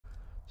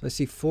So I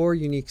see 4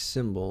 unique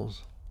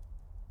symbols.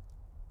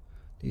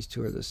 These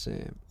two are the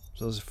same.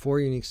 So there's 4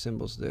 unique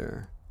symbols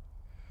there.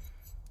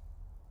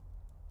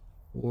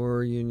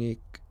 4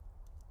 unique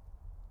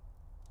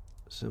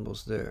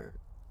symbols there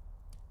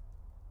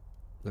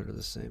that are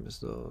the same as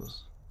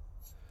those.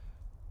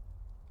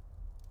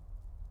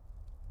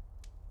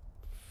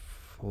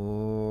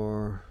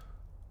 4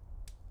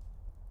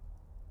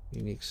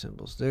 unique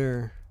symbols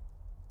there.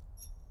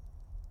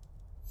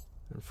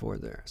 And 4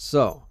 there.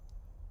 So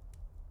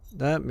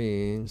that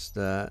means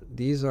that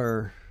these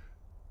are,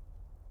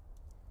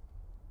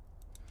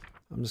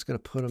 I'm just going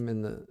to put them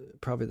in the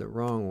probably the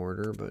wrong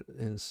order, but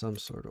in some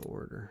sort of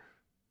order.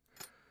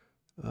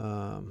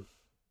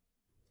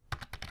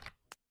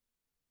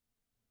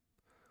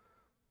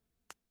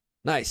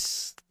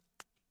 Nice.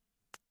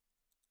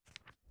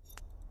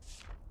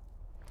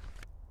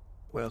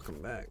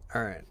 Welcome back.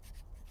 All right.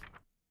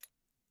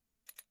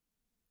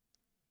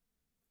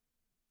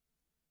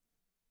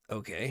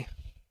 Okay.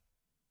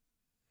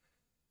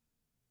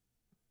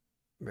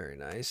 Very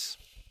nice.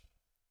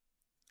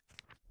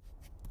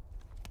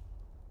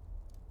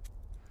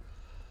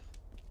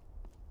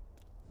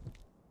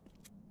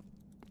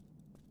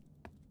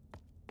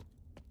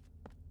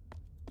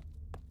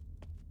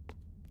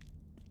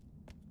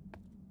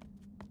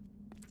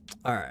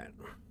 All right.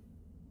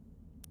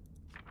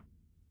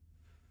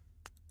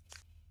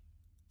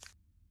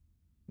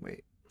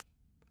 Wait.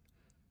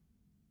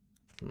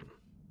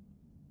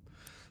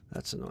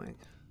 That's annoying.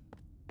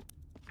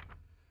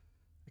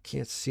 I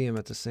can't see them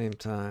at the same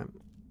time.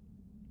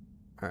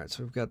 All right,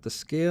 so we've got the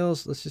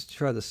scales. Let's just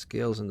try the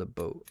scales in the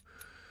boat.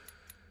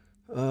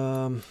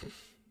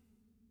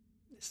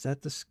 Is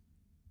that the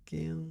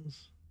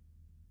scales?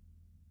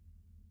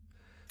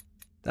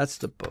 That's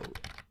the boat.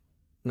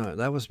 No,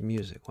 that was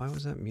music. Why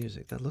was that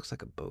music? That looks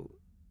like a boat.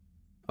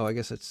 Oh, I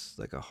guess it's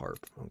like a harp.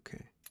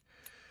 Okay.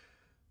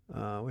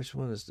 Which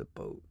one is the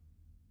boat?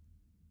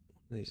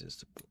 These is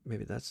the,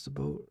 maybe that's the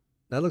boat.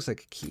 That looks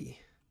like a key.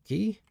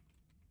 Key?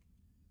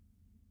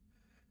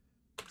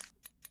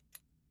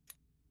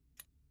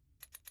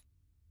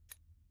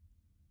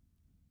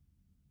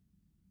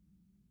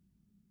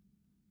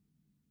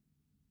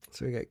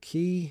 So we got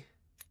key,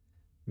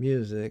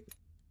 music,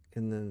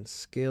 and then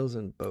scales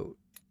and boat.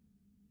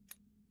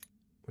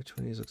 Which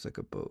one of these looks like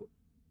a boat?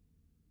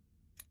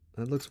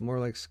 That looks more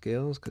like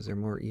scales because they're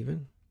more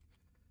even.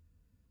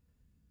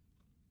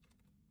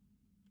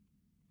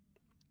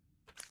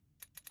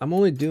 I'm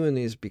only doing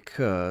these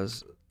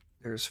because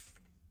there's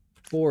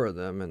 4 of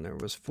them and there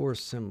was 4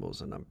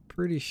 symbols, and I'm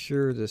pretty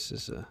sure this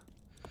is a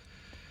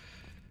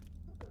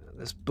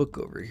this book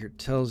over here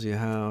tells you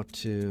how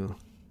to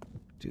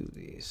do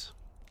these.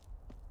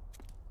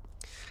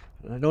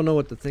 And I don't know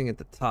what the thing at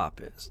the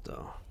top is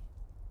though.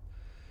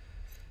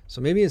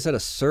 So maybe instead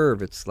of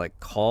serve, it's like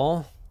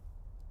call.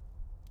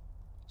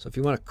 So if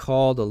you want to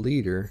call the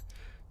leader,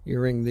 you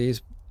ring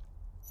these.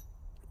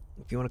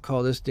 If you want to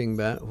call this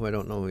dingbat, who I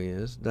don't know who he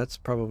is, that's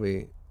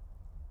probably,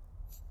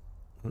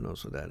 who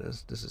knows who that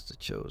is. This is the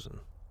chosen.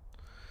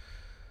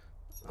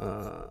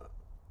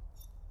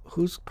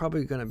 Who's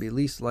probably going to be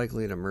least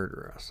likely to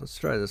murder us? Let's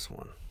try this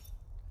one.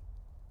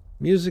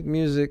 Music,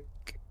 music,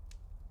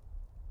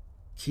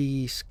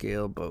 key,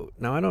 scale, boat.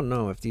 Now I don't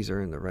know if these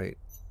are in the right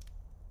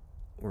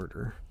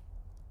order.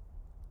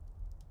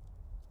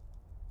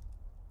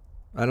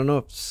 I don't know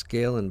if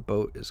scale and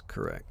boat is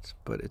correct,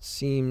 but it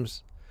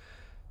seems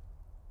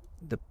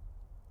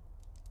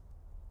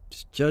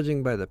just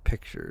judging by the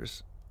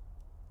pictures,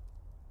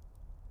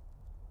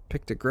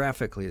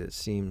 pictographically, it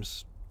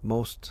seems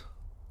most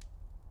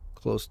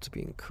close to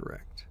being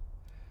correct.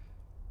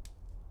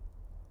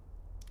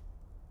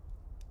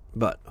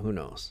 But who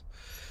knows?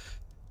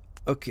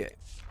 Okay,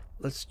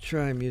 let's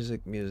try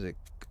music, music.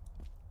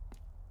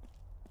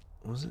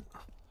 What was it?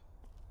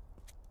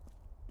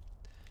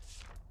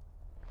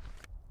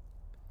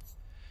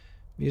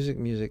 Music,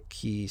 music,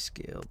 key,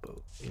 scale,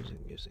 boat.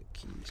 Music, music,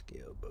 key,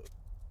 scale, boat.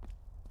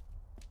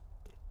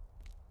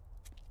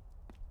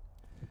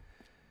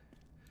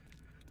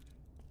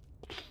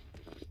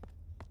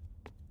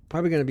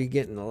 Probably going to be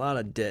getting a lot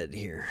of dead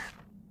here.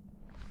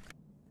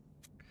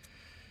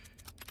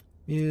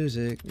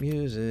 Music,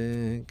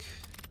 music,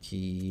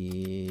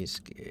 key,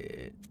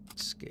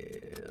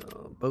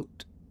 scale,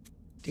 boat,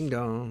 ding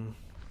dong.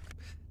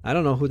 I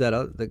don't know who that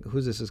other,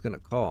 who this is going to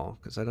call,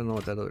 because I don't know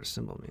what that other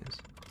symbol means.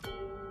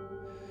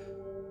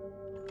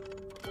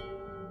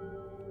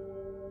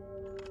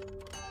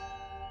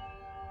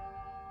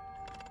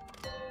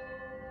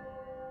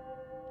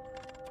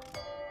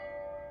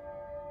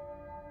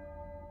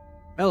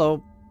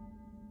 Hello.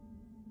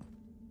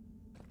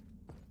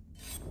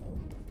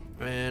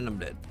 And I'm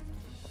dead.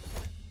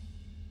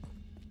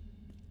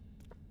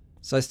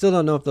 So I still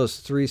don't know if those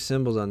 3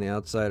 symbols on the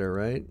outside are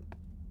right.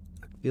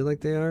 I feel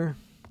like they are.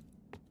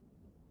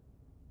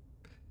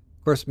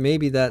 Of course,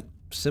 maybe that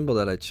symbol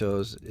that I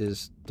chose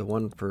is the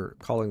one for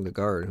calling the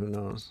guard. Who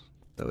knows?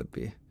 That would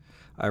be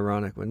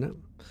ironic, wouldn't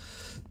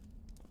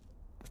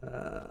it?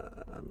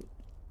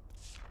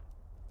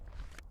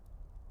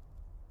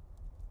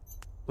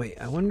 Wait,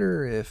 I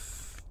wonder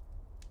if...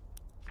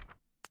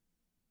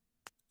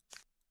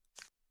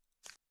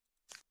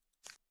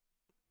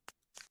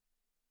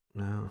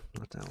 No,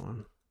 not that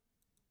one.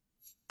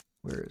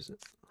 Where is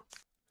it?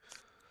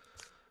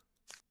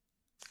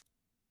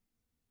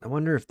 I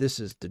wonder if this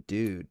is the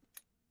dude.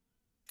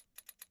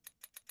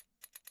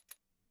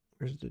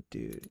 Where's the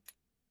dude?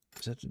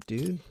 Is that the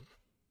dude?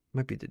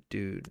 Might be the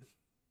dude.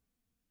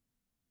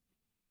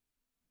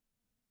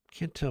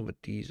 Can't tell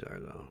what these are,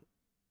 though.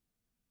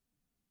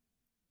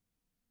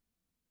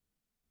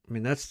 I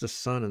mean, that's the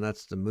sun and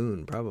that's the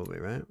moon, probably,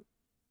 right?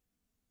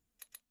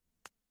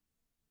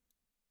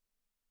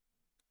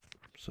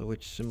 So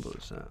which symbol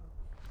is that?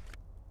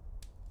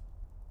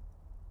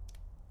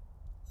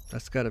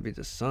 That's got to be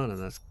the sun and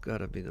that's got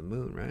to be the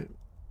moon, right?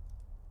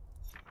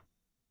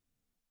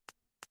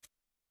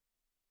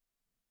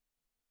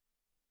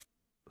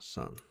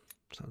 Sun,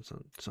 sun,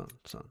 sun, sun,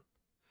 sun.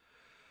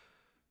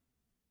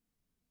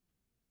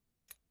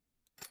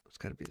 It's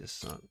got to be the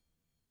sun.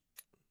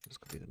 It's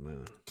got to be the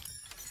moon.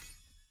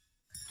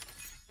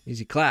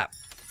 Easy clap.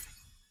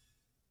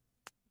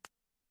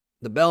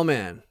 The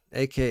bellman,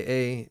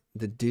 aka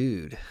the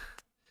dude.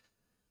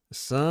 The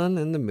sun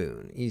and the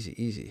moon. Easy,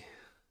 easy.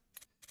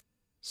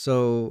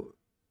 So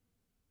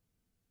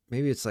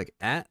maybe it's like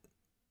at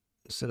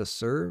instead of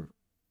serve.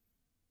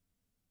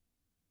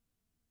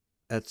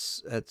 At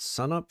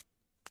sunup,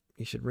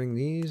 you should ring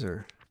these,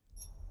 or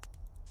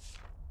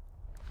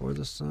for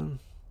the sun.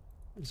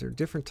 Is there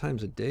different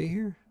times of day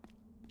here?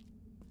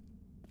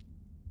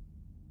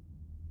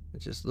 It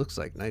just looks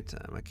like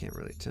nighttime. I can't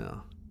really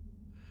tell.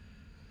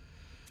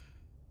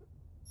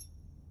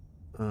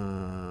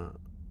 All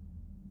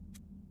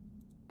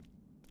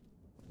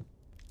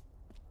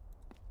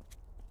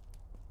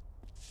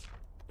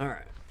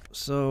right.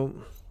 So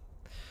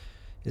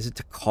is it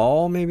to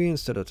call maybe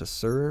instead of to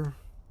serve?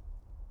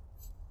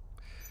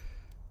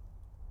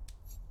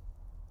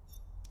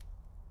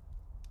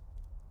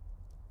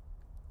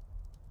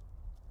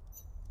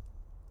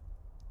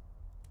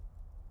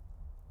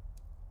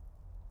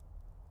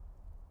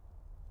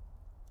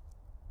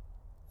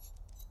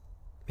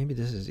 Maybe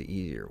this is the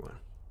easier one.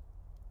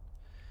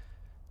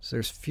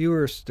 So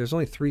there's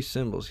only 3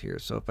 symbols here.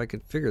 So if I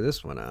could figure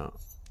this one out,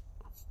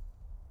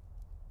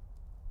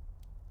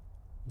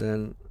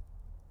 then,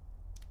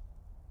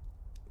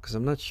 because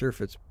I'm not sure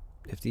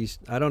if these,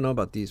 I don't know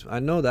about these. I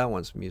know that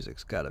one's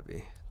music's got to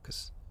be,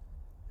 because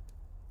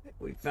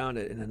we found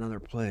it in another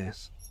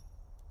place.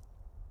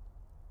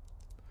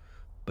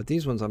 But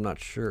these ones I'm not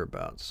sure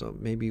about. So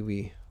maybe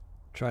we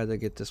try to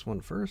get this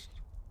one first.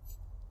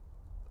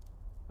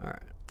 All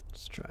right,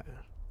 let's try it.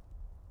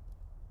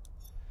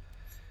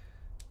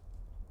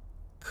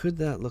 Could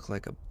that look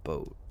like a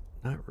boat?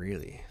 Not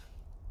really.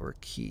 Or a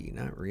key?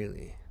 Not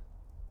really.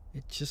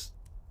 It just,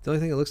 the only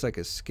thing it looks like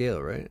is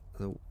scale, right?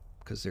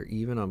 Because they're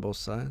even on both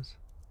sides.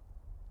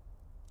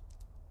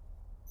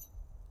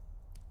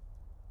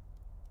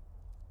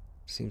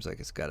 Seems like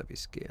it's got to be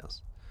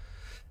scales.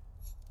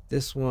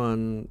 This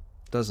one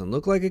doesn't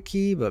look like a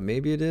key, but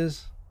maybe it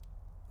is.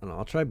 I don't know.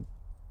 I'll try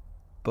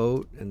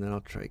boat and then I'll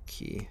try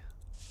key.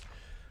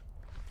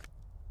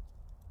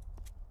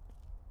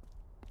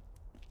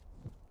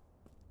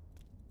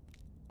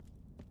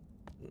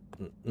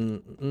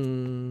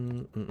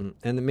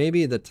 And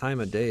maybe the time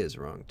of day is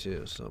wrong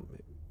too, so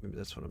maybe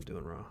that's what I'm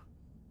doing wrong.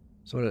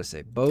 So what did I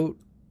say? Boat,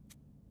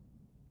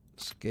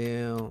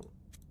 scale,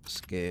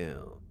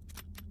 scale,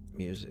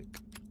 music,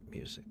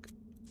 music.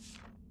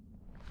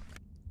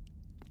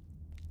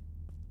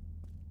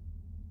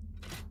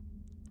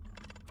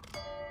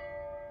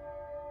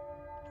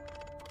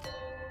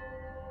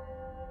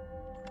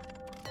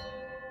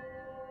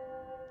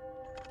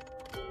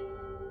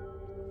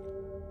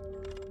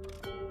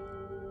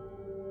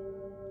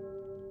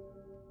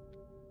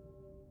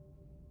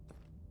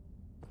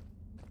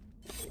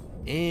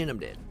 And I'm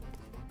dead.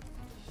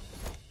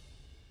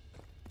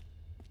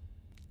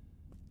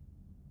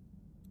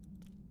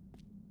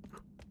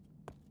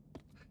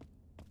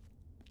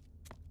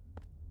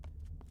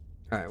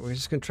 All right, we're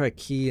just gonna try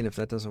key, and if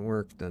that doesn't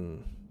work,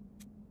 then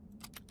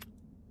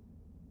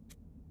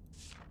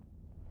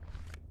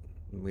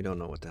we don't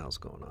know what the hell's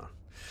going on.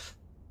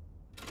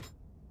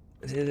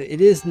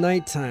 It is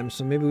nighttime,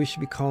 so maybe we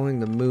should be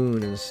calling the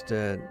moon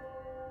instead.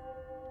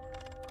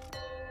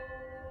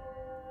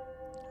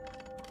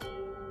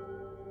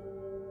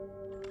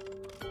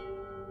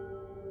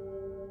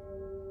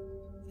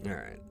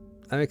 Alright.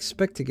 I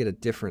expect to get a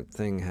different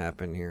thing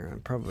happen here.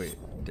 I'm probably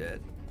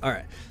dead.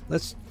 Alright,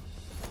 let's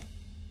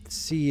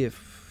see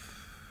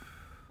if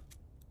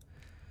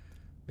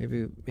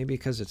maybe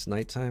because it's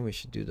nighttime we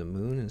should do the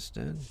moon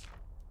instead.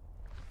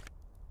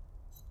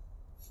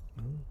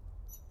 Moon.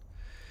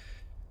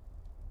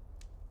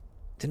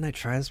 Didn't I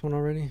try this one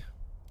already?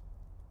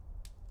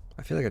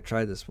 I feel like I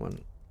tried this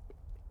one.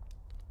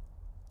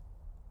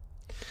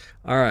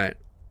 Alright.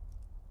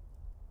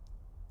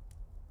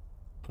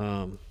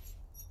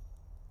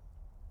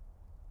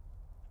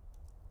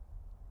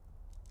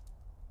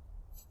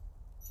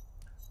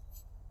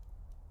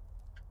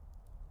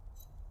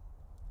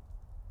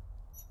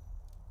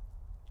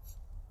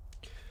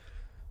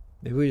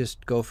 Maybe we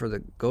just go for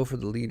the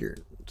leader,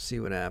 see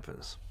what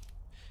happens.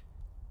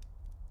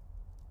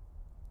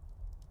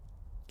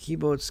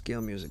 Keyboard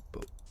scale music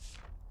boat.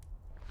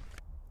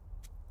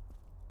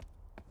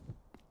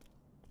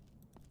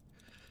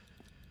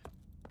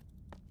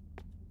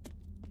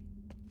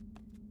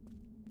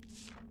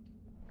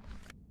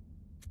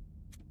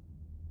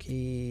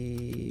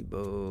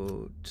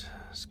 Keyboard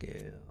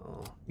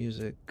scale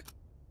music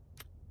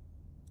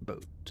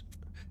boat.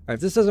 Alright, if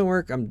this doesn't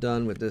work, I'm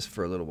done with this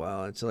for a little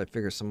while until I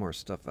figure some more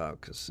stuff out,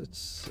 because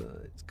it's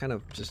kind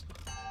of just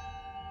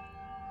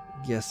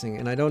guessing,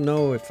 and I don't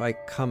know if I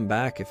come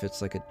back if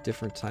it's like a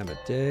different time of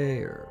day,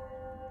 or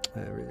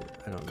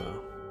I don't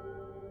know.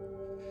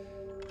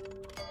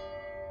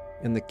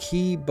 And the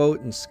key,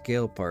 boat, and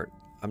scale part,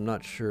 I'm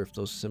not sure if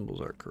those symbols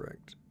are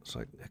correct,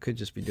 so I could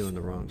just be doing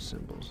the wrong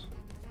symbols.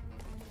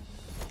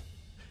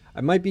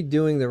 I might be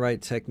doing the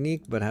right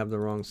technique but have the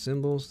wrong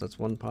symbols. That's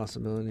one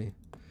possibility.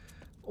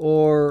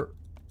 Or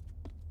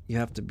you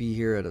have to be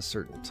here at a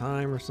certain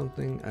time or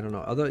something. I don't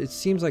know. Although it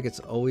seems like it's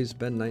always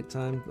been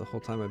nighttime the whole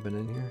time I've been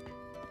in here.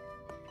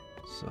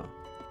 So,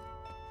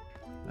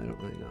 I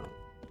don't really know.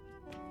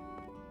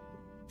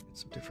 Get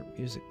some different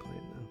music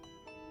playing now.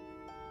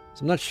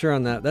 So I'm not sure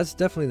on that. That's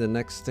definitely the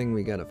next thing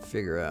we got to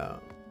figure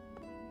out.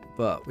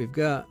 But we've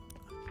got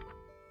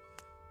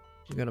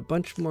a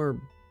bunch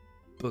more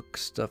book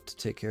stuff to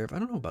take care of. I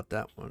don't know about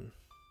that one.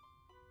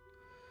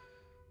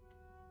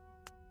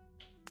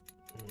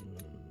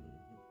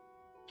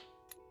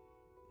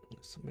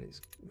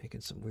 Somebody's making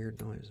some weird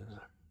noises.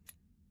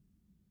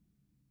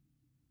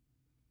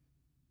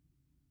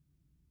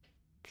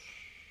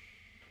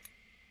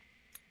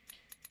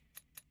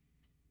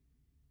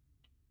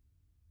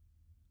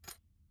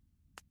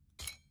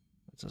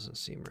 That doesn't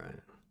seem right.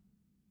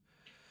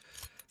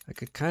 I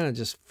could kind of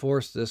just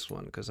force this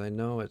one because I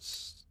know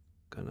it's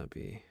gonna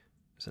be.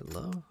 Is it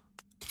low?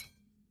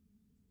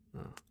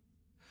 No.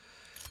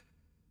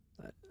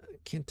 I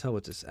can't tell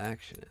what this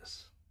action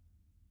is.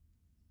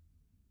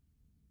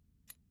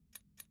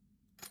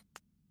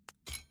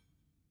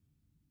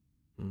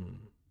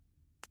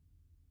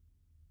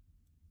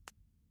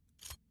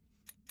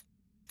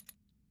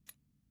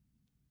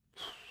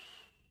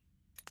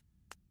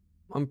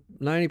 I'm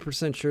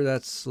 90% sure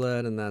that's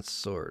sled and that's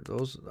sword.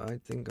 Those, I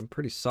think I'm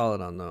pretty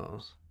solid on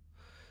those.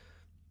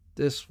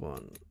 This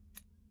one.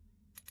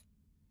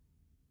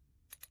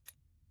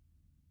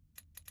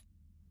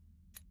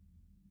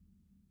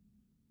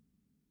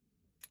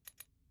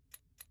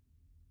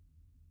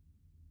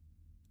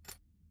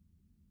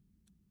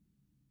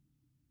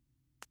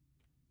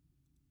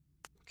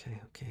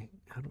 Okay.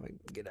 How do I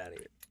get out of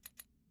here?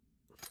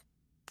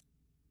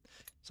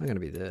 It's not gonna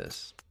be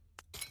this.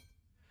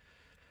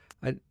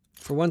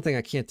 For one thing,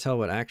 I can't tell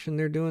what action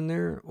they're doing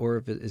there, or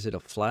if is it a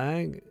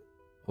flag,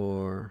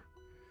 or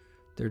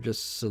they're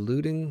just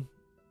saluting.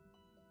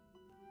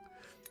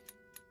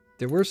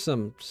 There were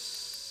some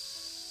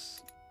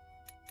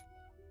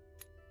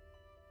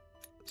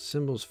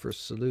symbols for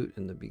salute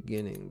in the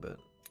beginning, but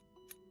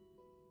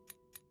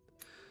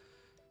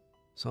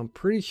so I'm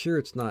pretty sure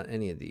it's not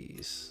any of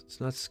these.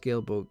 It's not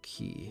scale boat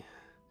key.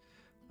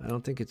 I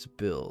don't think it's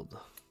build.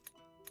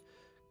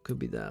 Could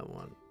be that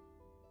one.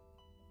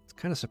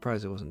 Kind of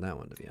surprised it wasn't that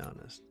one, to be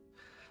honest.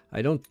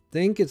 I don't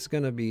think it's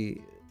gonna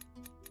be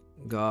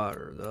God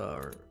or the.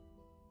 Or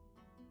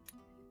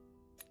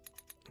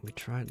we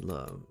tried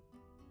love.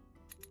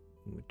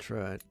 We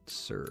tried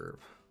serve.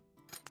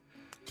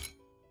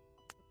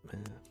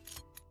 Man.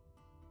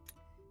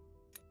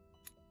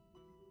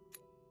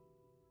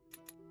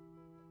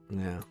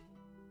 Yeah.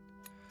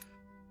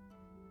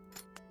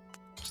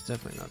 It's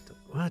definitely not the.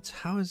 What?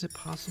 How is it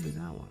possibly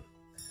that one?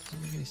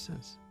 Doesn't make any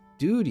sense.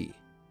 Duty.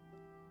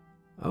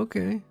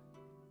 Okay.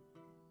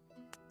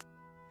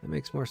 That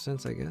makes more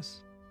sense, I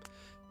guess.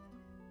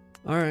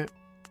 Alright.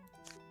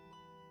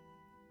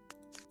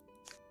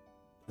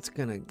 It's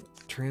gonna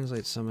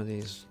translate some of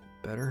these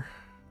better.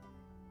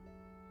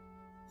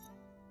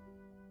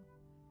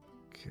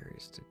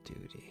 Carries to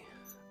duty.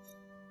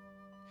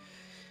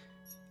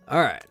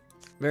 Alright.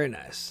 Very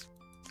nice.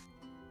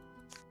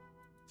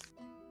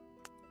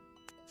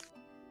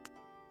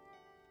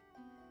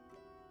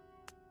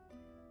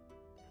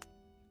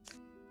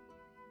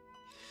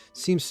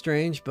 Seems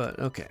strange, but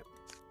okay.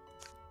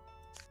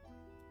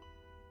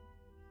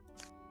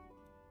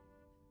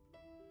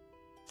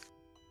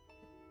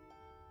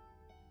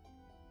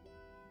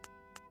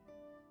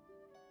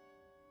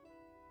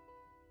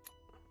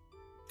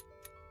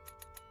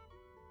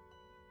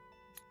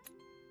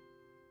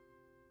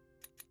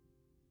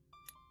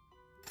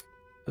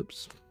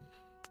 Oops.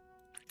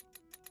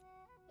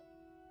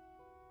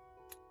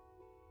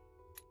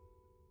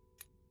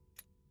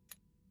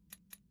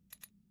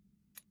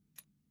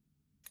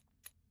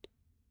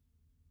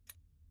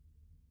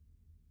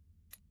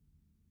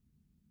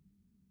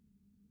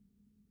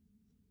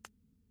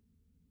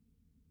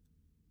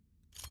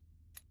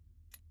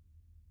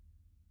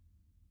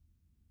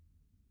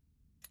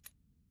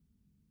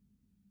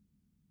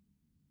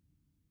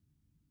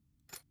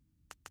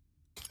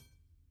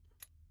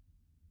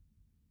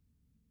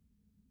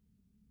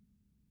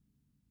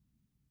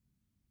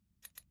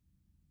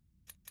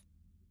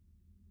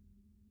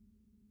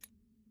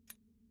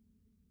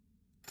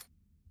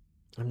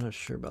 I'm not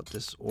sure about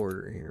this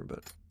order here,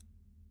 but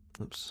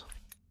oops.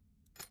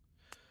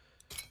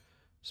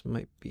 This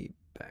might be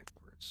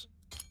backwards.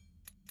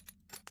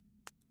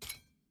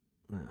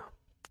 No.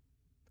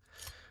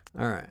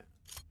 All right.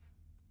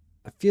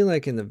 I feel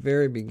like in the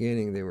very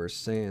beginning they were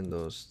saying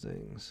those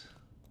things.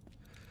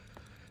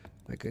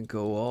 I could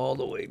go all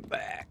the way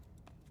back.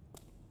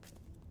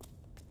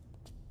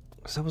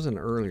 So that was an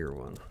earlier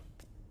one.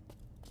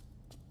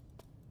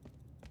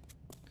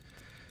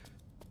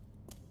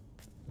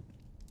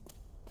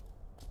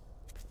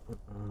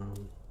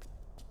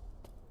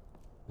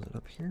 Was it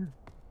up here?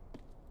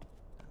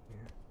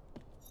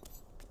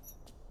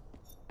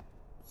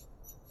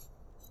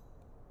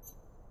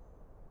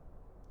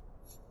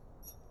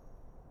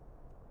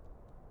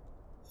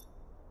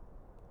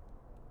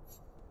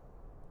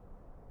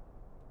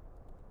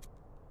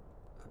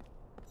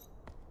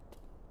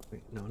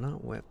 Wait, no,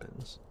 not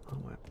weapons.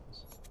 Not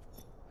weapons.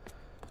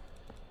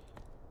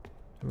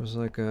 It was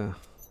like a...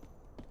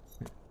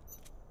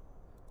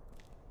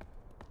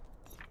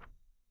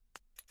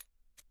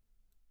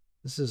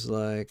 This is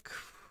like...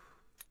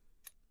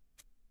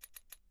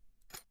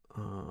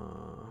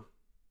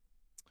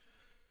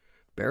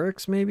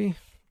 barracks, maybe?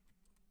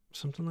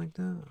 Something like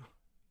that.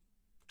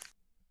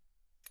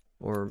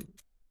 Or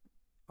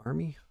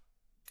army?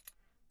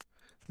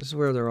 This is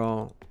where they're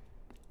all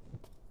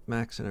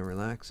maxing and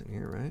relaxing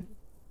here, right?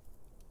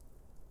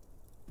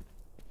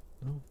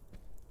 No.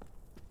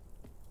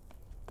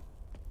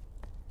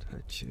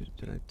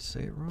 Did I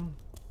say it wrong?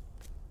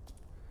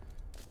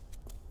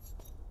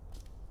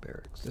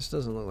 Barracks. This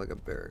doesn't look like a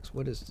barracks.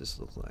 What does this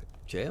look like?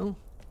 Jail?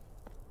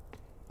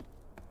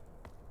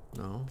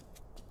 No.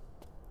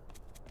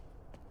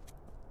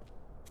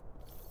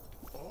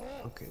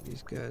 Okay,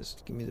 these guys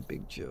give me the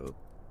big joke.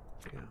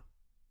 Yeah.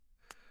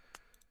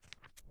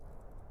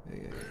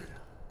 Yeah.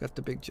 Got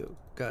the big joke.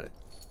 Got it.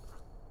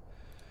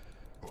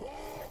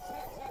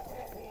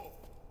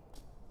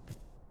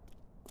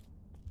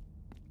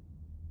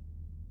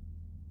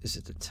 Is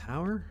it the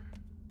tower?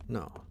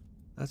 No.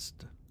 That's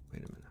the...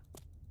 Wait a minute.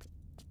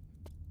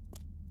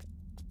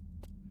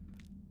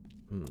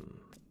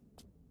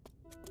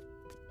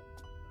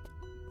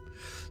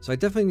 So I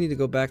definitely need to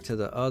go back to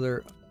the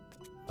other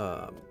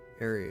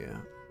area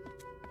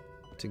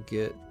to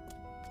get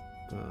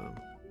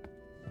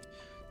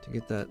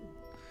that.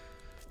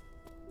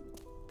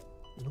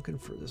 I'm looking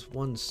for this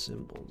one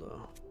symbol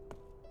though.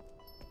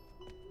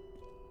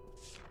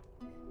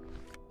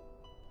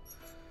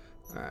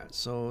 Alright,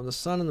 so the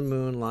sun and the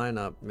moon line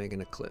up, make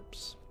an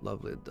eclipse.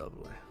 Lovely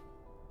doubly.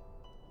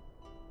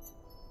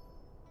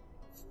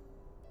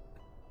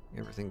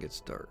 Everything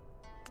gets dark.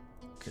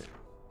 Okay.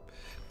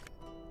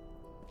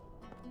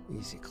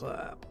 Easy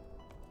clap.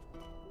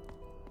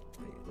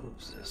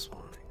 Who's this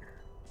one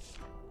here?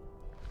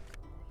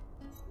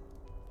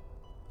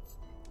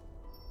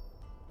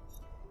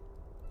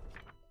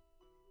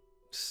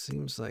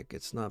 Seems like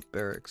it's not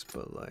barracks,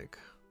 but like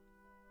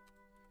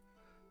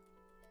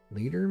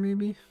leader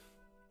maybe?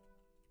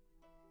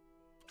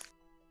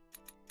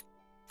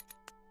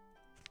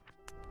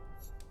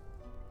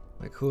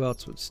 Like who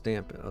else would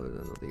stamp it other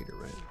than the leader,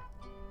 right?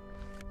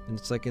 And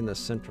it's like in the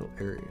central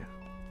area.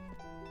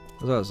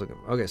 That's what I was looking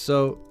for. Okay,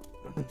 so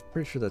I'm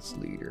pretty sure that's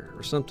leader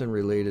or something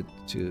related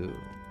to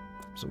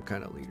some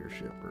kind of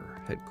leadership or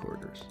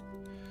headquarters.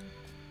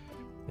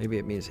 Maybe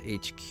it means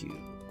HQ.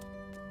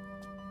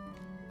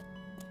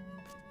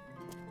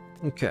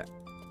 Okay.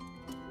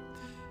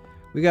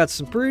 We got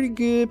some pretty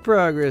good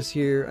progress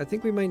here. I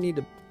think we might need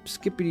to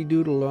skippity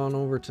doodle on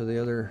over to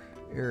the other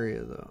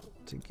area though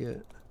to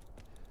get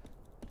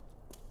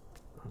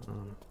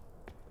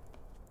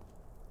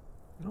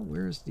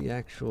where's the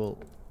actual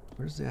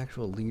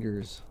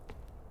leader's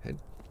head?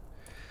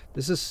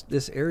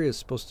 This area is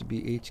supposed to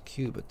be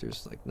HQ, but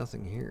there's like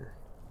nothing here.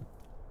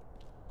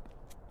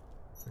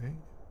 Right?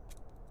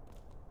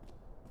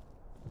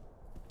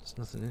 There's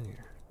nothing in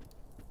here.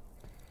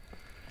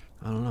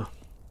 I don't know.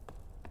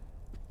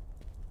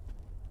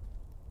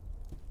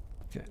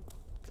 Okay.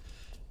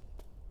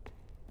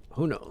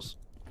 Who knows?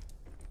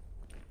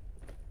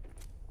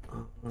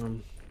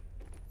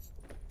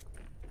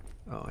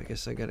 Oh, I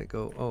guess I gotta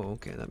go. Oh,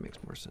 okay, that makes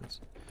more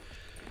sense.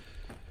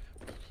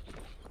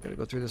 Gotta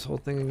go through this whole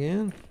thing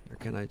again? Or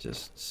can I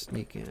just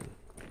sneak in? That'd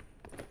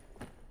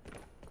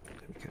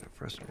be kind of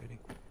frustrating.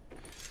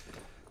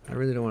 I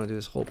really don't want to do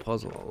this whole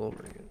puzzle all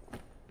over again.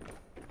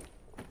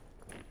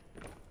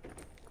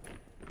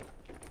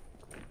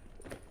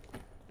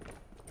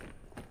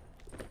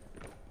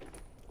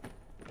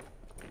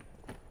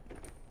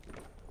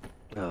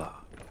 Oh,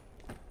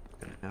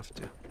 gonna have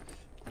to.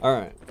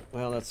 Alright,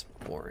 well, that's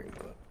boring,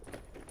 but.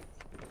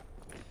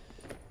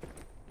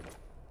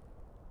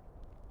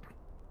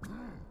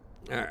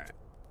 Alright.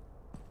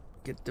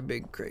 Get the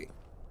big crate.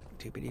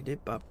 Tippity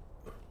dip up.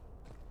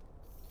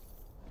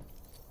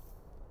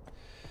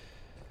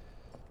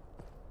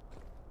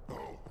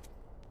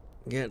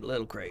 Get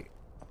little crate.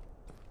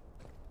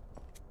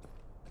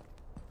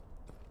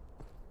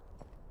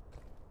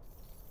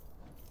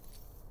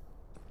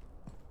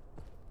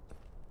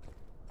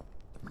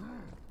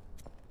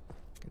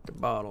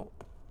 bottle.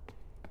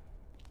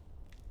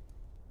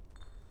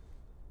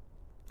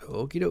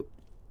 Okie doke.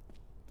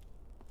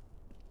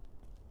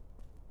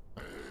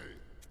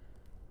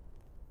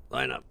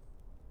 Line up.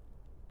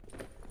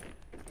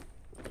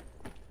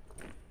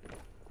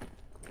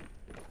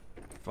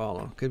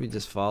 Follow. Could be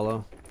just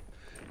follow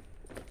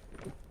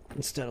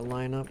instead of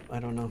line up. I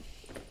don't know.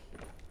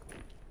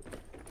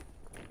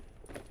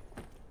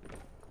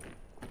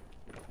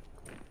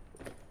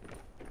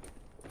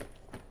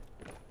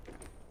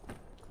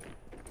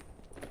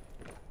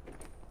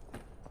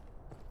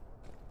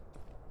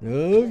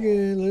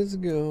 Okay, let's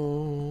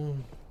go.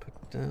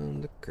 Put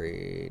down the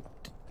crate.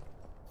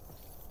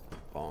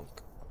 Bonk.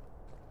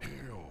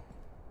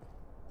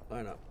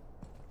 Line up.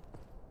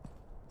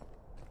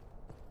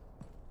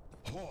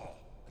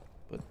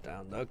 Put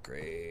down the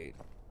crate.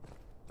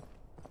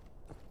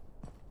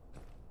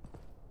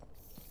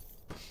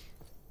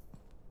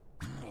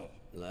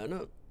 Line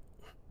up.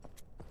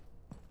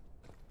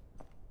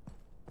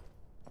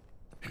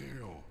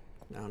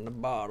 Down the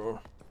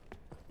bottle.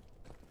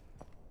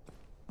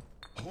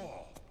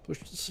 Push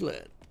the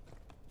sled.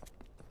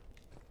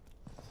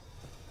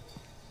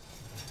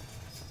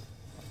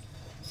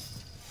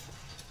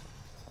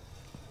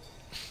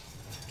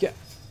 Yeah.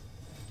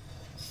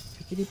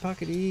 Pickety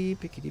pockety,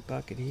 pickety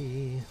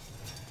pockety.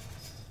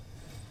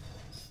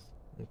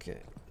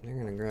 Okay, they're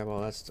gonna grab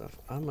all that stuff.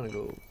 I'm gonna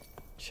go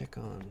check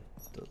on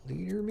the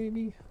leader,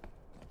 maybe?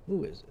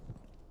 Who is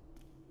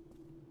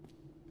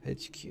it?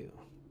 HQ.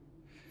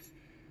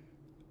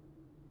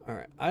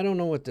 Alright, I don't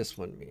know what this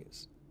one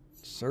means.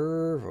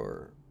 Serve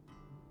or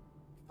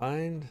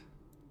find?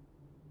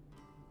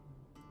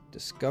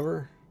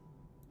 Discover?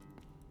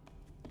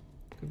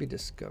 Could be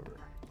discover.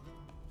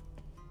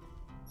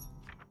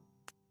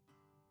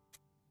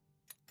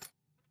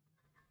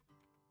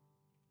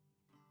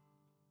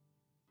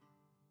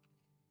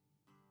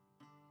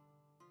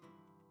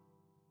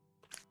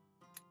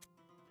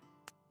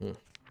 Yeah,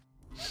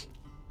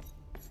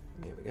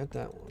 we got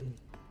that one.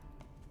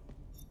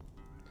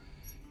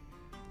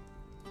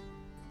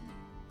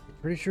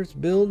 Pretty sure it's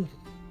build.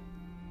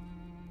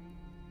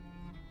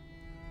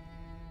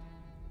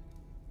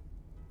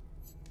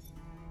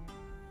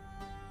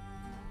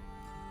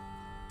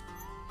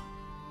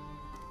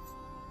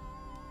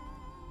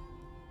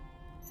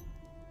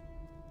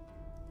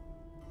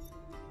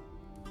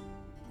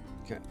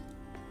 Okay.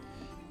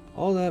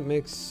 All that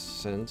makes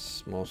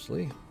sense,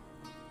 mostly.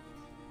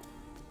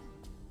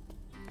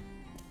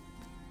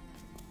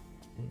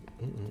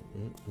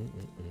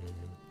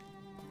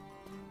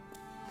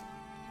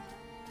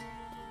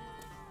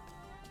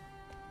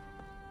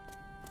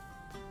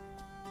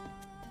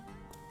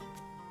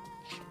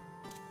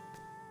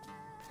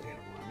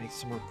 Make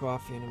some more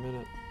coffee in a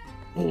minute.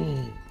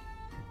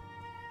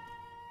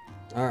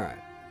 All right.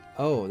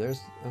 Oh, there's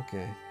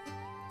okay.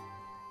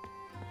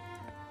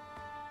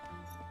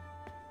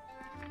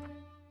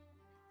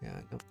 Yeah,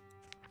 no.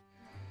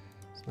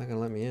 It's not gonna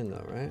let me in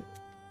though, right?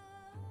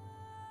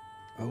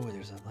 Oh,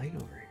 there's a light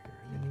over here.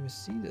 I didn't even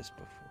see this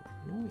before.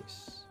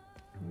 Nice.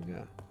 What we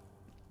got?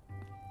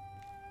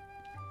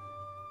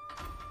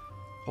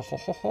 Ho ho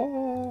ho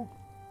ho!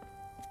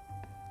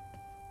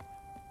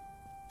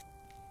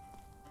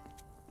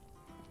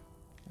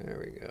 There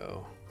we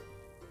go.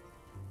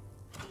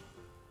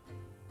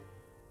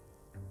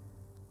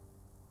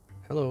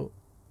 Hello.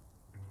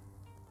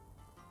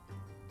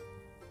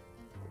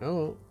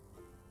 Hello.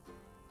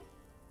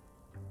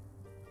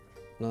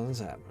 Nothing's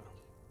happening.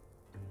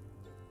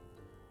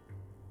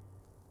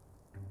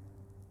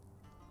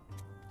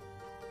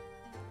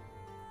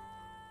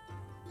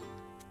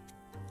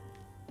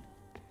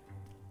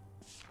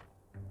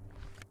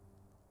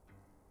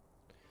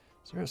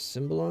 Is there a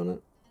symbol on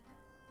it?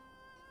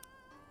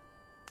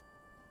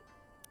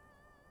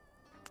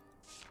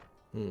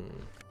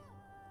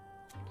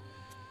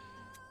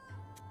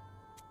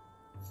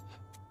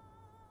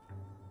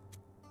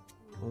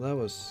 Well, that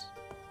was...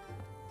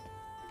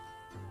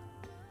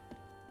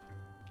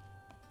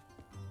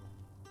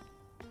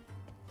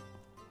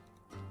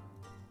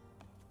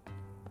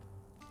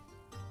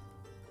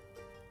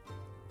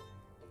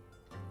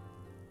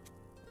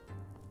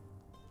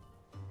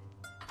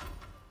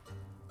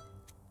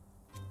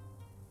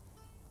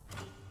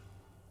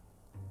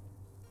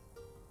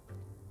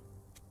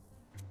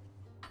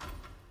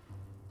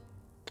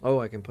 Oh,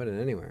 I can put it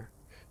anywhere.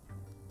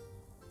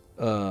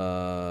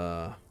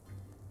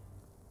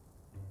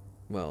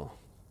 Well,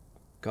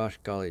 gosh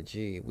golly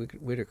gee,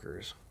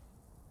 Whitaker's.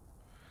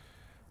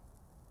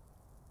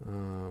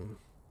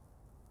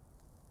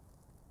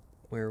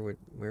 Where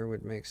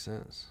would make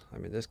sense? I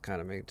mean, this kind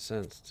of made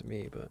sense to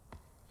me, but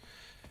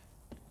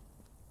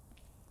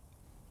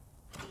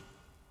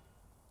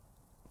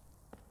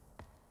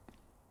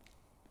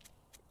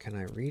can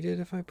I read it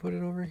if I put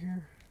it over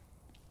here?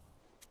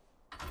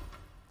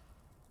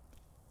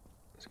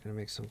 It's gonna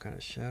make some kind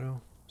of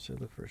shadow. Should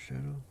look for a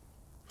shadow.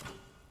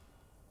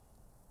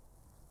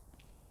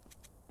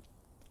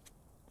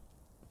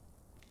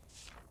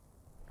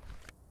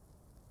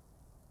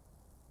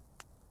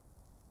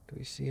 Do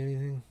we see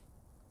anything?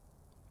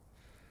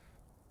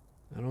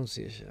 I don't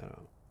see a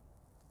shadow.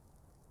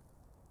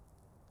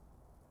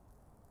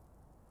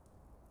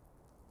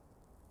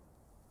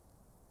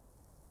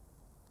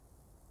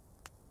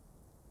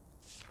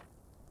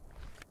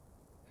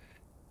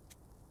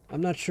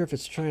 I'm not sure if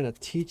it's trying to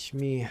teach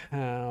me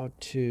how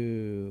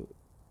to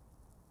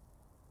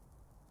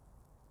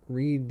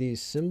read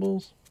these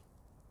symbols,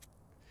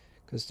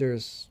 because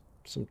there's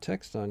some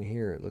text on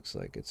here. It looks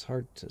like it's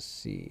hard to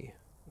see.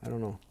 I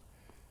don't know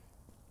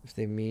if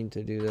they mean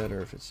to do that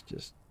or if it's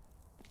just,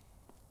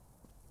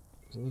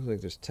 it looks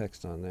like there's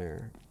text on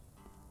there.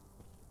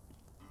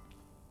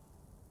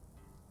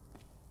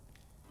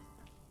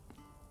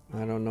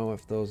 I don't know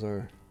if those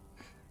are,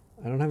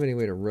 I don't have any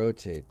way to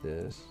rotate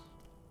this.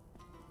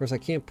 Of course, I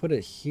can't put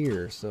it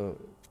here, so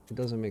it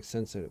doesn't make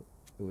sense that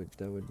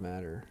that would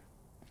matter.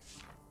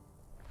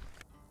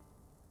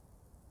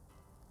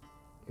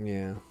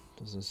 Yeah,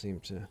 doesn't seem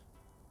to.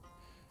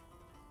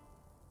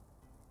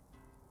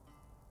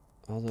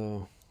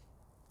 Although,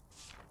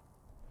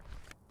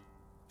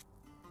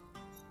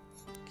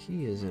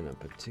 key is in a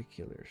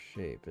particular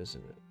shape,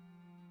 isn't it?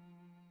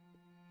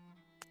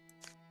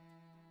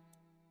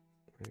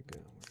 Where'd it go?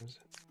 Where is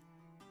it?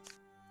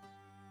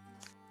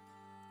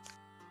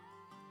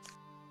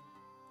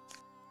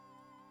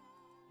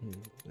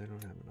 I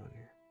don't have it on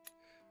here.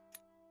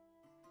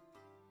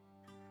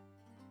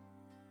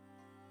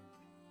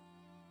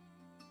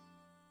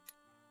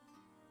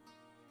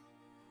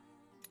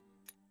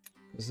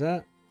 Because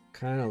that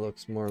kind of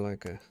looks more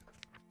like a...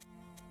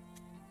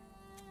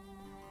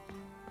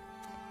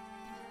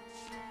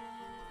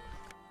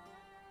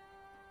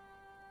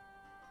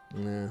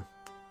 Nah.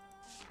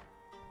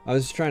 I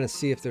was just trying to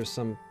see if there's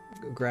some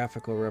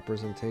graphical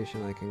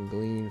representation I can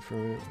glean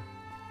from it.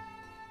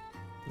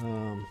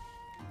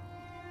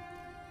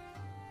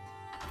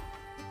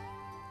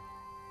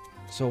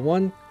 So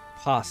one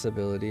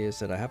possibility is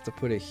that I have to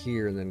put it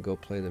here and then go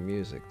play the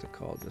music to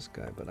call this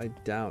guy, but I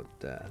doubt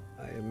that.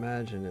 I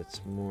imagine it's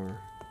more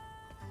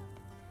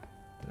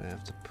that I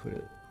have to put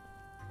it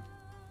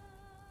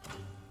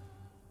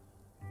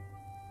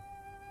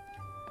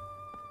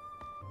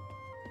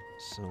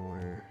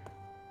somewhere.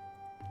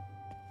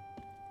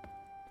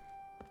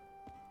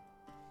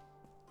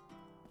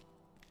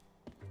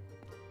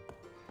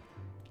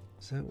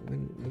 Is that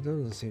when it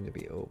doesn't seem to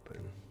be open?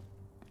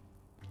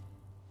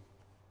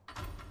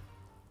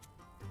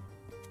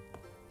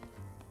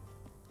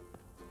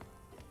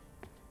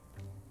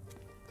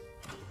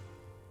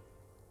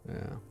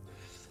 Yeah.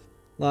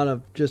 A lot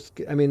of just,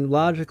 I mean,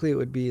 logically it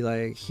would be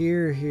like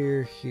here,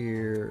 here,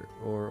 here,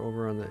 or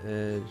over on the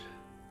edge.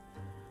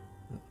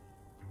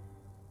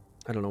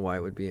 I don't know why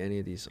it would be any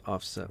of these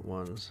offset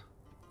ones.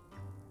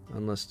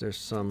 Unless there's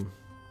some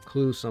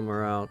clue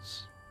somewhere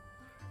else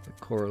that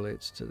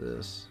correlates to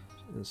this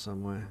in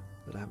some way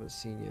that I haven't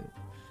seen yet.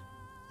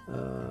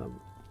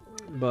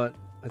 But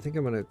I think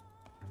I'm going to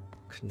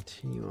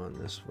continue on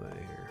this way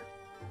here.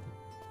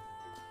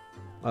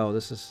 Oh,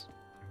 this is...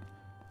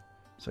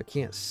 So I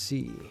can't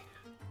see.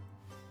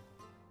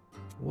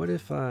 What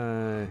if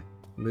I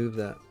move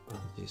that? Oh,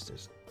 geez,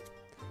 there's...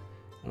 I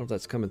don't know if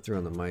that's coming through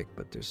on the mic,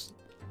 but there's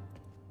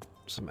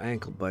some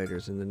ankle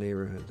biters in the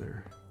neighborhood that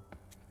are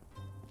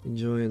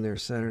enjoying their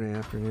Saturday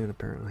afternoon,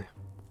 apparently.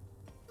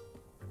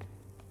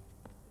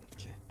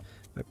 Okay.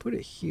 If I put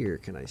it here,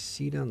 can I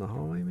see down the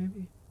hallway,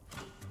 maybe?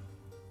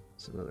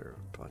 It's another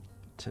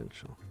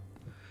potential.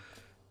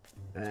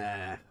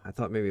 I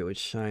thought maybe it would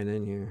shine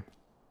in here.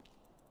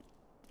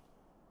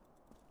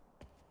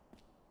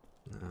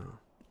 No.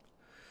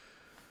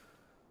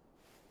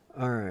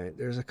 Alright,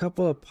 there's a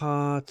couple of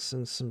pots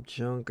and some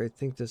junk. I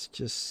think that's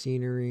just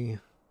scenery.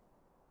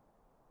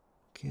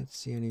 Can't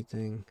see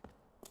anything.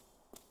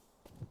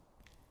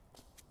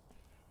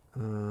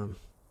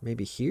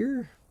 Maybe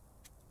here?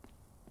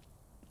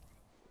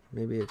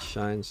 Maybe it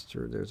shines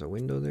through. There's a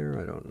window there?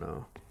 I don't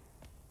know.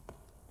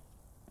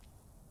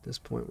 At this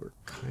point, we're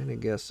kind of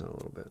guessing a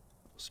little bit.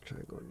 Let's try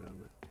going down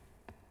there.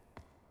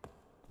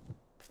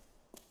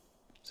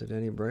 Is it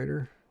any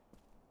brighter?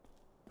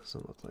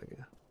 Doesn't look like it.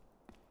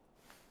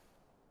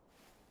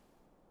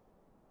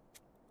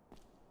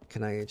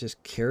 Can I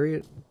just carry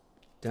it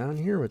down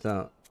here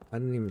without... I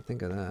didn't even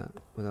think of that.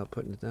 Without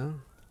putting it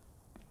down?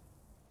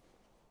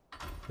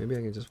 Maybe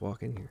I can just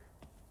walk in here.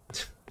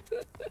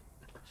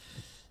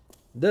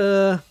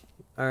 Duh!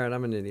 Alright,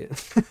 I'm an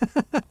idiot.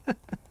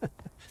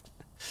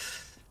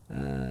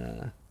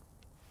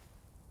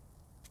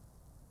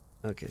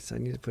 Okay, so I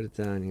need to put it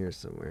down here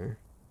somewhere.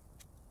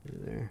 Maybe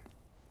there.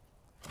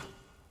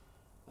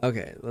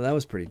 Okay, well that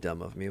was pretty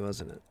dumb of me,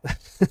 wasn't it?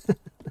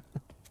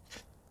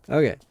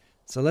 Okay,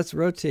 so let's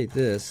rotate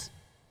this.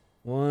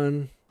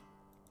 1,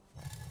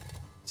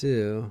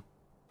 2,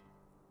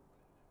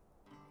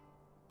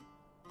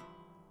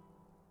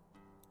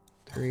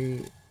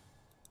 3,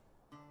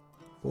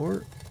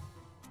 4.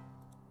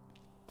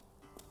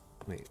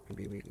 Wait,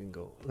 maybe we can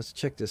go. Let's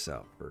check this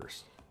out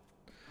first.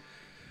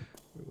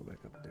 We'll go back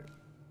up there.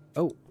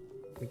 Oh,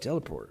 we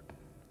teleport.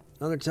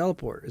 Another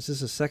teleport. Is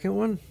this a second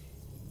one?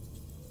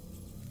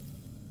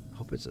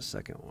 Hope it's a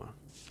second one.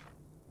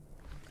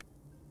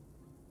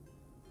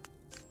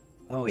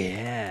 Oh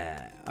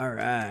yeah. All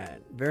right.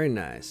 Very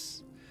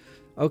nice.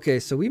 Okay,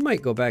 so we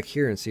might go back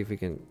here and see if we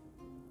can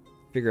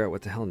figure out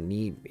what the hell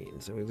need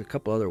means. There's a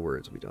couple other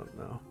words we don't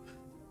know.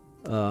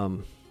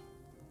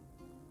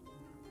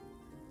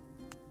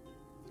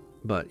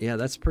 But yeah,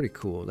 that's pretty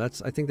cool. I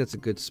think that's a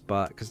good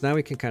spot because now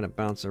we can kind of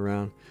bounce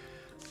around.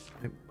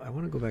 I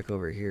want to go back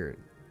over here.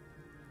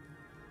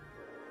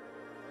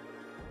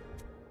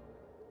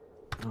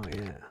 Oh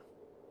yeah.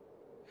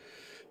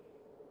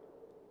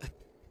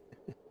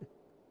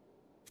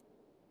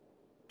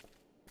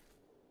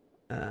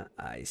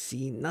 I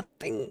see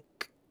nothing.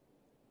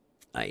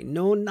 I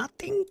know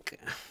nothing.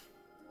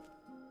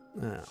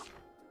 Oh.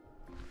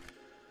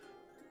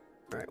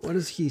 Alright, what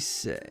does he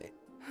say?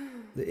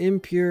 The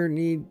impure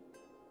need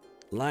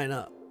line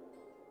up.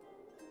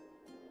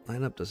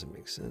 Line up doesn't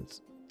make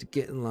sense. To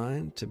get in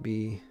line, to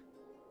be...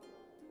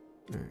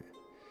 Alright.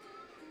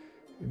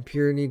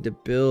 Impure need to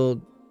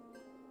build...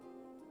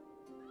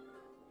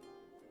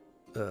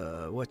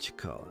 what you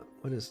call it?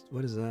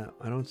 What is that?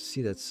 I don't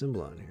see that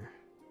symbol on here.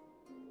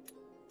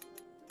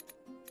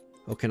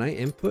 Oh, can I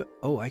input?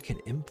 Oh, I can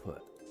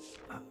input.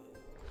 Oh,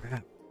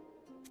 crap.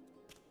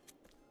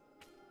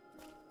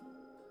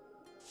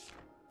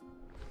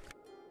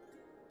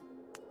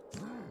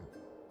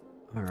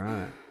 All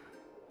right.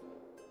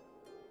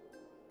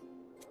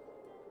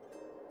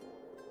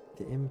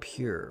 The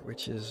impure,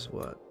 which is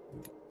what?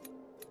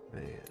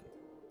 Man.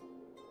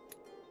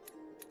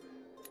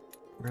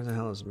 Where the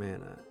hell is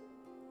man at?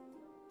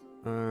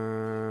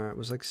 It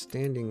was like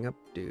standing up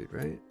dude,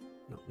 right?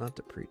 No, not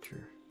the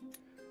preacher.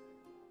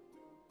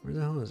 Where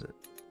the hell is it?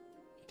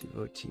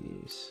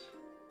 Devotees.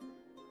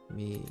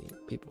 Me.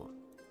 People.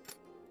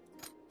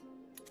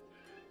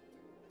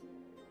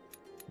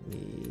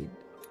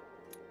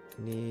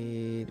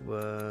 Need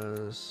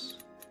was...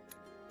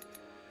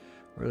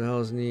 Where the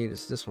hell is need?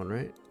 It's this one,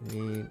 right?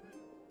 Need.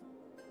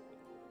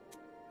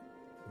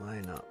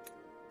 Line up.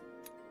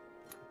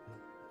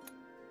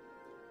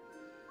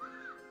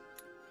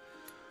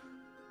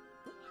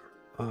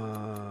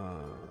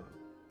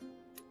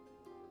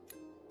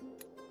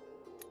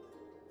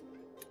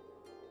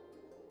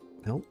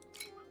 Nope.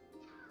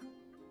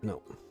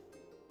 No.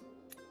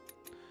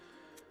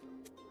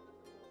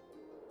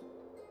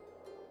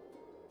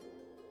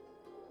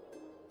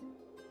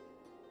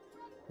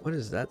 What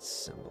is that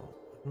symbol?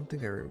 I don't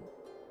think I remember.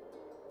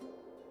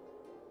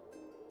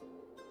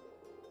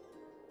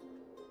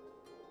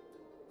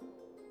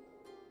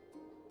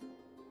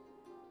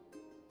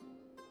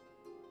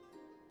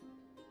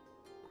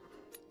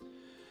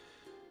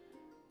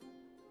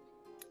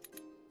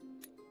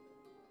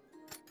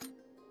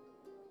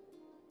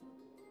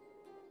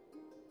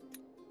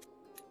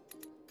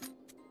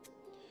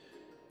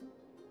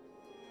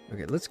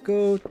 Okay, let's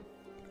go.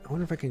 I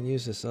wonder if I can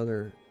use this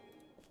other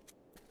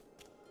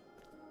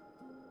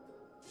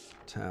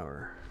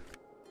tower.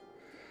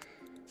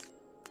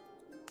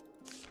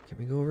 Can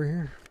we go over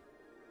here?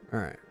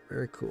 Alright,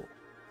 very cool.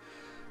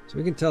 So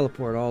we can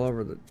teleport all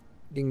over the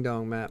ding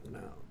dong map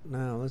now.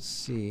 Now let's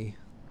see.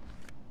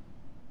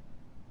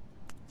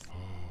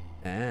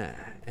 Ah,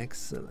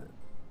 excellent.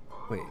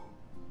 Wait.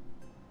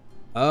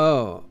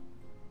 Oh.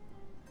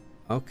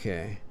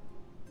 Okay.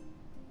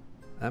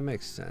 That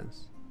makes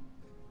sense.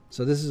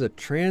 So this is a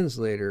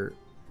translator,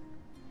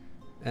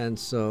 and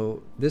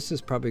so this is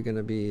probably going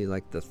to be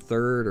like the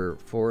third or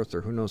fourth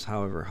or who knows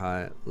however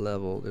high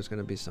level. There's going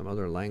to be some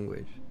other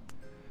language.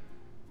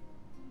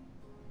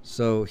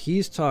 So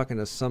he's talking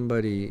to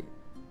somebody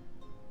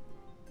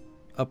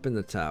up in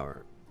the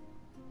tower,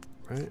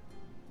 right?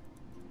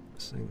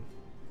 This thing.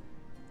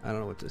 I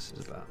don't know what this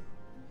is about.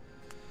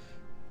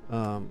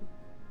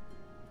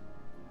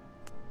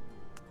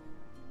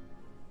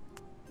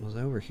 Was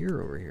I over here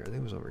or over here? I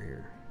think it was over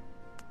here.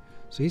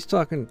 So he's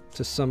talking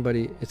to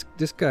somebody.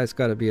 This guy's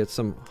got to be at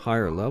some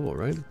higher level,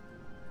 right?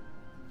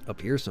 Up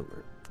here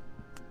somewhere.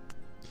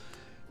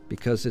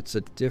 Because it's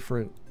a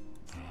different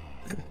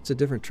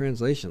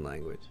translation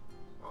language,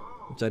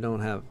 which I don't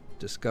have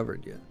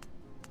discovered yet.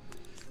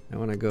 Now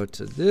when I go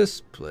to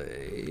this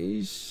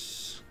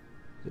place,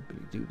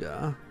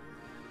 zippity-doo-dah.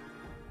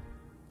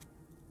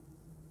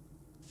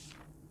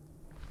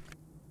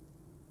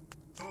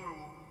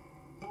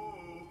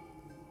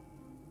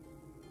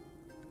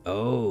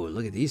 Oh,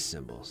 look at these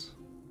symbols.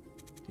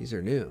 These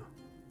are new.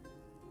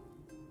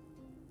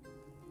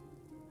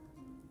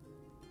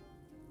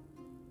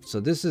 So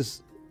this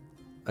is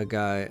a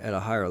guy at a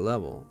higher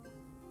level.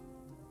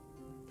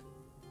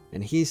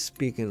 And he's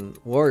speaking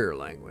warrior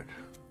language.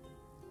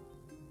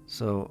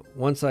 So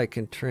once I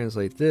can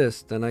translate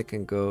this, then I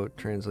can go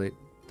translate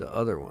the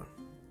other one.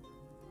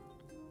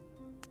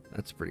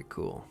 That's pretty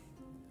cool.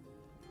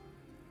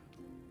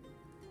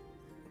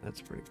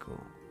 That's pretty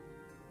cool.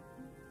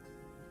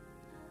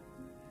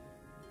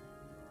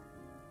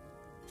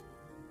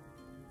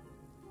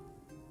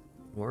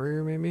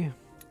 Warrior, maybe?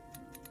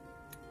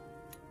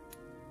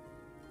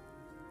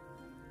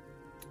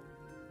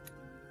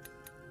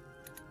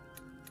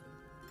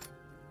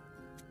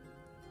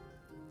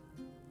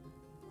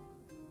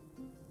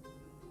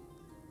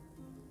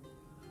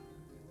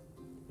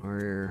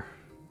 Warrior.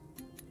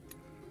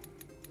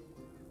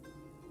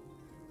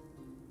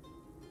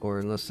 Or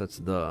unless that's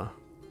the.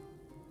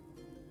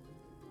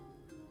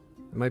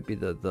 It might be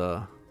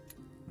the.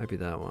 Might be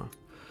that one.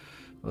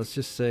 Let's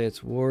just say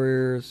it's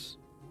warriors.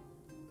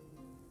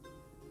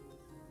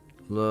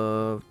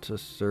 Love to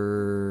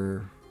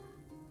serve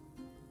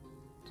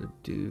the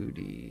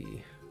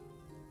duty.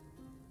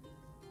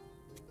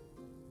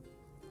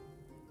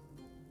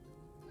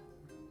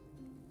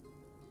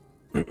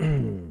 We've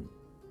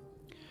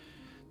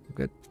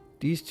got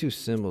these two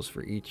symbols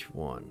for each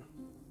one.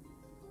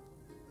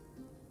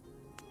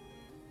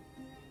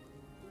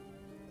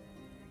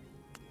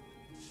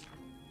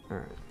 All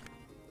right.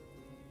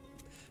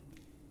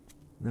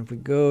 And if we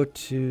go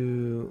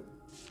to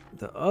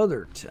the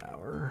other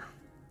tower,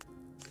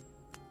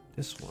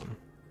 this one.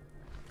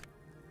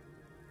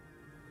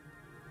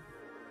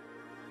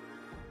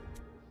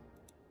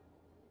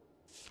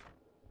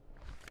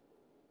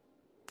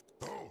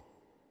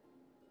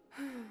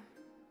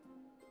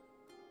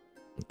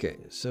 Okay,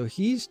 so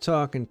he's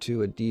talking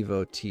to a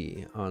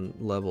devotee on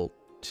level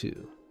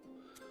 2.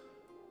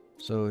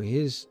 So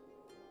his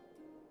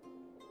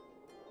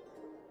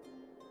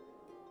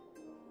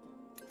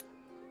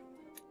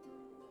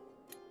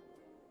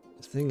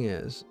thing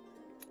is,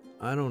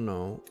 I don't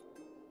know.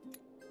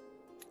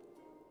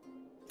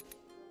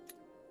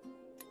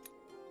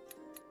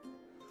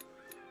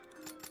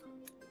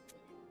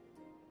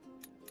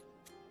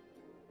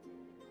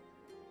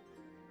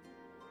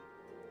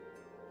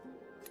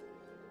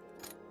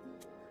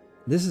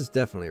 This is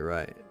definitely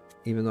right.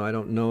 Even though I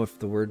don't know if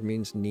the word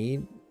means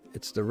need,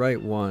 it's the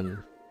right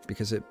one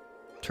because it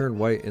turned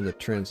white in the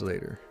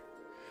translator.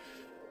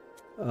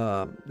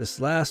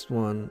 This last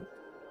one,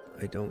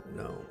 I don't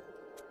know.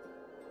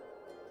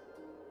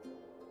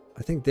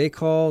 I think they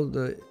call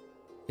the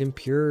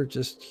impure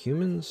just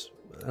humans.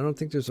 I don't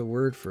think there's a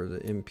word for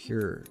the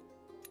impure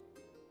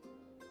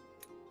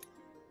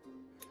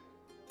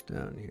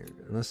down here.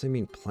 Unless they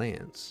mean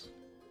plants.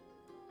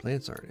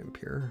 Plants aren't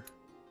impure.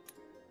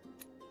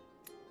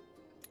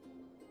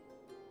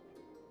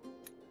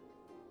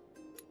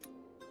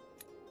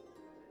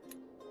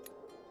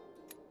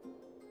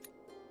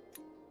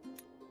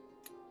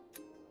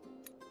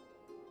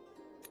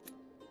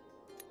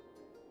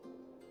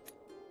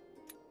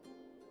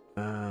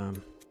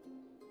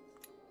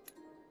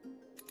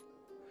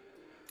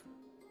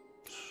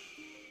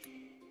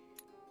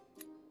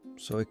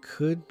 So it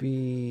could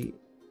be.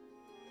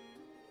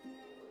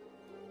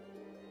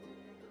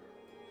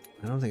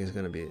 I don't think it's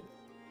going to be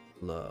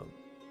love.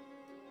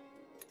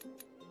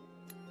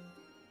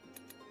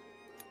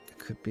 It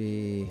could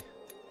be.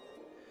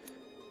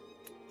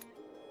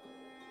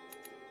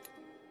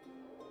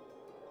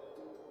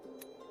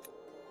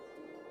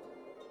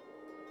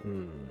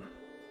 It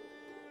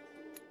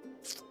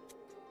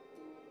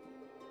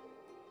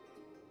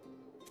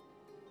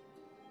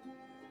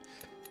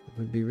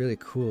would be really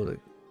cool to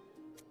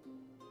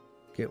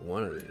get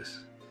one of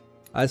these.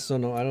 I just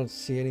don't know. I don't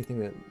see anything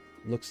that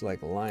looks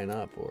like line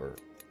up, or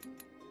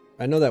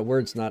I know that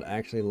word's not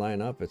actually line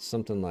up. It's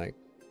something like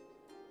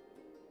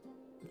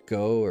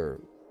go, or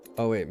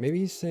oh wait, maybe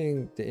he's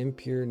saying the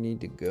impure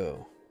need to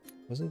go.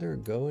 Wasn't there a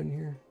go in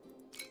here?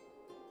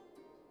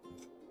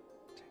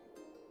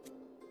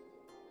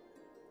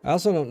 I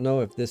also don't know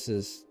if this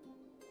is.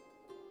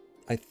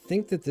 I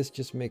think that this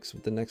just makes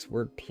the next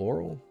word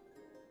plural,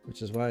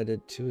 which is why I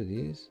did 2 of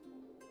these.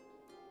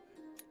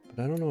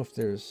 But I don't know if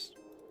there's.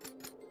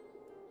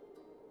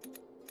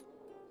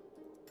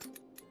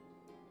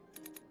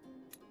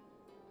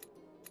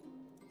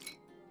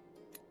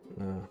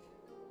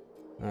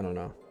 I don't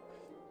know.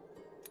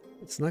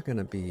 It's not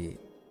gonna be.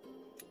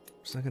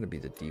 It's not gonna be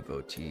the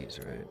devotees,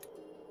 right?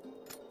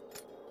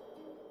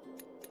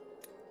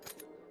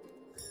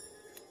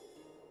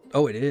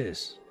 Oh, it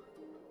is.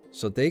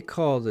 So they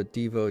call the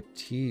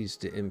devotees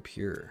the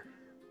impure.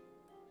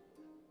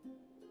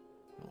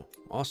 Oh,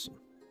 awesome.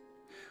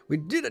 We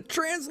did a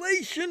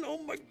translation. Oh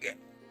my god.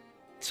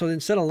 So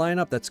instead of line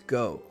up, that's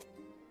go.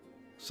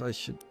 So I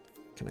should.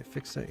 Can I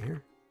fix that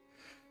here?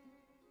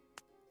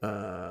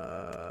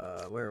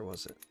 Where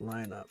was it?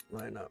 Line up,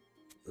 line up,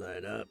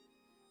 line up.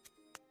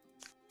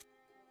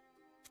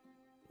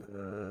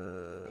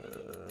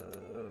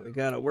 We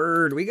got a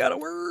word. We got a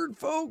word,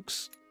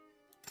 folks.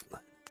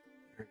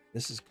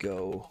 This is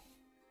go.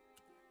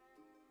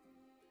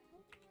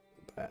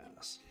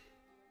 Pass.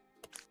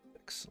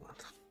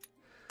 Excellent.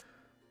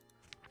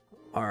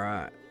 All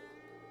right.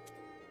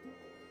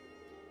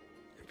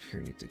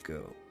 Impure need to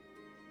go.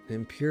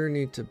 Impure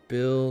need to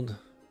build.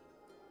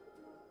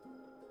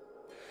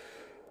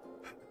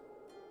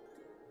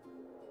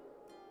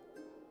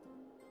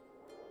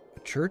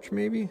 Church,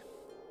 maybe?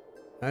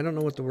 I don't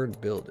know what the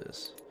word build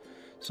is.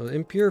 So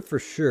impure for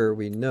sure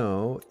we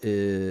know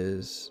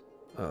is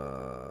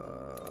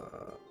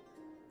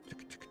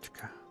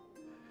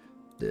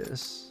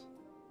this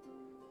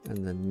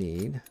and the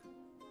need.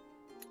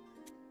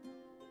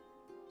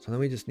 So then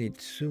we just need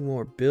 2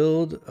 more.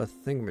 Build a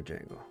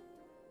thingamajangle.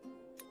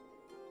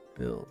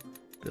 Build,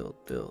 build,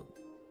 build.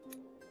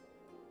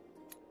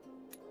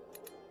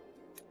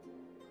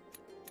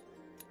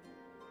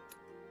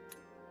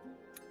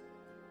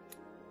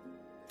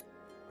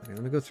 Okay,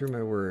 let me go through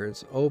my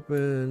words.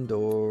 Open,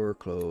 door,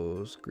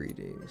 close,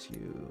 greetings,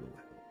 you.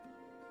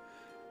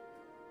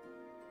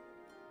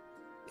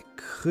 It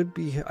could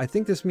be, I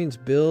think this means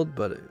build,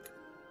 but it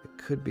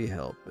could be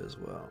help as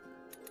well.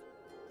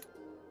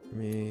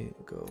 Me,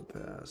 go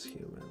past,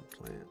 human,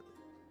 plant,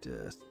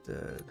 death,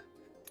 dead.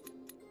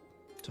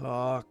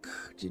 Talk,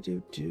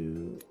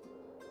 do,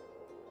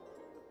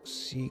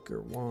 seek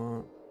or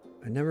want.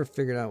 I never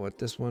figured out what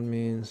this one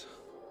means.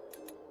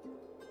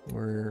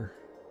 Or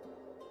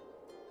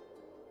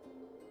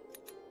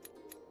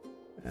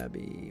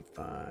Abby,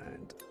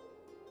 find.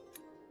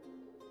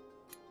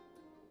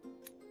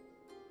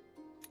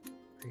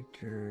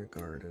 Creature,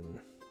 garden.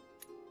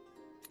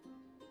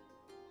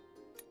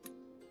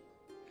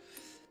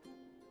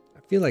 I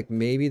feel like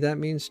maybe that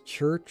means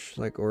church,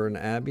 like, or an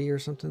abbey or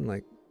something.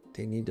 Like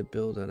they need to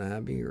build an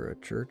abbey or a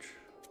church.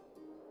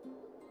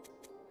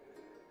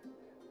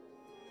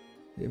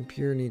 The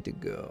impure need to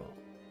go.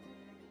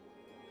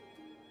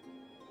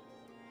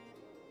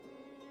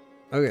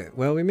 Okay,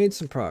 well, we made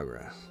some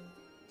progress.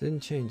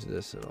 Didn't change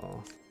this at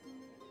all.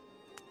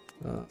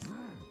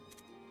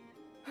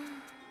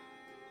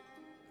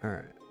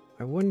 Alright.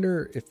 I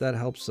wonder if that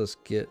helps us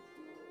get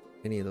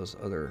any of those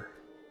other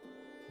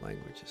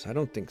languages. I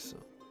don't think so.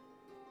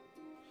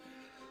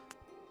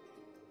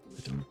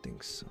 I don't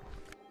think so.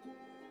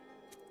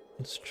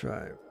 Let's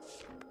try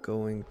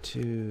going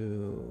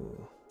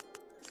to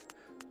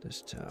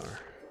this tower.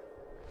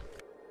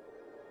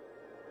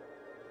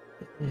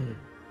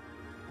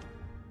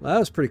 Well, that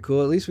was pretty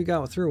cool. At least we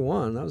got through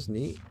one. That was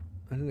neat.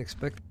 I didn't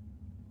expect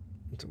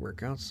it to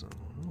work out so.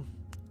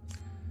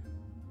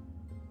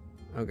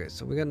 Okay,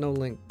 so we got no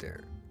link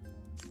there.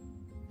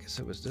 Guess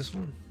it was this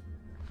one.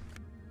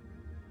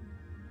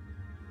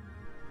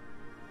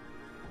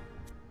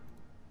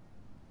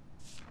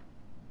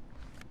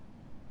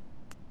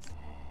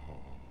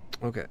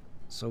 Okay,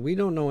 so we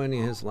don't know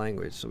any of his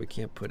language, so we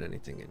can't put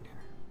anything in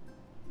here.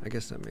 I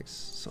guess that makes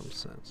some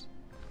sense.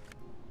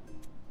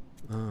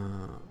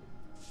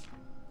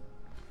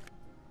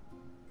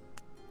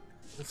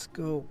 Let's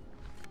go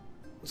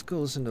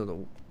listen to the...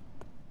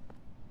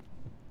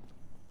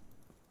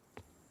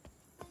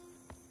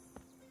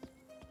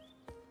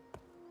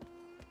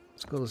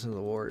 Let's go listen to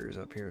the warriors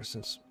up here,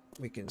 since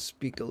we can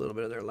speak a little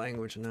bit of their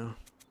language now.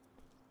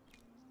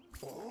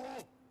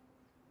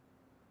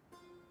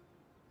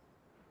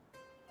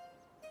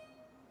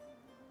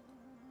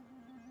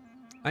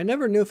 I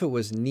never knew if it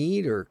was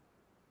need or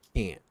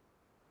can't.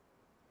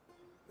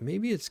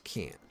 Maybe it's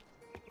can't,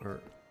 or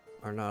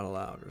are not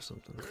allowed or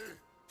something.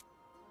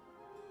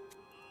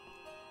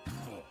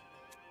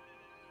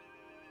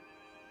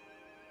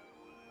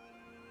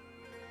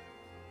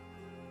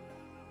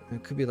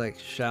 It could be like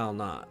shall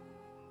not.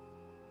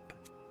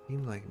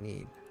 Seems like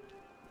need.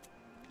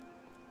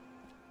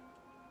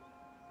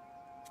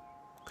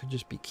 Could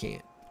just be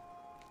can't.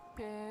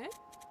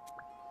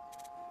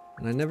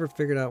 And I never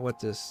figured out what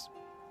this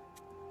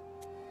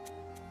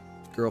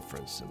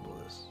girlfriend symbol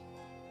is.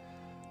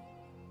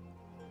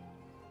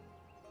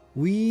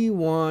 We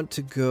want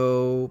to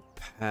go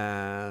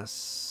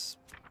past...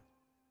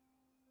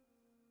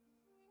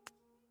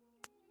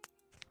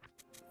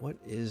 What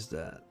is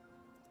that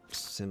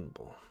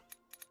symbol?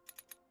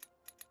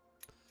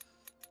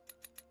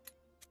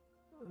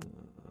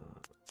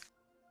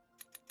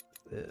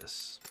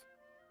 This.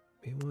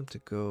 We want to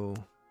go...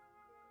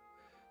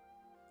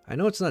 I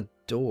know it's not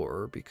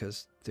door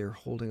because they're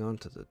holding on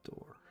to the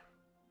door.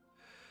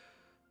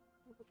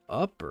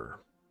 Upper.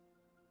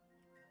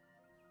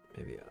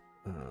 Maybe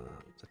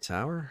the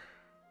tower?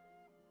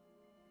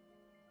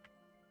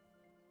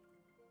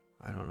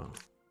 I don't know.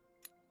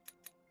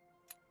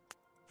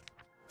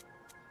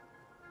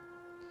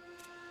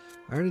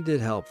 I already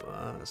did help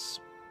us.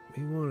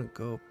 We want to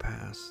go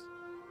past.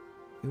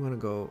 We want to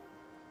go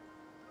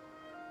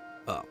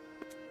up.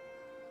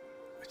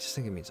 I just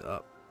think it means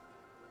up.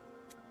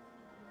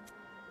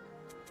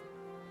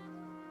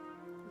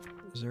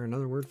 Is there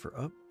another word for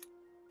up?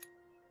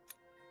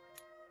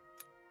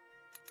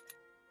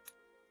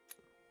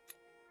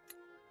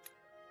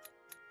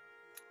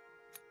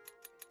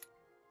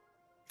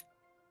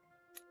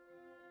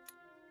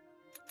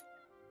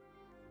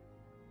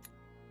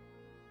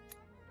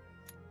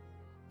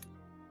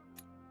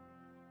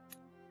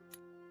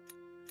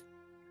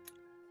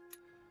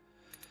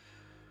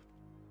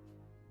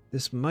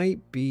 This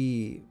might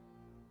be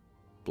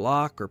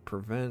block or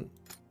prevent.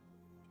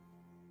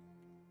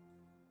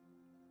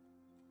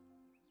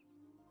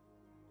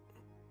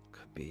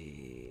 Could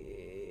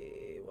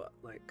be what,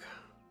 like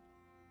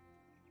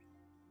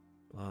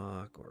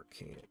block or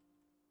can't.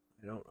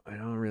 I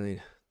don't really.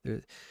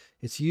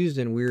 It's used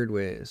in weird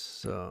ways.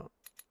 So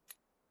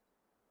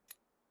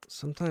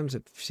sometimes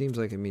it seems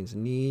like it means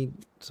need.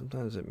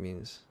 Sometimes it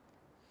means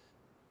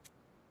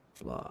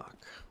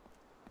block.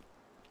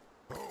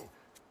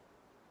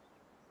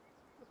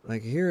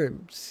 Like here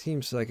it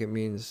seems like it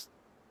means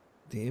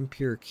the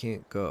impure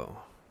can't go.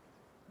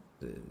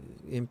 The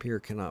impure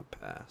cannot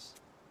pass.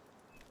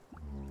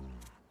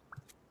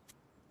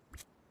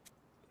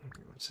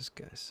 Okay, what's this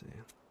guy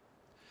saying?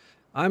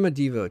 I'm a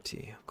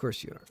devotee. Of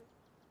course you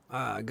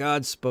are.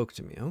 God spoke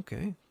to me.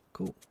 Okay,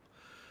 cool.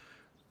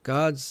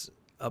 God's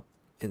up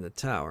in the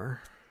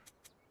tower.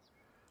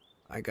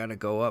 I gotta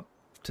go up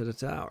to the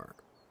tower.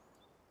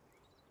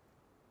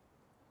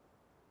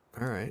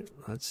 Alright,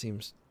 that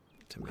seems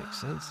to make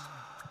sense.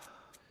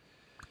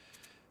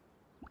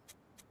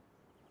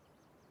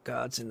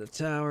 God's in the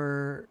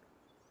tower.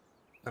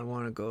 I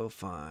want to go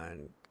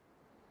find...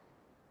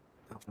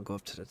 I want to go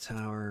up to the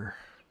tower.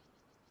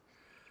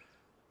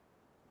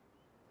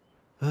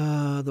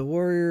 The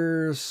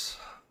warriors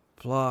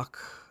block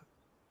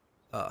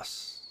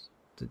us,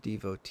 the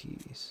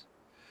devotees.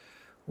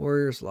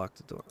 Warriors lock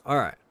the door.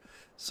 Alright,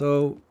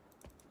 so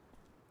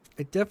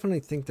I definitely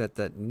think that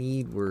that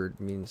need word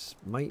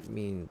might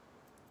mean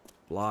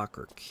block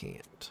or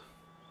can't.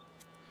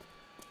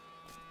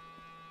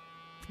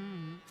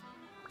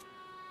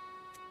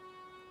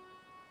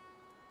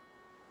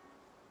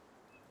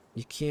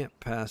 You can't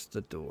pass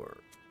the door.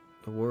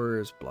 The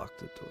warriors block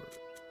the door.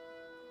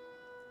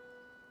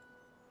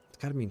 It's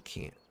gotta mean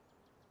can't.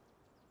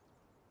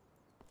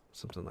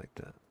 Something like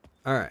that.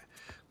 Alright.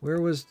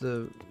 Where was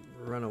the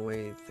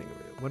runaway thing?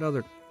 What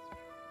other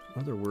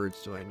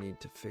words do I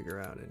need to figure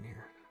out in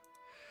here?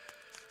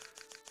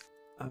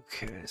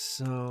 Okay,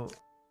 so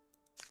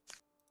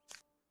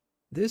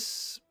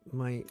this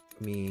might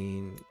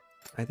mean,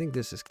 I think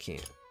this is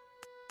can't.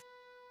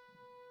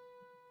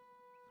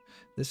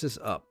 This is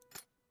up.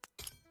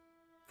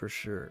 For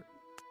sure.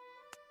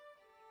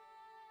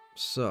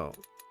 So,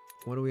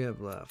 what do we have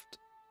left?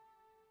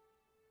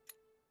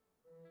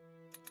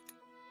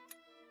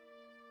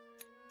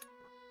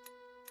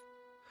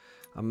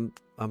 I'm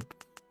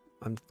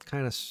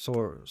kind of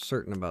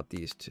certain about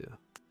these two.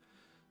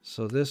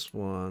 So this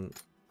one,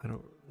 I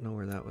don't know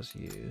where that was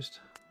used.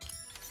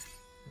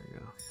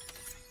 There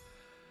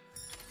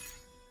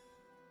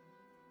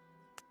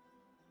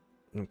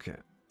we go. Okay.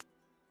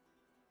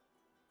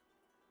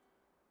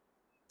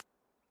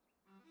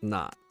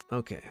 Not.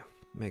 Okay.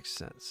 Makes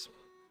sense.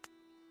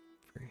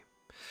 Free.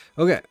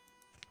 Okay.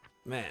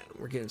 Man,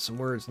 we're getting some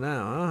words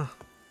now, huh?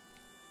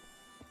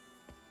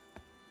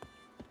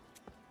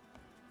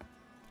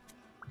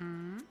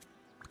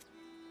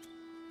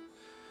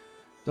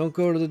 Don't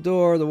go to the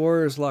door. The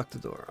warriors lock the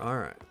door. All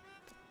right.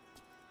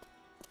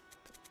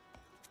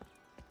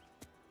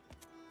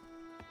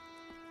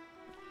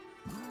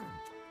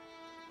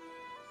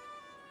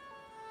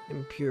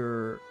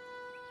 Impure,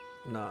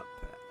 not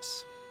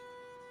pass.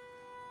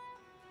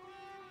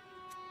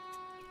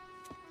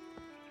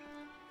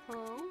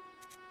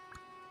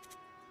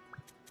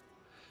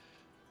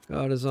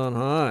 God is on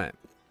high.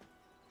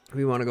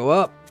 We want to go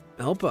up.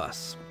 Help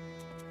us.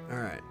 All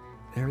right.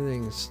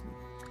 Everything's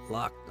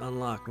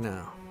unlocked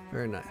now.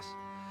 Very nice.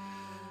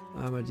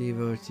 I'm a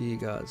devotee.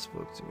 God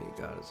spoke to me.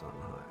 God is on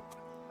high.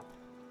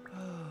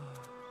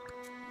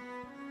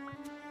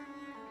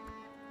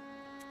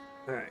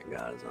 All right.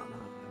 God is on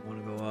high. I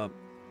want to go up.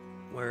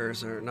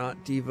 Warriors are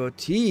not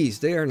devotees.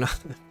 They are not.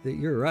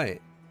 You're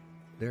right.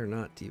 They're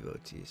not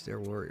devotees.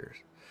 They're warriors.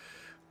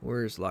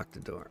 Warriors lock the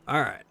door.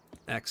 All right.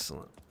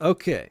 Excellent.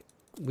 Okay.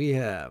 We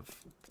have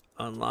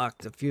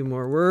unlocked a few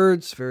more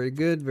words. Very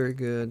good. Very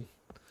good.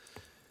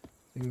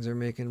 Things are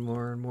making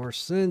more and more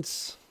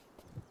sense.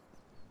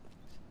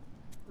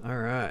 All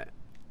right.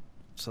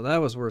 So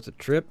that was worth a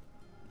trip.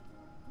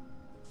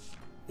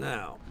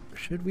 Now,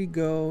 should we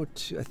go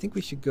to... I think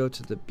we should go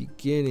to the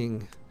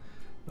beginning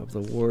of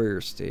the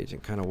warrior stage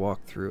and kind of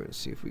walk through it and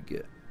see if we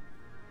get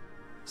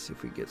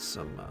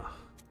some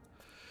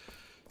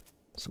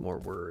more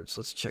words.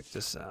 Let's check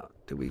this out.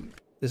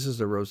 This is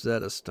the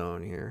Rosetta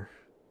Stone here.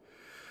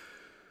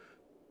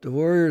 The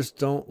warriors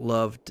don't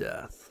love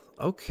death.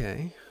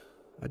 Okay.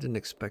 I didn't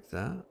expect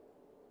that.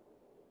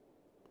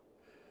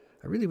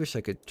 I really wish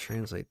I could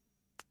translate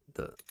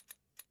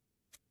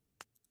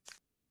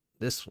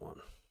this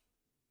one.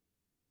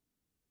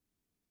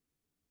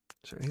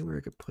 Is there anywhere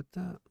I could put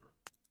that?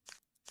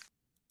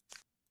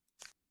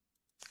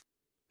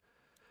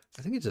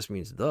 I think it just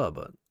means the,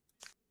 but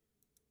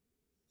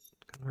it's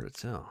kind of hard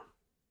to tell.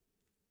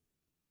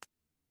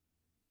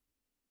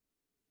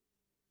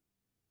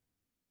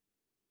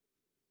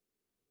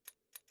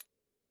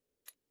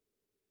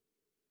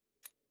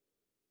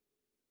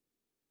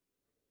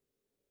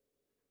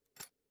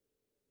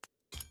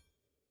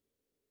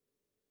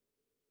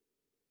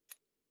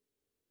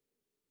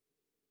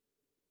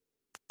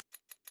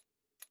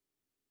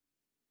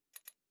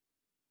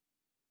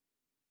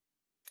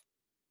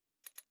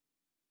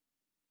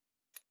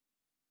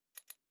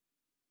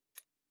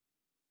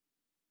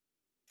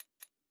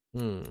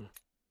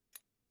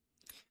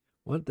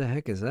 What the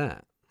heck is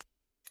that?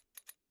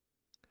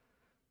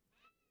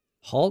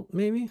 Halt,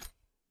 maybe?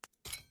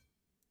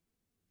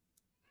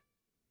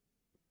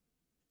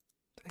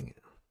 Dang it.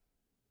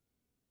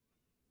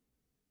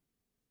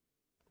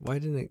 Why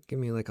didn't it give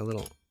me like a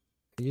little...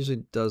 It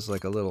usually does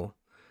like a little...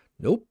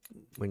 Nope.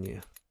 When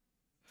you...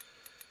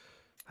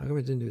 How come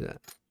it didn't do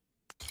that?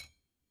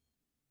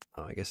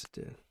 Oh, I guess it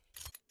did.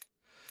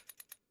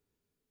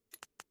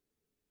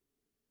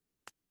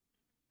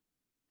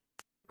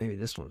 Maybe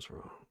this one's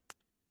wrong.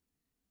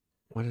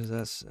 What does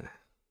that say?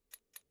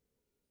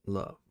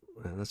 Love.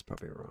 That's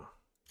probably wrong.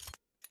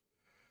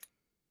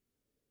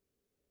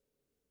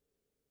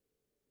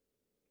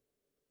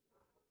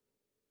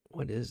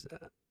 What is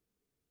that?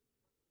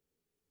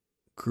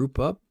 Group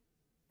up?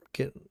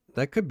 Get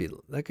that could be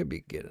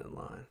get in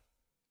line.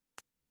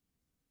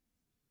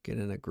 Get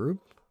in a group?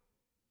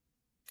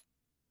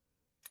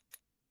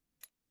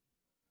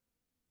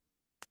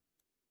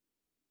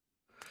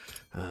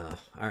 All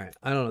right.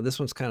 I don't know. This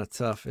one's kind of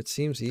tough. It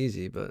seems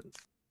easy, but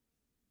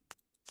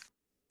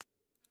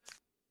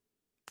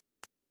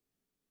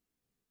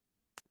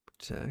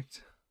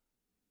protect.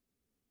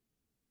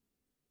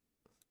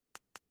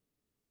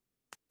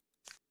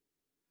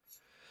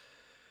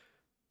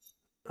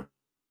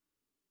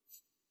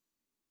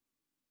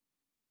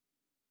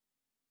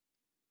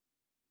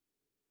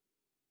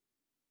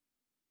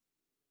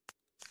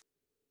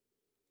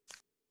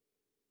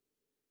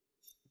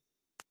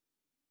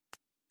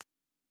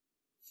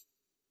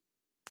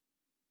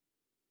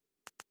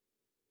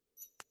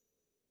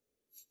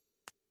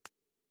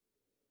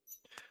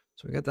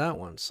 So we got that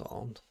one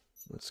solved.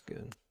 That's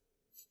good.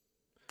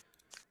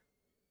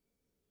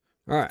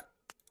 All right.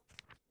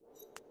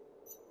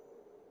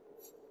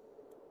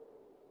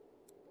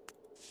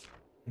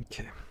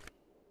 Okay.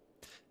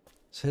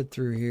 Let's head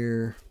through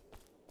here.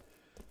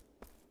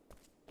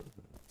 I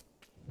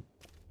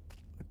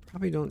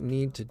probably don't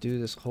need to do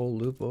this whole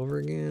loop over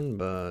again,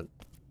 but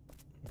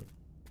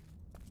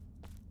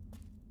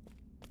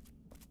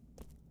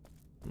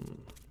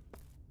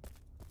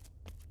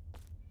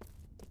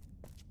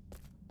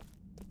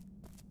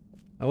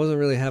I wasn't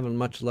really having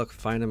much luck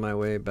finding my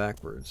way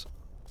backwards.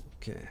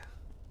 Okay.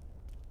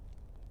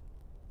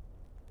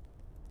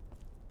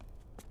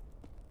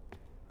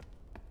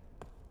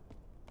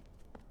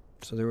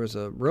 So there was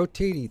a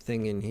rotating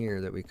thing in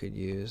here that we could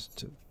use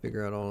to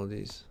figure out all of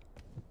these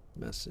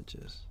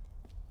messages.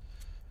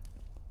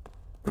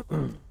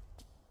 Go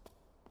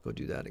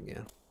do that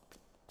again.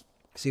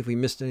 See if we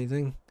missed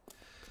anything.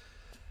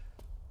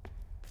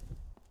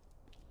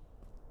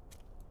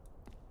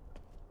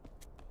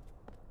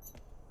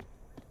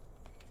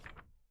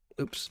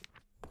 Oops.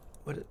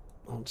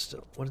 Hold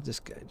still. What did this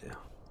guy do?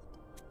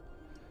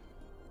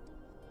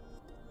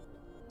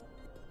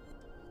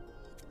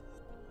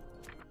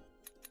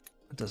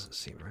 It doesn't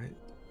seem right.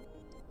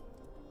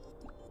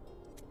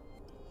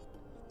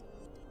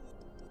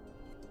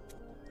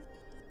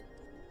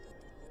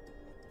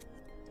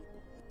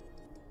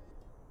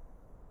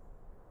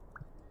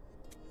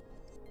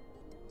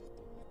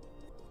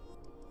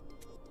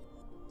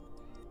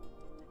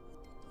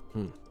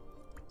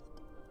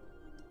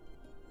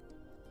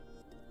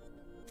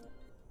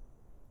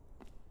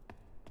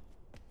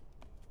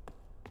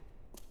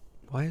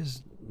 Why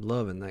is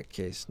love in that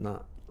case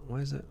not? Why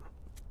is it?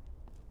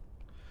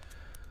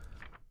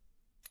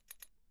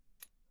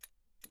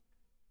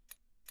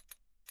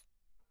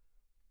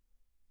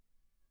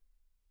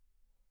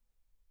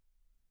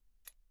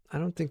 I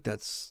don't think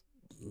that's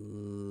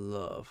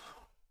love,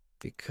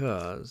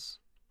 because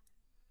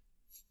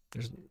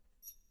there's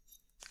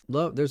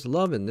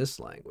love in this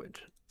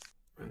language,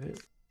 right?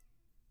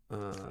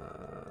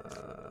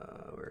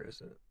 Where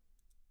is it?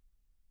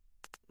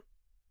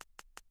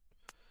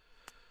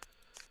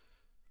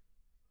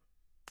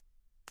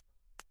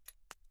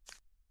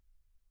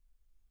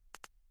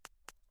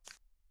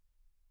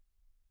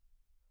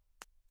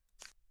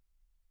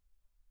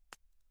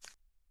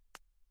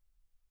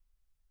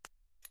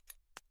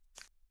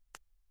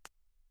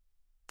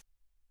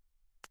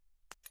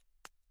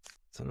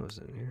 I thought it was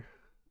in here.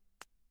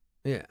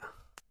 Yeah.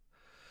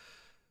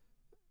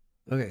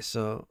 Okay,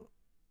 so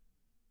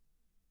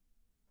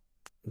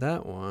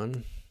that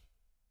one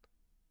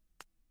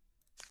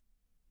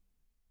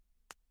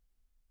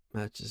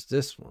matches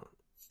this one.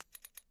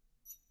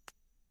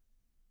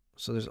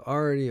 So there's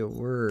already a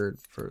word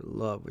for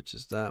love, which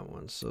is that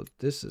one. So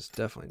this is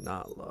definitely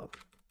not love.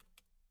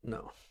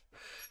 No.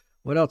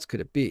 What else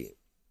could it be?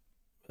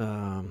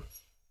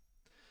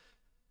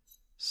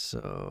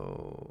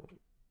 So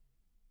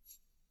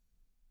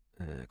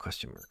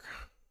question mark.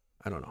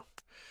 I don't know.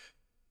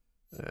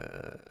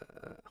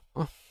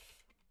 Oh.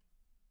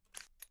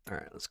 All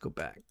right, let's go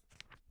back.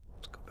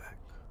 Let's go back.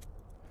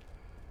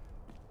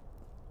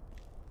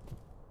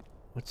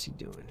 What's he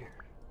doing here?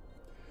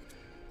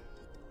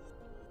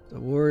 The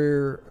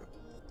warriors.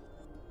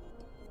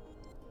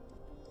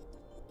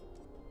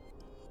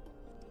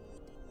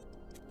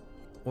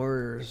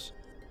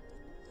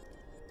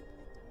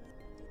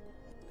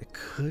 It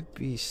could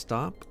be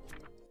stop,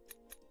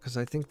 because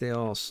I think they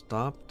all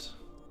stopped.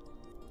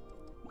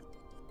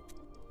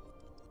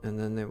 And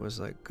then it was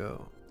like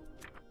go.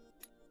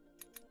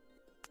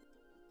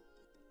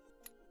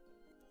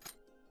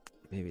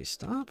 Maybe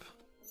stop?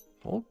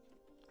 Hold?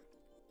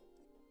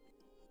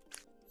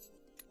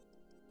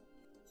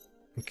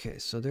 Okay,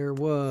 so there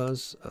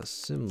was a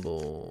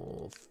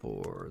symbol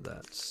for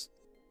that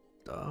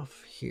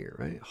stuff here,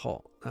 right?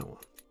 Halt, that one.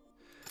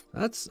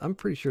 I'm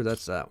pretty sure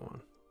that's that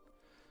one.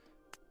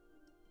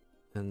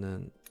 And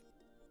then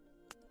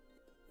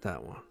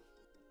that one.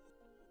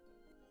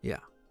 Yeah.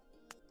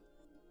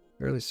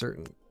 Fairly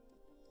certain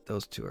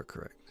those two are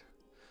correct.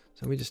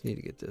 So we just need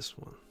to get this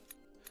one.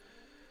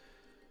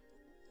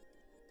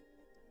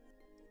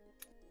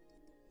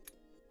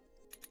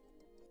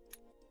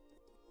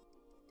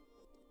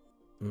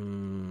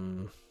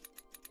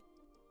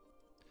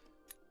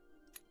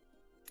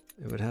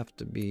 It would have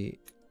to be...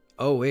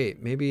 Oh,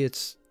 wait. Maybe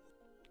it's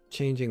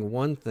changing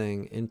one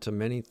thing into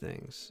many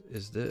things.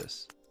 Is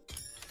this?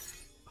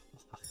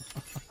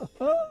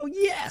 Oh,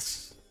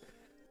 yes!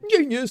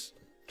 Genius!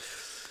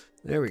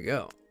 There we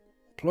go.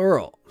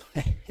 Plural.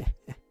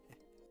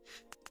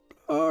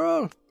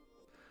 Plural.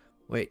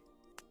 Wait.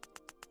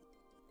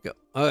 Go.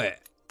 Okay.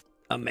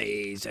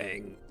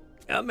 Amazing.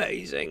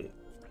 Amazing.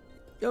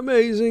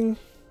 Amazing.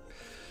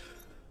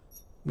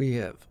 We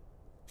have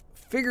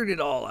figured it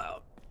all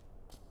out.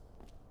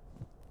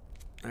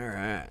 All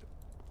right.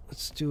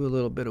 Let's do a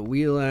little bit of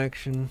wheel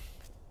action.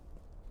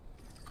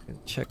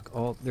 And check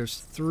all. There's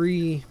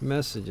 3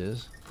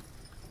 messages.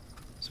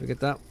 So we get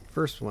that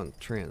first one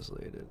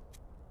translated.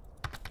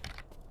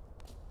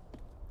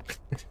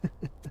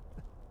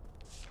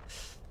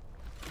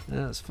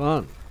 That's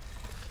fun.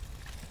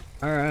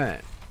 All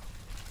right.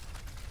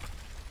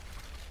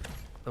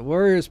 The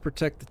warriors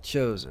protect the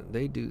chosen.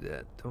 They do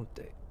that, don't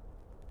they?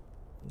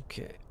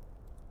 Okay.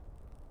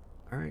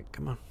 All right,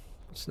 come on.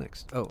 What's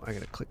next? Oh, I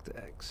gotta click the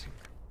X here.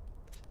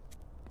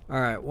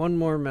 All right, one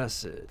more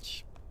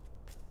message.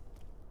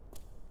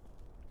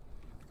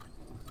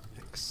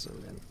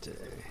 Excelente.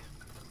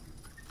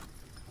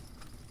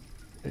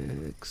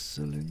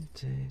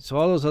 Excelente. So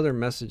all those other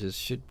messages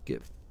should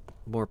get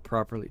more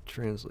properly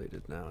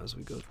translated now as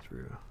we go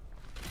through.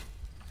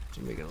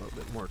 To make it a little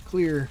bit more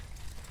clear.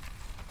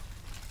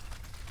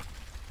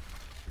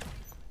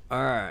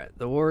 Alright,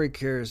 the warrior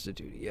carries the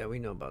duty. Yeah, we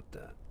know about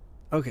that.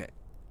 Okay,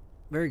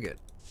 very good.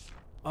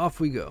 Off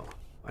we go.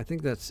 I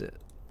think that's it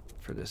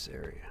for this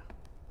area.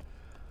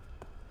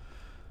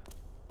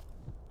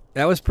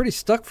 I was pretty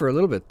stuck for a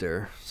little bit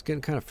there. I was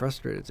getting kind of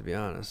frustrated, to be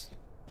honest.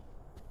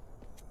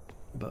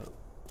 But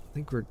I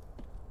think we're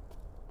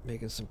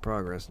making some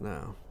progress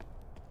now.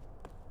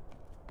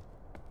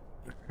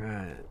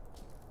 Alright.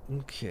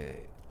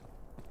 Okay.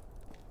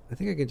 I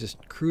think I can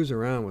just cruise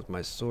around with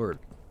my sword.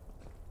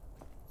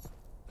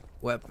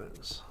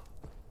 Weapons.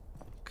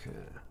 Okay.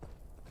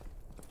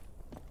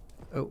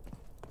 Oh,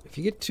 if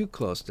you get too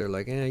close, they're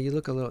like, eh, you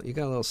look a little, you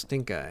got a little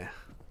stink eye.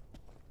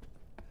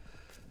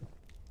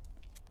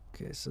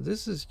 Okay, so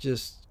this is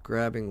just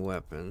grabbing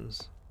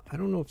weapons. I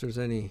don't know if there's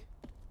any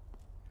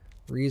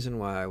reason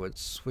why I would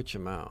switch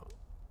them out.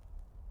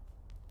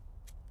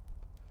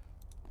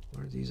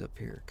 What are these up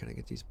here? Can I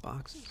get these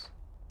boxes?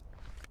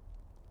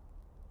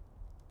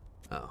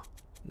 Oh,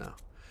 no.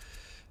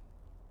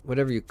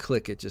 Whatever you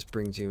click, it just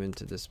brings you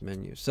into this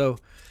menu. So,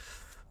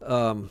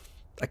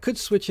 I could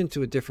switch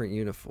into a different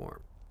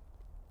uniform.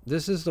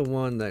 This is the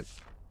one that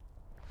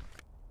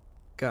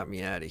got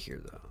me out of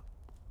here, though.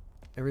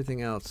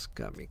 Everything else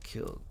got me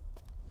killed.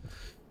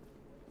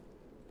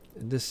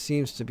 And this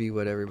seems to be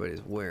what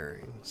everybody's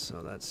wearing,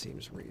 so that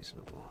seems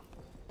reasonable.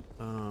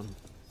 Where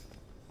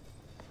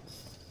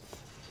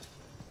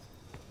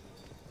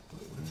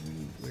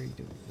are you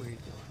doing? Where are you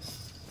going?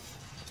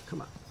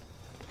 Come on.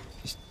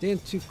 If you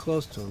stand too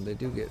close to them, they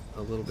do get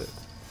a little bit.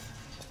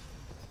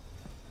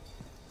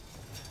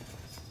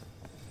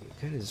 He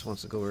kind of just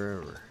wants to go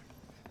wherever.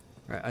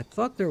 Alright, I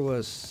thought there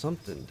was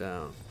something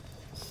down.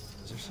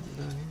 Is there something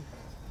down here?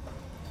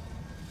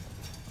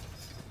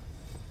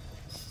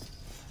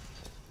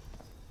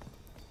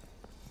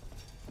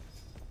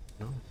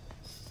 No.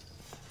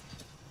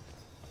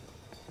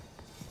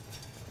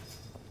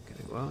 Can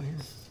I go out here?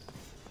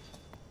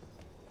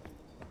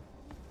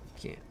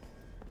 Can't.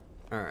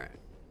 Alright.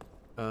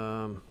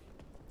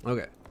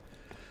 Okay.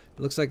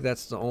 Looks like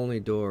that's the only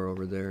door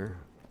over there.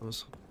 I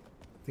was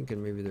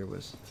thinking maybe there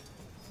was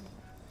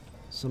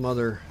some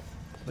other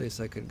place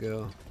I could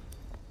go.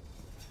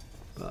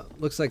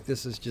 But looks like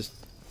this is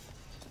just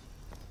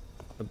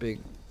a big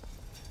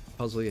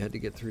puzzle you had to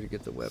get through to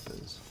get the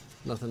weapons.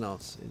 Nothing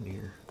else in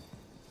here.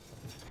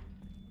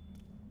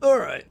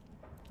 Alright.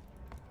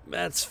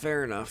 That's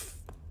fair enough.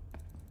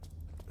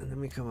 And then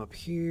we come up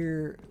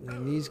here, and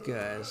then these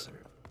guys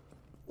are,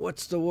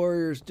 what's the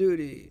warrior's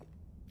duty?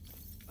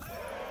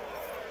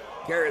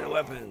 Carry the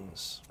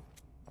weapons.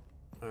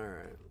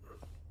 Alright.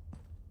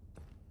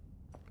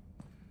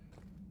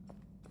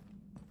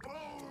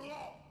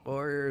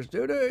 Warrior's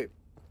duty.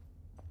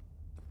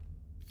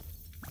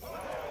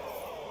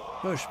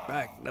 Push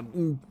back the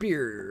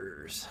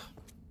beers.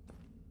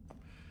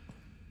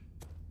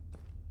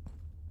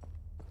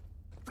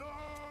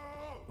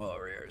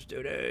 Warrior's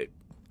duty.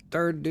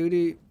 Third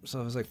duty.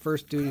 So it was like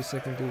first duty,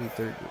 second duty,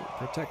 third duty.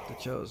 Protect the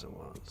chosen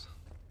ones.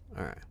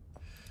 Alright.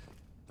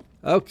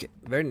 Okay,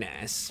 very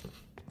nice.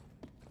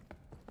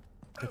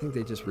 I think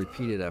they just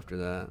repeated after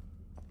that.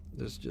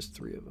 There's just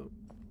 3 of them.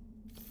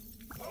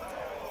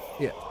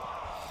 Yeah.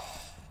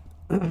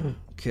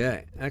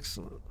 Okay,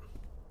 excellent.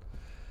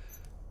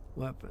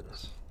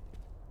 Weapons.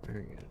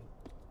 Very good.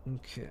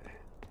 Okay.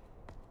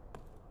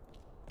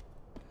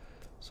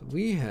 So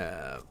we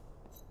have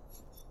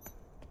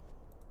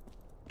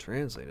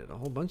translated a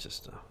whole bunch of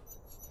stuff.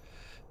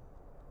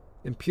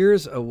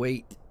 Impures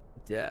await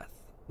death.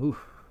 Ooh.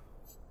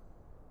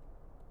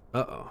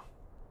 Uh-oh.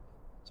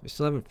 So we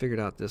still haven't figured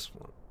out this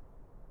one.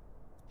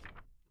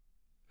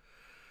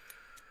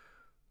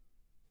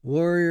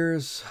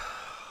 Warriors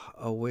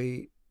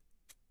await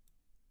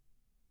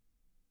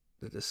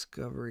the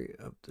discovery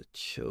of the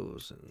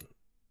chosen.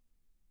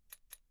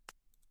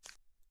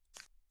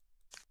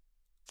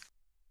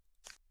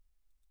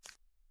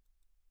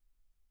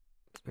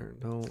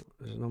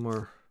 There's no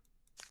more.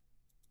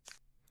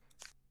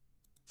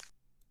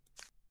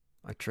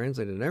 I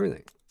translated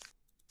everything.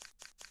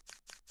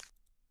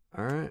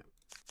 All right.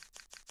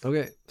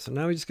 Okay, so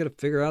now we just got to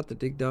figure out the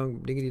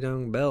diggity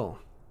dong bell,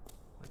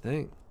 I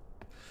think.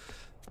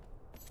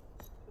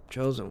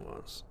 Chosen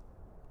ones.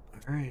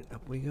 All right,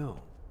 up we go.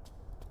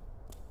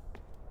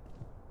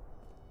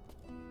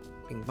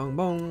 Bing bong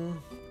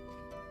bong.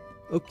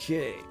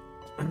 Okay.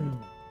 I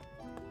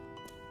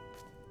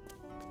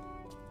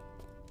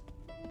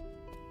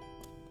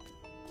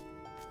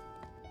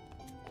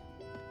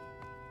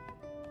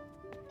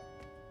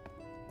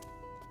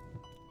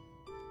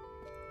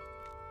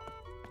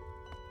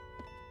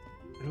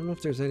don't know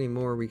if there's any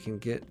more we can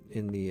get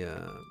in the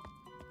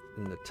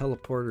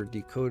teleporter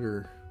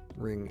decoder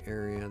ring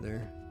area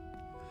there.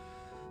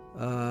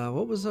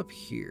 What was up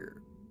here?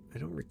 I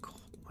don't recall.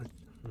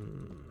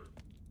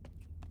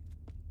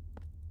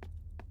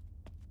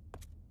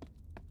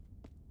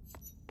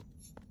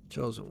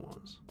 Chosen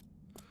ones.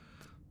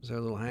 Was there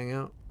a little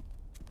hangout?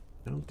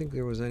 I don't think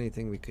there was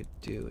anything we could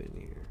do in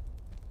here.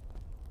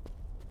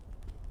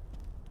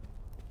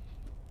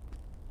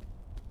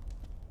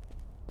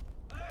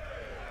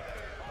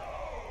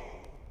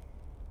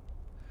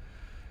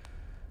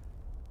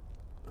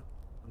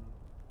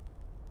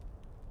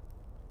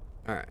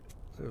 All right.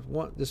 There's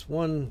this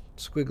one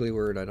squiggly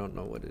word. I don't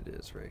know what it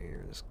is right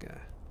here. This guy.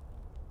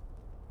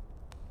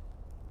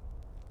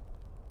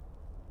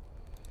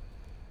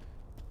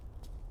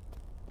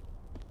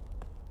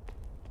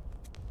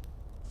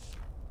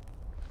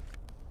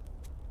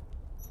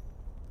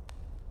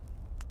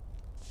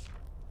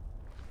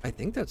 I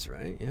think that's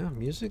right. Yeah,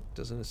 music.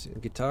 Doesn't it see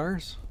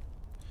guitars?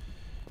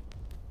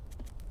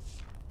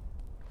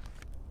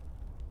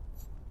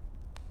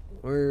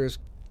 Where's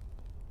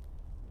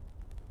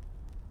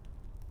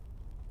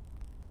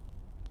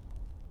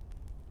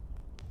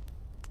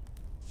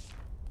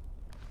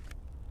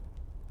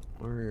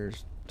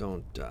Warriors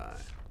don't die.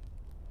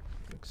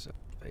 Except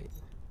fate.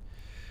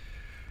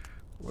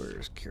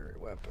 Warriors carry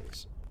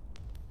weapons.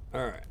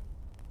 Alright.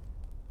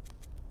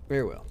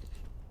 Very well.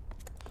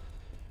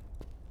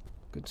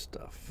 Good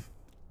stuff.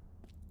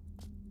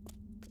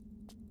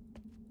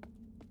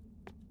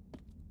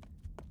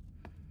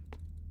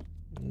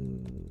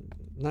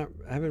 I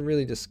haven't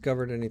really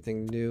discovered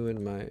anything new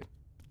in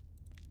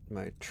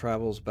my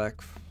travels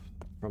back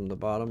from the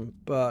bottom,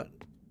 but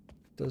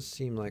it does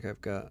seem like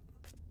I've got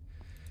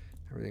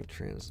everything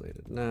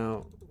translated.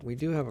 Now, we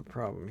do have a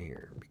problem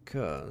here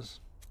because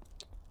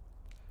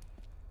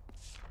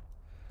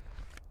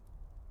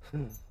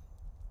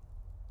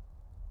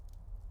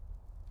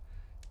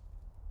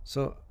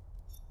so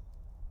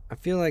I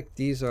feel like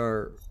these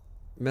are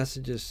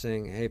messages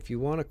saying, hey, if you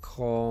want to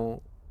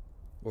call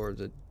or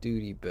the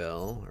duty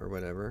bell or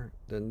whatever,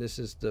 then this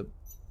is the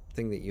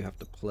thing that you have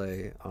to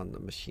play on the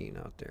machine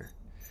out there.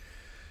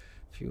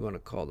 If you want to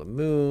call the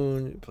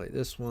moon, you play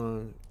this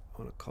one. If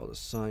you want to call the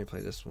sun, you play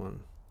this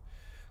one.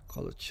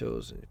 Call the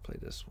chosen, you play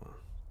this one.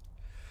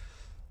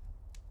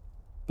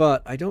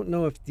 But I don't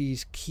know if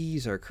these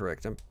keys are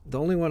correct. The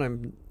only one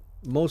I'm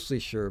mostly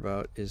sure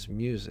about is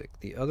music.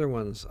 The other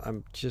ones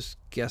I'm just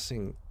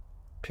guessing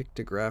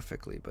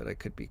pictographically, but I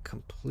could be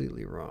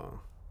completely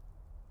wrong.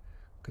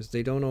 Because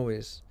they don't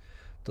always,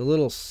 the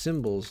little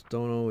symbols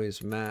don't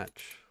always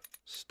match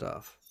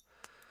stuff.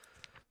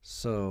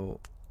 So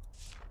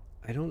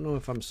I don't know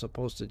if I'm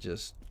supposed to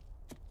just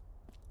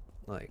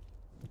like,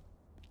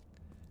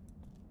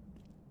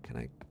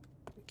 I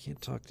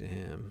can't talk to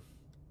him.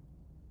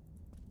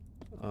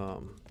 I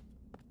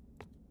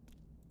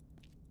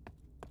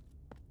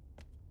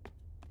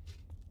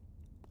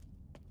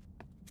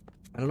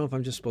don't know if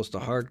I'm just supposed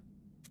to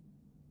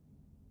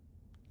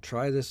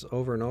try this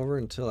over and over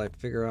until I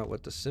figure out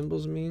what the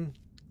symbols mean.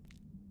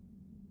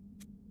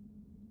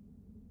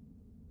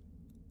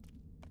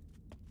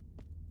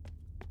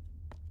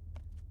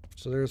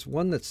 So there's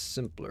one that's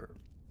simpler,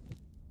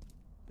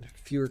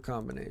 fewer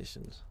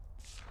combinations,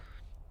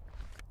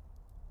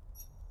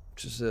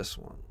 which is this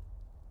one.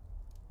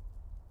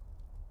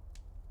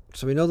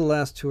 So we know the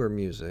last two are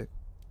music.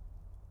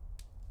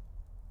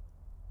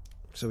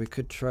 So we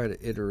could try to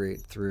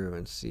iterate through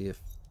and see if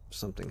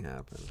something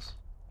happens.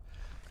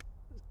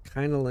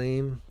 Kind of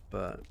lame,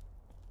 but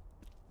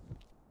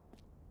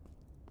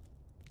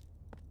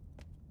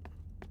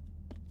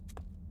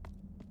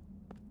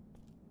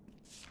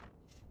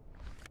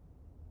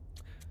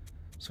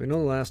so we know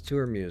the last two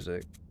are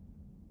music,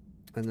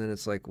 and then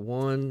it's like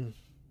one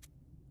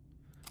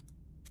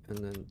and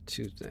then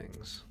two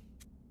things.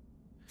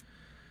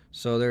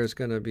 So there's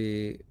going to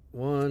be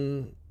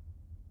 1,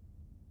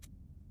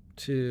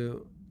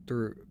 2,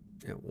 3.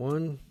 Yeah,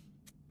 1,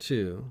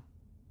 2,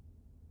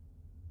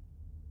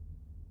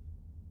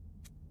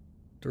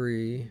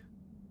 3,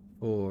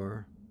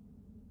 4,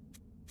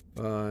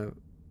 5.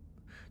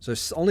 So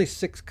it's only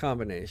 6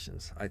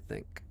 combinations, I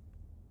think.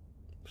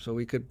 So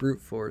we could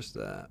brute force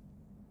that,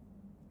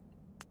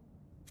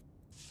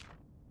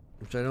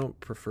 which I don't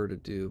prefer to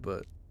do,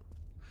 but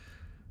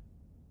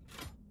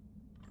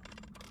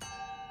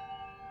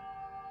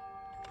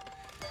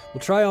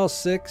we'll try all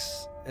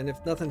 6, and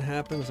if nothing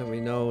happens, then we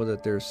know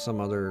that there's some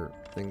other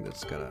thing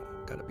that's gotta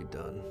be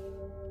done.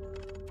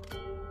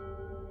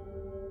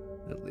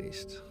 At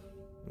least.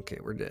 Okay,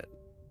 we're dead.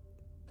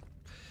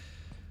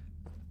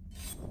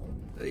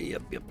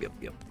 Yep.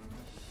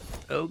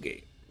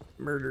 Okay.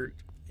 Murdered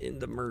in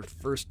the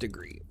first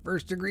degree.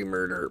 First degree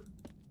murder.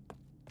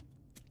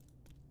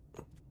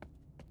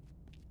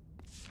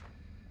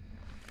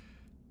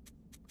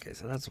 Okay,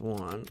 so that's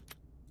 1,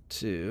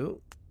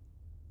 2.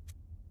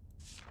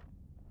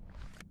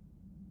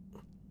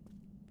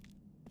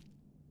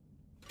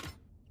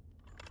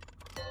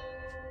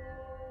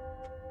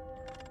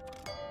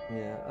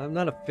 Yeah, I'm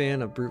not a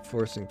fan of brute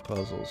forcing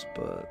puzzles,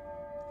 but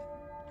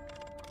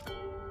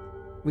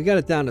we got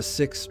it down to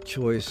 6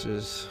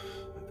 choices.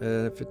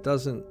 If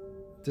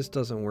this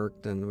doesn't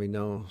work, then we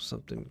know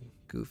something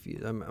goofy.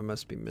 I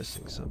must be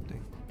missing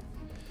something.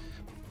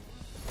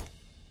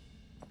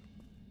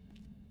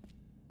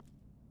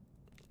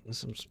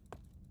 Unless I'm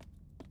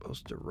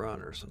supposed to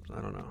run or something.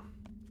 I don't know.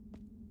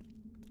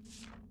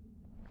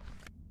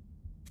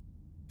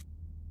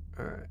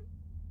 All right.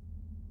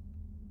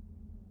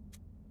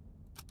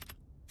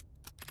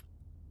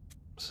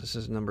 So this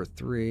is number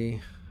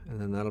 3, and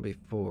then that'll be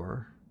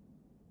 4.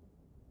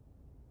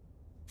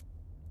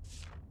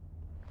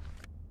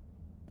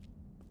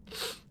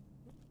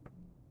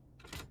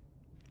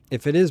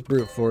 If it is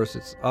brute force,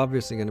 it's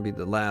obviously going to be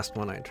the last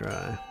one I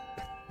try.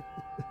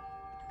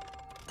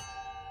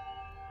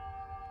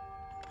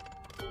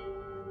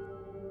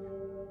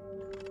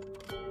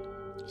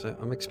 So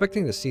I'm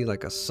expecting to see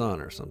like a sun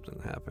or something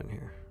happen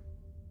here,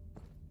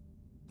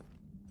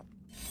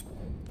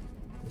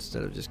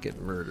 instead of just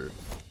getting murdered.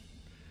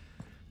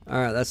 All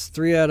right, that's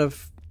 3 out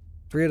of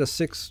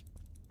 6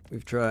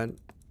 we've tried.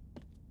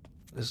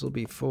 This will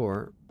be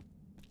 4.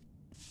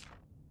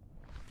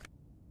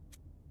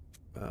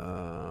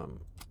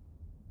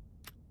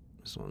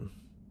 This one.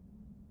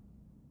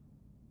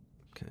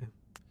 Okay.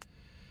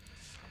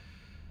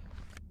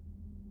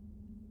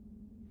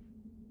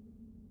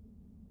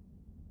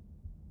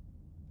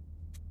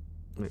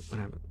 Wait, what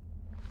happened?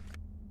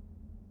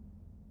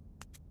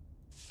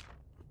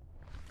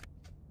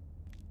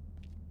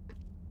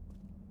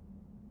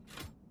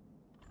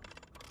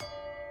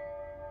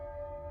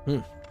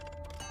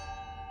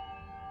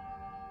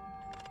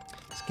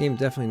 This game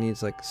definitely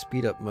needs like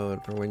speed up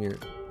mode for when you're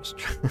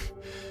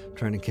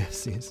trying to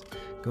guess these.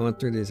 Going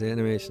through these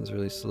animations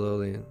really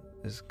slowly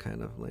is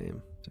kind of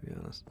lame, to be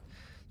honest.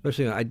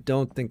 Especially, I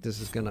don't think this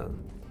is gonna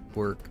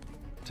work,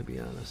 to be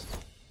honest.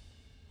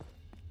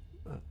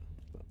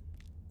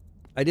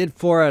 I did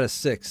 4 out of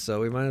 6,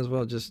 so we might as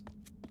well just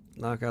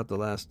knock out the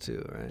last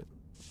 2, right?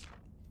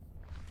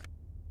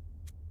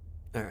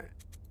 All right.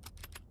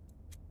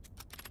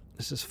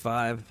 This is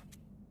 5.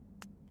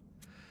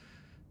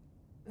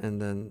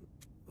 And then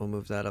we'll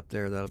move that up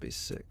there. That'll be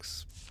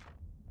 6.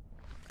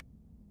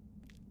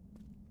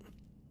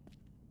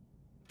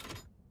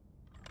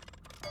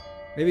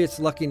 Maybe it's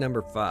lucky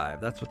number 5.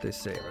 That's what they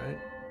say, right?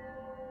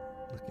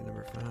 Lucky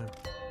number 5.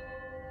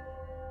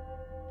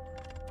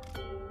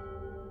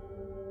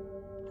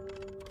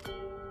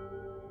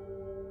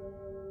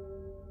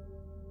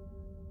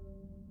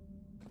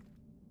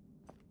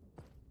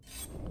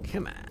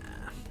 Come on.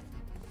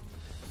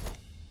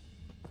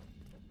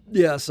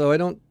 Yeah, so I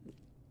don't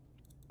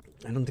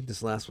think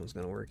this last one's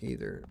gonna work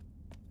either.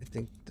 I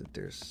think that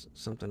there's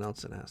something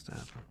else that has to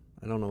happen.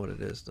 I don't know what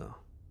it is though.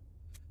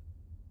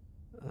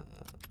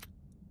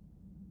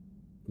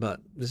 But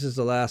this is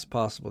the last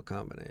possible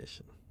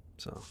combination.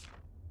 So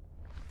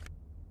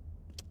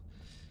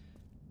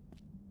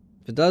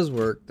if it does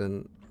work,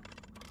 then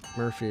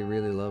Murphy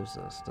really loves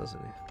us,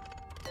 doesn't he?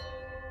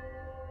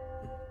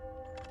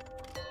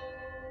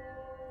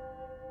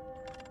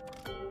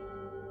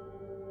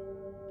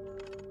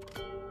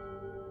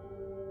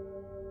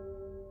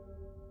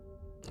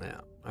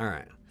 Yeah. All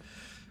right.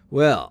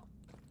 Well.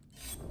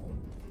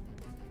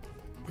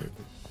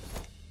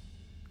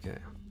 Okay.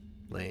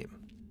 Lame.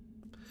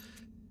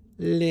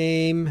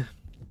 Lame.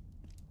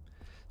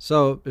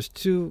 So there's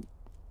 2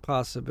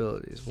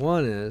 possibilities.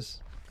 One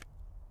is,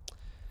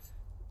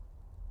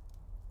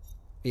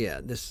 yeah,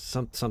 this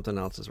something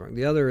else is wrong.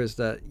 The other is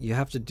that you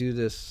have to do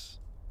this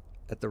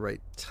at the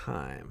right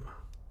time.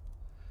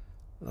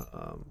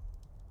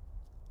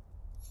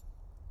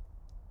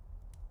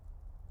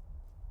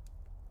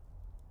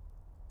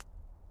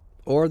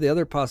 Or the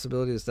other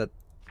possibility is that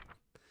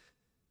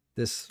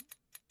this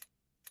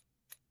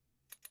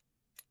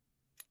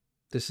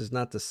is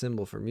not the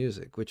symbol for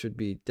music, which would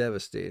be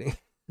devastating.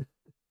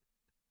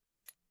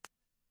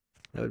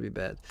 That would be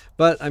bad.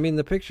 But I mean,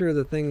 the picture of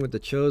the thing with the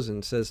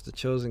chosen says the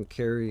chosen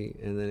carry,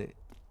 and then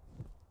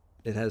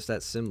it has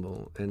that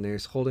symbol, and they're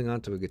holding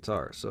onto a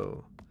guitar.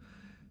 So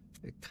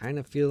I kind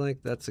of feel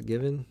like that's a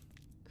given.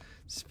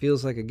 This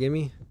feels like a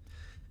gimme.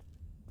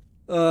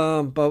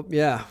 But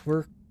yeah,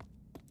 we're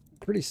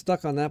pretty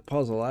stuck on that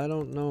puzzle. I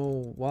don't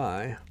know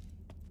why.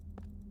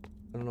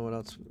 I don't know what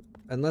else.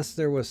 Unless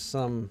there was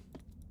some...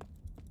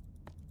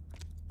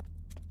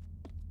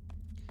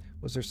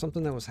 Was there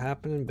something that was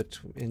happening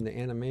in the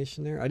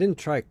animation there? I didn't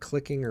try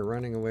clicking or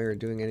running away or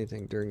doing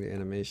anything during the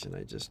animation.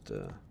 I just...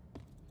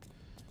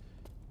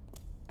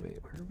 Wait,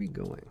 where are we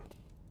going?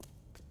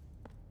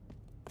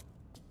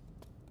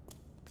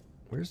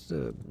 Where's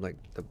the, like,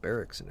 the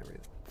barracks and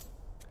everything?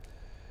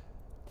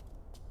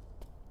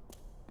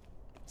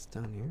 It's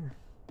down here.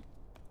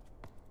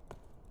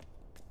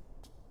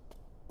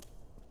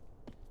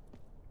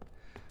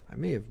 I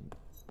may have...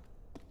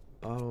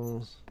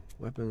 Bottles,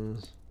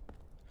 weapons...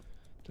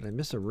 Did I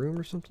miss a room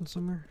or something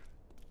somewhere?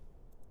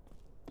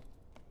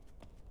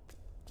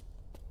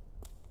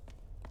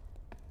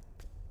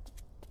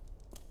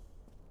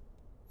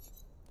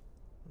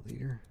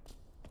 Leader.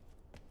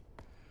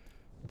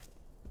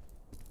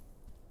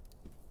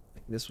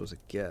 This was a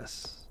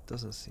guess.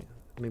 Doesn't seem...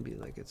 Maybe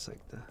like it's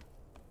like the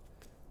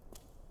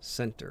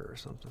center or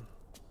something.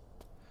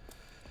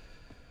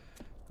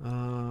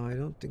 I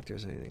don't think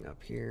there's anything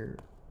up here.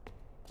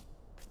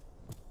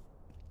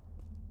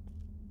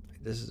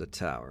 This is a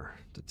tower.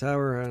 The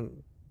tower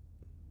on...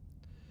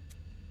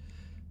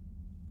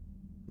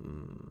 I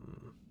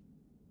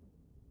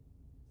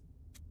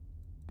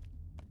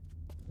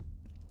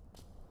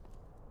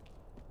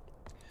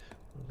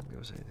don't think there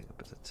was anything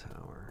up at the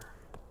tower.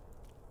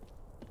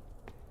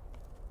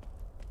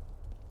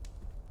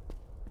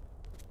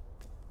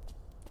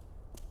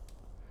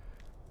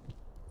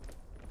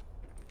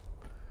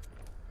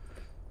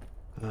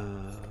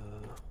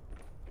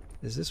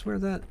 Is this where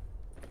that...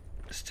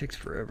 This takes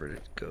forever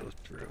to go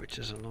through, which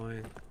is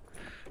annoying.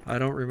 I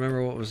don't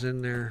remember what was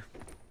in there.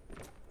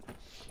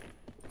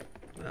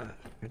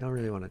 I don't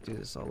really want to do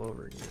this all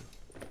over again.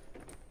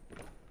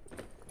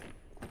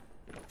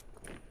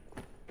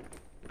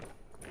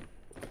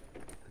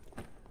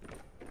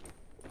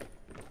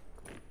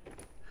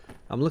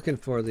 I'm looking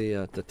for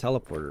the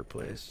teleporter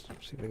place.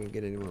 See if I can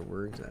get any more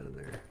words out of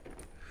there.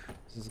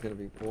 This is gonna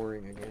be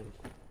boring again.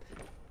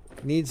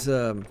 Needs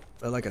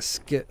like a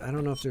skit. I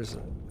don't know if there's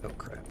a... Oh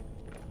crap.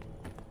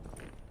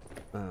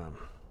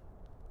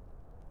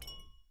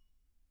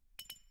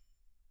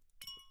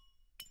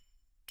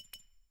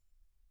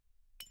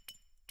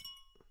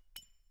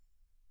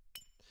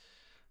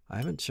 I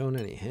haven't shown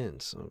any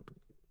hints, so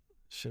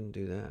shouldn't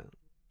do that.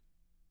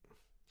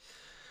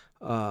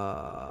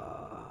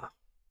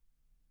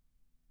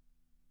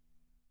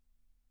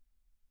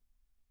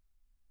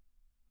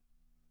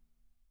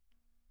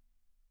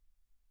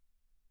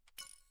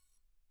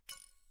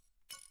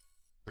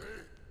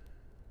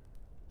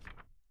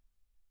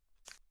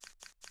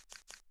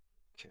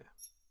 Okay.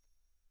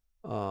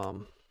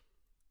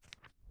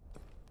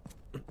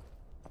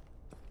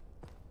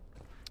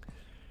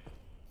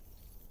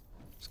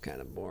 It's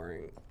kind of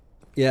boring.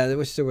 Yeah, I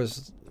wish there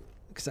was,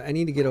 because I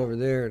need to get over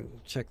there and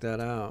check that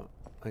out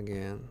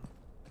again.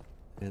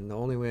 And the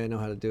only way I know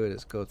how to do it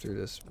is go through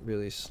this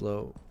really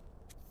slow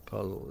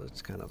puzzle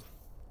that's kind of,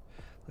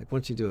 like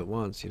once you do it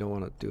once, you don't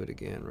want to do it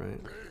again,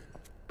 right?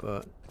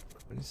 But,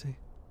 what do you say?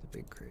 The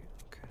big crate,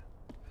 okay.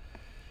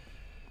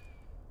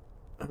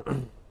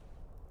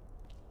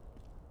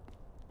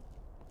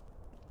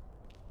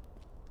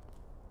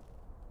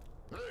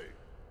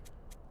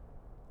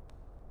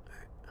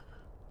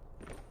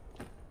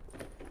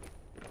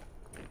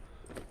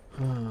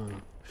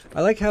 I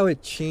like how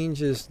it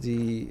changes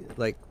the,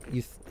 like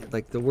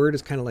like the word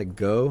is kind of like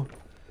go,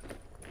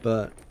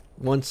 but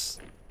once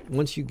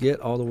you get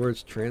all the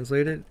words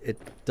translated, it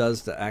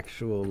does the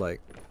actual like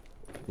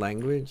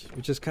language,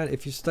 which is kind of,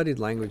 if you studied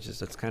languages,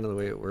 that's kind of the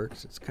way it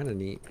works. It's kind of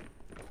neat.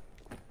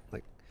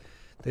 Like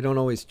they don't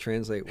always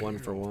translate one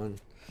for one,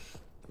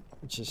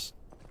 which is,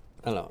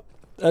 I don't know.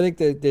 I think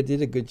they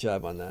did a good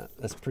job on that.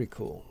 That's pretty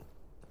cool,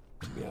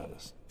 to be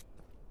honest.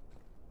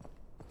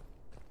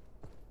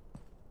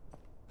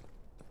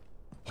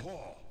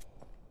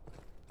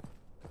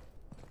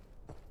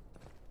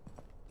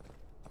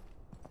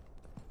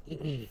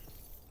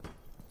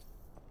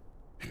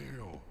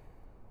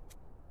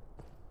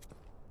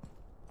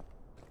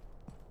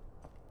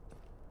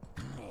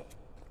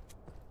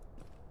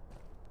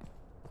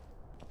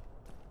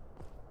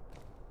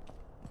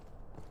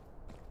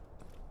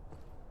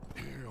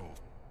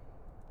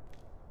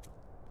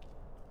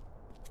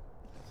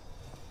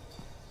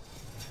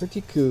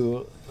 Pretty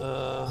cool.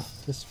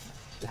 This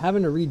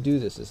having to redo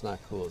this is not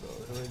cool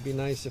though. It would be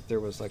nice if there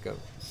was like a...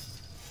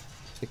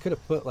 They could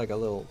have put like a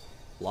little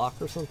lock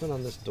or something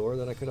on this door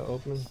that I could have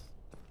opened,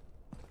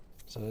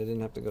 so I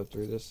didn't have to go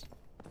through this.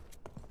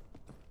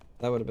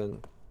 That would have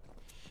been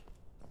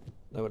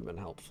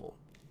helpful.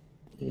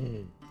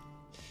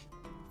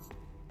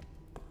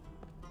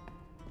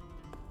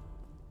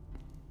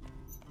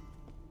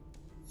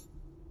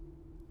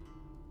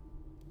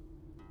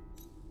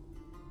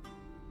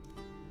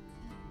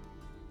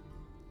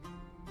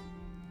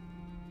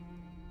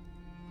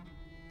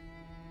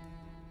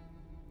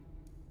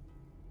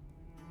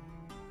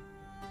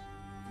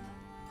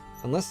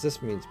 Unless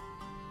this means...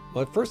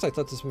 Well, at first I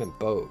thought this meant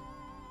boat.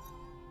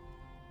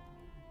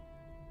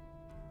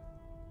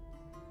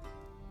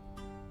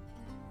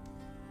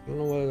 I don't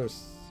know what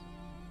others...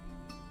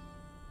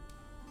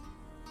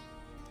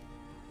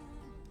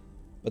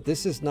 But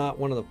this is not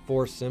one of the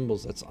 4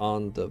 symbols that's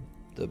on the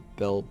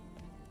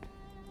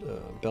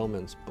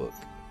Bellman's book.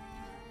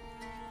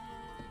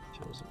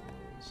 Chosen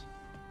ones.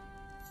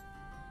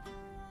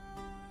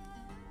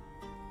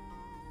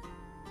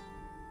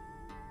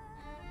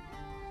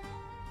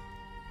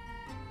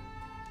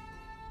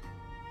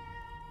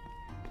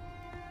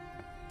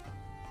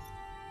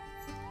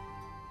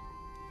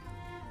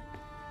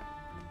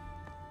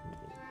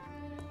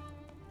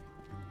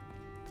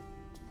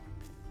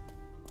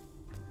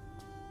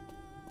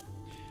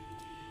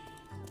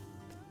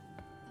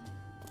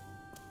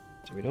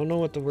 So we don't know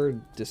what the word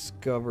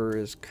discover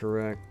is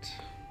correct.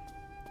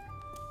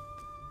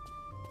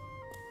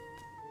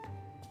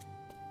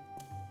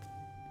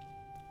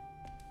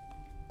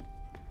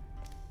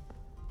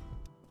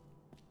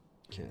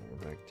 Okay,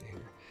 we're back to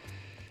here.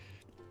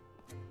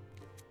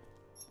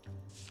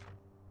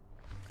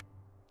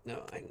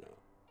 No, I know.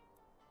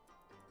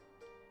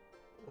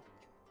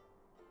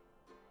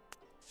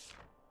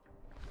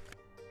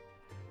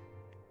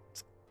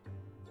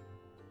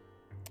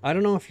 I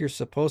don't know if you're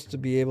supposed to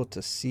be able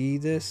to see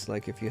this,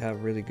 like if you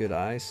have really good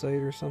eyesight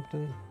or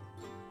something.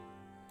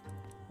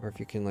 Or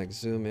if you can like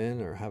zoom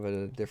in or have it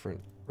at a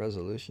different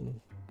resolution.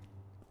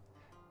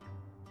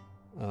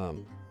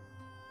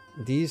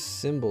 These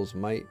symbols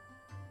might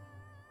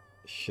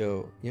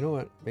show, you know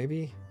what,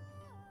 maybe,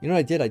 you know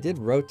what I did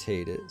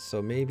rotate it,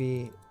 so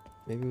maybe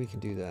we can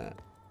do that.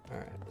 All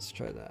right, let's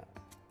try that.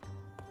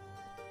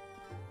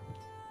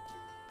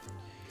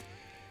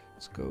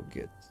 Let's go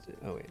get,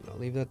 oh wait, no,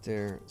 leave that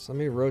there. So let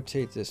me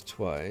rotate this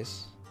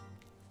twice.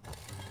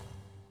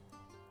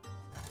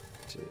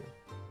 2.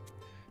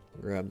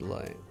 Grab the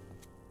light.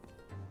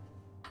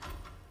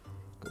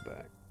 Go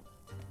back.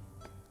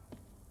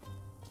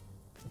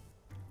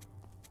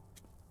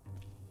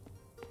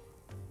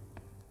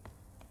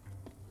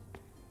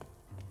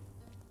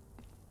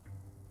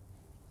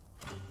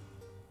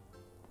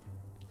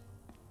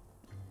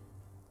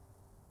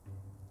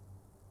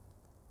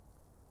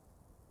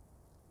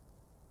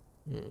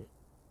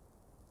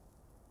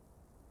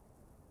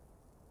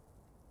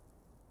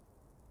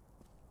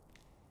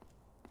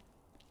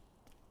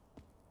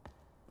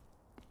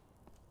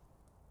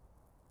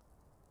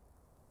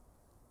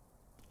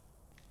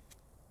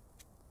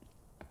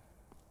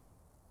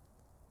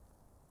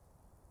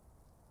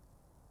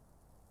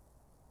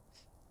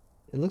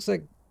 It looks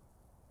like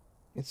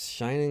it's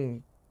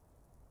shining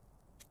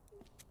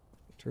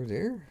through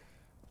there.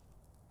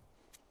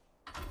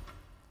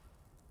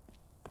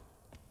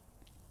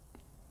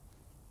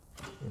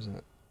 Where's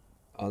that?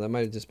 Oh, that might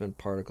have just been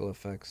particle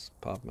effects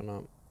popping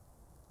up.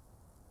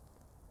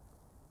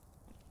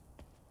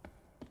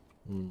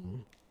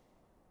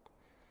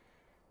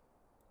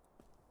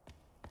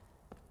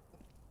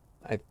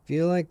 I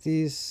feel like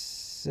these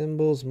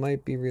symbols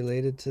might be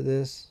related to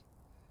this.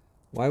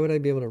 Why would I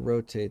be able to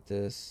rotate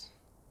this?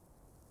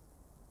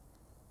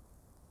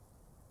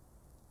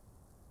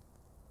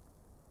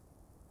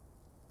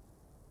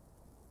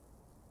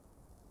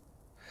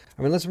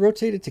 I mean, let's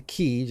rotate it to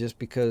key just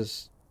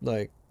because,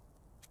 like,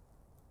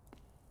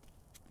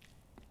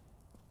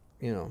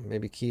 you know,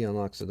 maybe key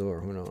unlocks the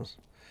door. Who knows?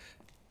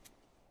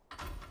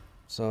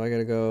 So I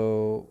gotta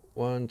go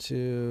 1,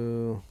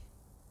 2,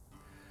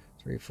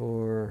 3,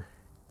 4,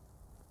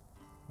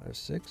 5,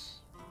 6,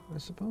 I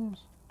suppose.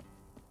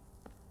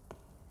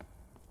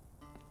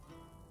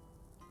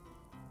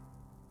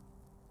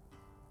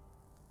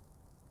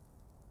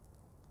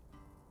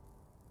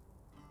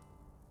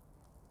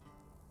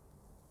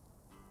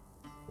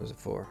 Was it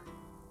 4?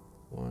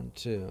 1,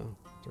 2,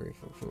 3,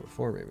 4,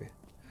 4 maybe.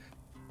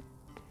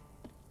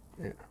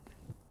 Yeah.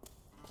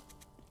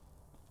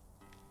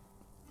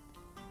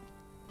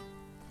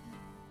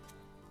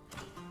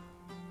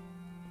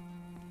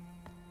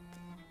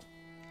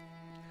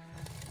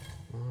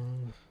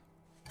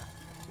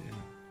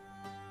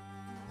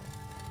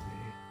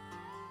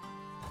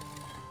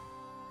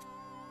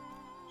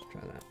 Let's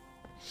try that.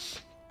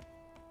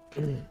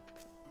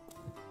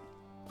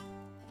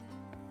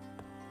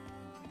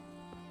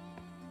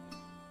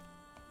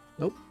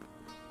 Nope.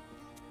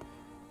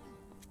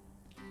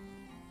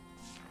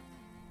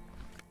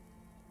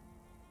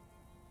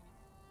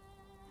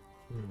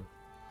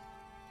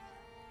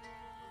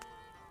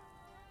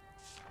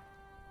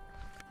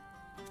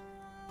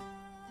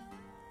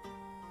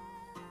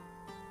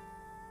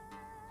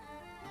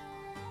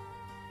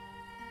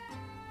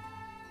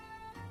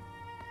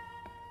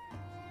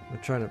 I'm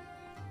trying to...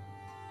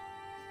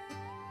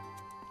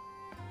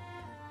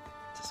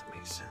 Doesn't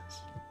make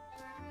sense.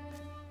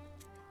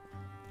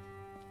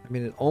 I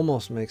mean, it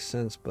almost makes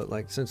sense, but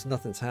like, since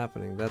nothing's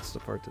happening, that's the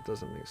part that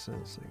doesn't make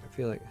sense. Like, I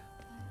feel like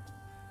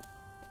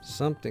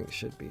something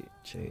should be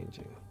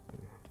changing.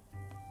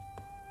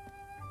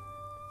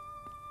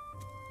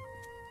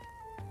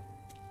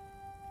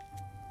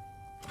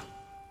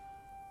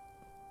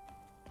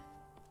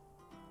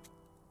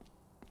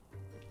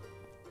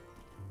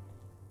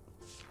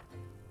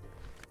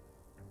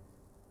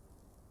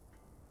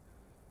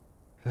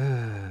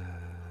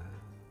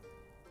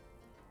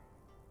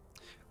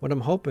 What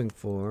I'm hoping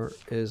for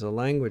is a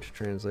language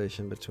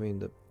translation between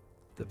the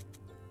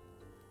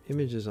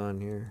images on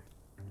here.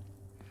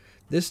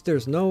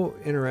 There's no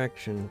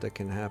interaction that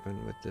can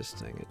happen with this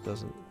thing. It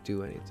doesn't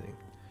do anything.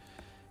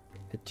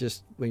 It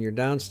just, when you're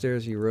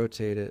downstairs, you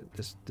rotate it.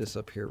 This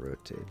up here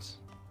rotates.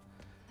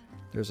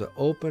 There's an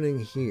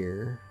opening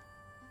here.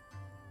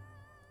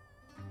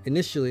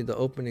 Initially, the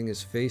opening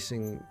is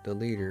facing the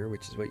leader,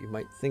 which is what you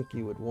might think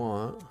you would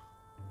want.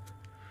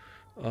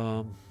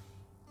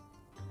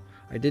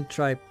 I did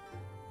try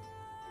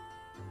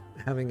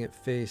having it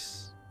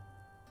face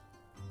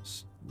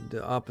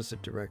the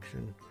opposite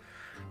direction.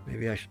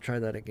 Maybe I should try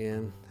that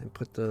again and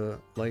put the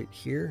light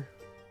here.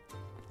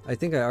 I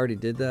think I already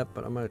did that,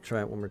 but I'm going to try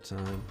it one more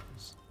time.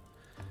 It's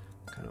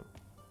kind of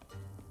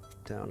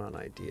down on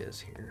ideas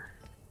here.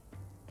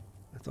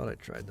 I thought I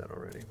tried that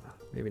already,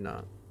 but maybe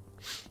not.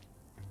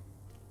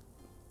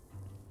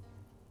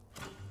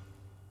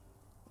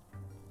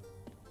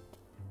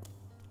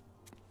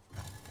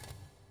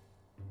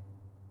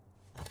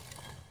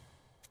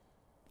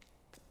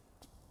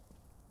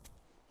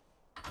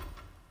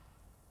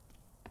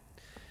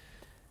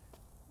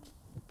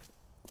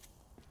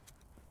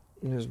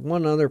 And there's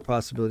one other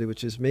possibility,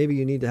 which is maybe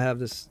you need to have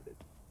this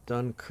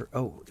done.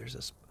 Oh, there's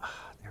this.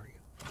 There we go.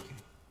 Okay.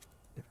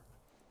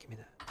 Give me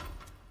that.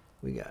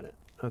 We got it.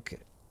 Okay.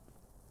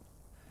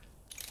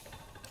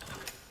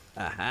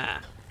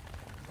 Aha.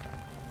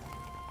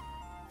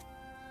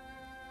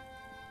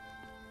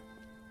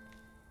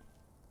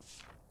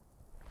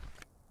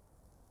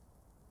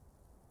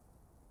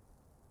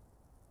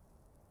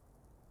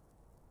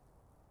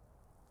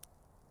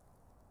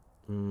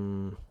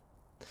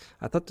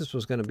 I thought this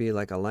was going to be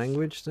like a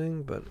language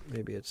thing, but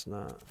maybe it's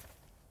not.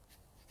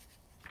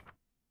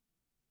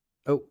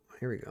 Oh,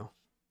 here we go.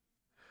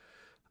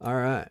 All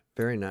right,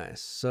 very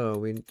nice. So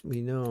we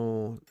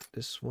know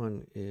this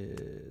one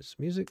is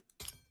music,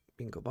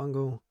 bingo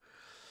bongo.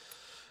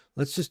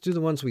 Let's just do the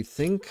ones we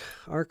think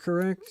are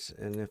correct,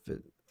 and if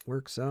it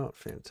works out,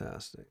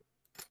 fantastic.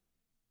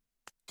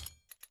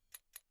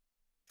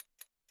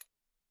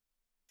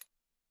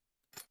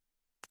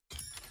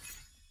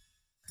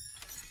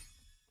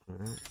 All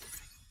right.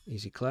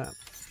 Easy clap.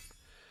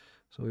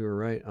 So we were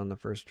right on the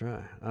first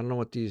try. I don't know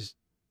what these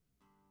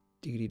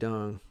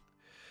dee-dee-dong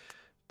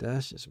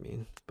dashes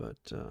mean, but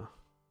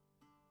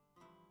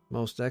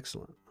most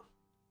excellent.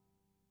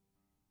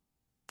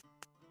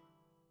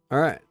 All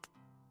right.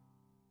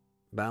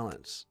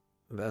 Balance,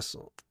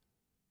 vessel,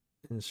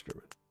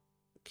 instrument,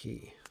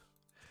 key.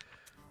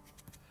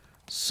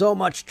 So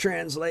much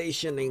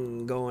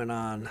translationing going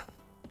on.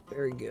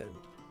 Very good.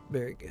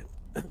 Very good.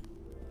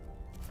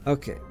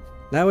 Okay.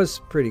 That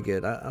was pretty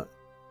good.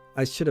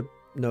 I should have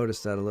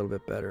noticed that a little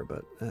bit better,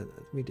 but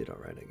we did all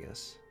right, I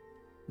guess.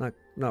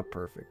 Not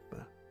perfect,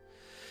 but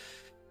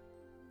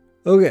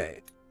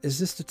okay. Is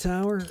this the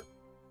tower,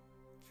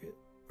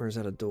 or is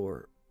that a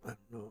door? I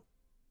don't know.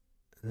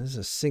 This is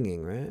a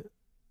singing, right?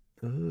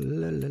 Ooh,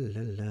 la la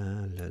la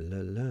la la la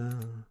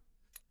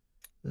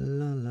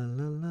la la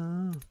la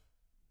la.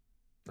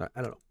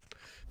 I don't know.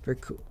 Very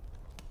cool.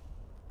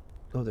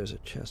 Oh, there's a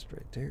chest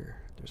right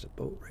there. There's a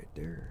boat right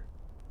there.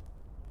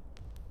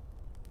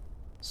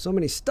 So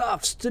many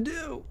stuffs to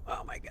do.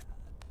 Oh my god.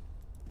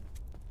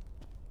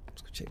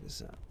 Let's go check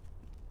this out.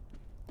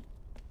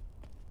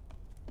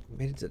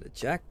 Made it to the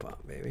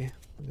jackpot, baby.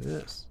 Look at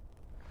this.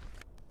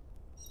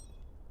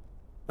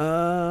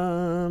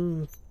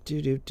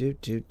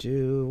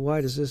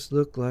 Why does this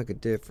look like a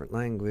different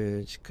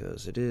language?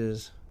 Because it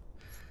is.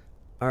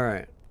 All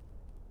right.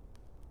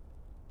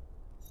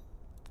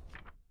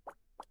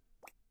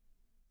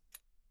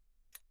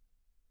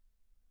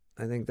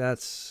 I think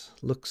that's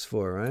looks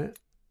for, right?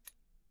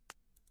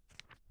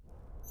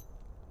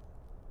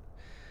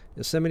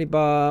 Yosemite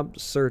Bob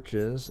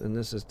searches, and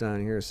this is down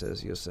here,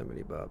 says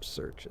Yosemite Bob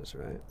searches,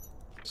 right?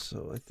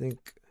 So I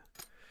think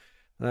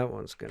that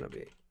one's gonna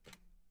be,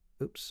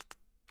 oops,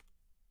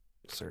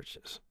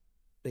 searches.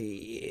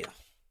 Yeah.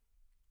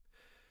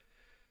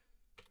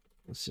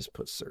 Let's just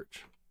put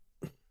search.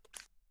 All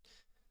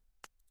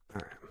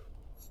right.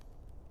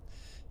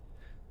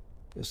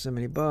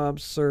 Yosemite Bob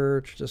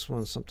search. This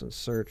one's something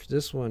search.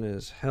 This one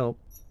is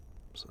help.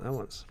 So that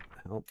one's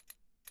help.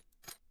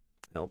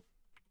 Help.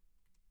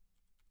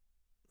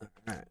 All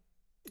right.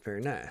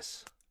 Very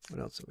nice. What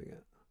else have we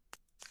got?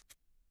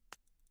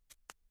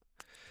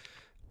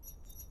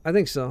 I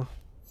think so.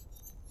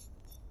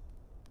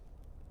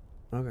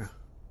 Okay.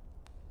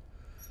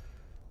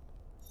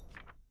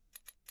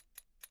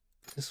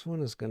 This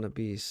one is going to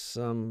be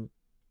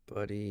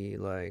somebody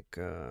like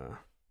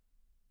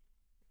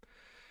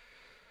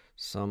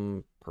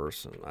some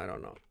person. I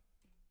don't know.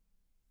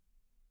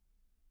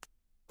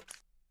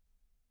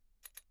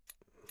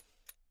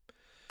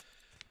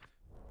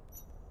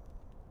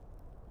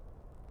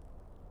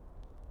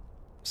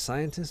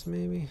 Scientist,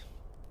 maybe?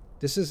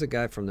 This is a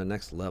guy from the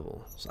next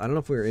level. So I don't know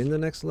if we're in the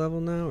next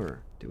level now,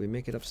 or did we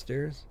make it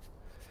upstairs?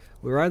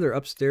 We were either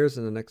upstairs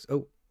in the next...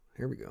 Oh,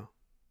 here we go.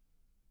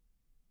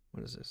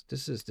 What is this?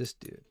 This is this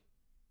dude.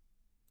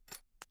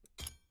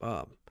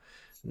 Bob.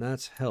 And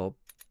that's help,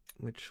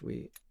 which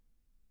we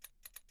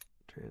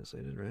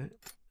translated, right?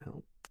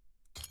 Help.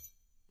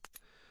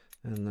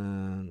 And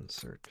then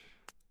search.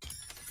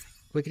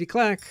 Clickety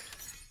clack.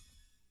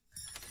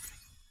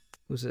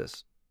 Who's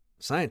this?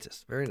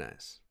 Scientist. Very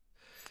nice.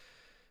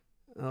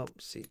 Oh,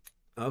 see.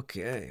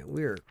 Okay,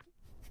 we're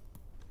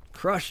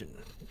crushing.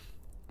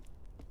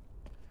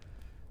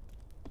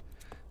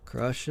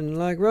 Crushing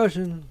like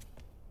Russian.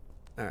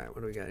 Alright,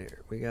 what do we got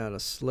here? We got a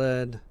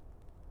sled,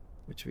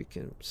 which we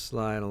can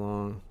slide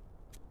along.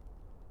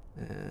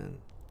 And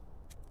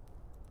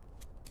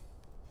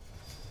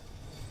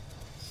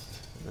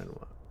then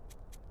what?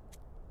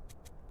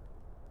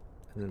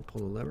 And then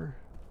pull the lever.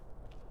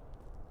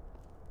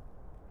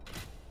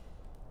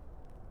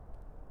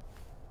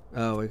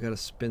 Oh, we gotta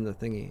spin the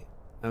thingy.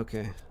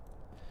 Okay.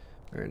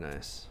 Very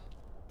nice.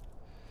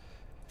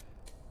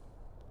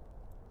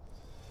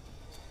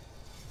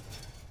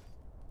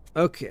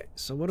 Okay,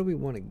 so what do we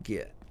want to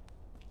get?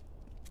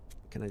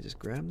 Can I just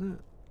grab that?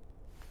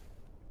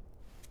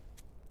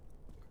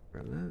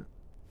 Grab that.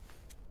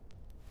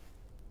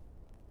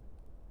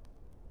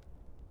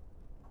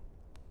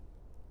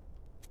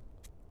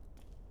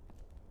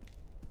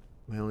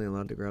 Am I only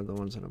allowed to grab the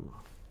ones that I'm...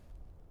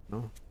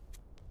 No?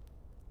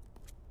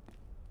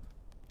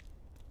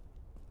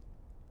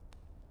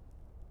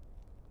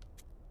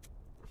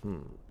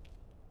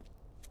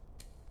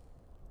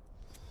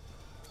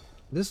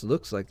 This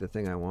looks like the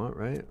thing I want,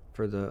 right?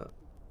 For the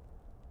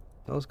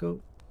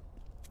telescope?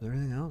 Is there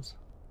anything else?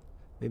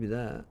 Maybe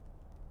that.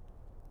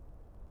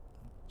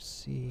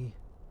 See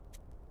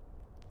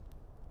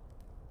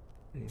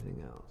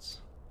anything else?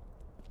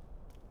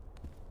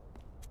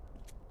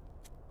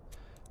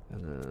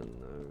 And then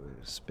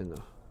spin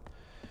the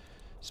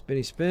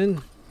spinny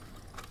spin.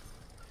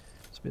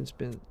 Spin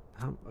spin.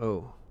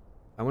 Oh,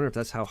 I wonder if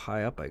that's how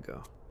high up I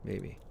go.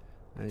 Maybe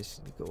I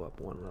just need to go up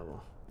one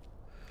level.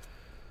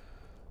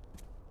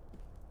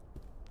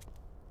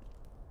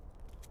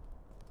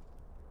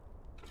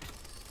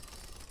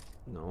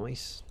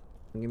 Nice.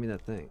 Give me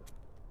that thing.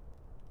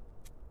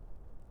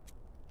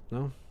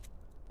 No?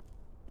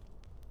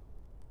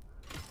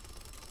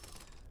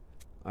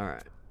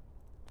 Alright.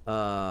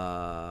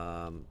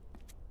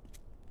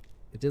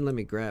 It didn't let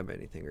me grab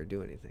anything or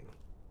do anything.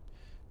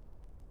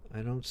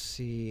 I don't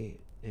see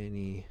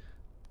any.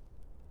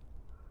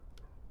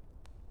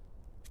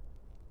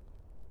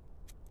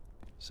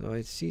 So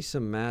I see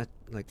some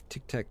like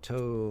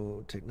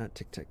tic-tac-toe, not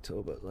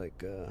tic-tac-toe, but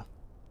like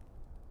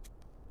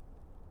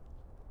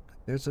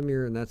there's a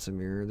mirror and that's a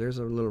mirror. There's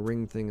a little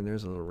ring thing and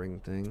there's a little ring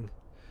thing.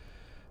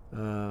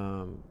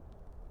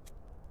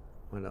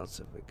 What else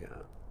have we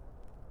got?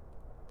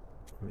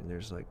 I mean,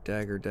 there's like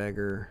dagger,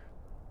 dagger,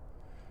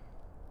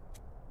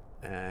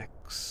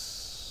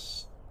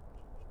 axe,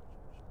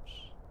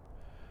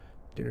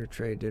 dinner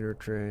tray, dinner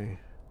tray.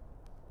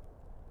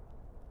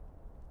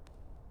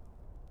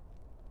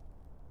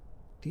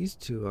 These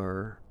two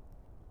are...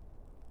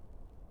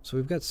 So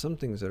we've got some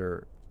things that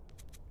are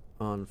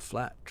on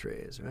flat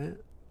trays, right?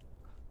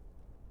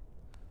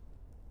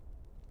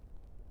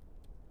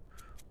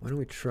 Why don't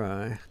we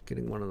try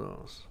getting one of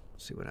those?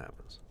 See what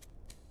happens.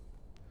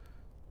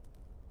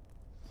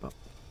 Oh,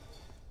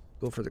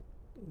 go for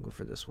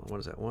this one. What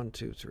is that? 1,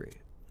 2, 3.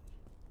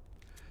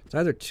 It's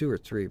either 2 or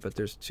 3, but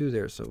there's 2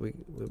 there, so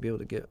we'll be able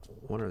to get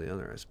one or the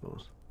other, I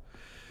suppose.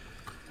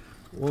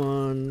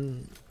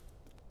 1,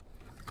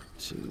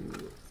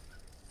 2.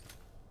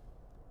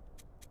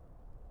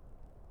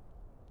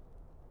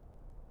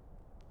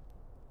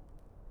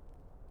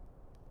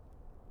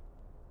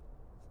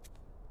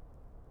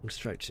 Let's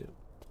try 2.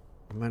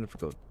 I might have to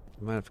go.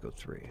 I might have to go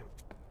 3.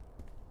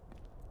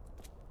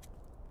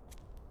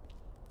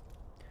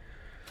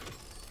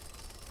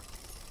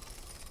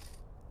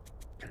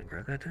 Can I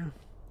grab that too?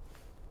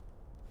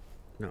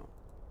 No.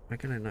 Why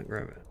can I not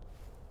grab it?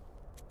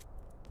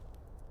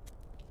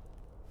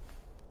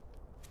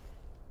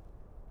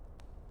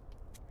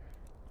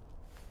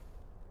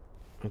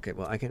 Okay,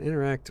 well, I can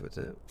interact with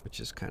it, which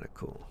is kind of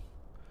cool.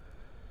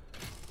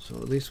 So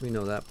at least we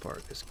know that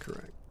part is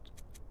correct.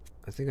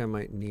 I think I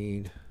might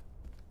need...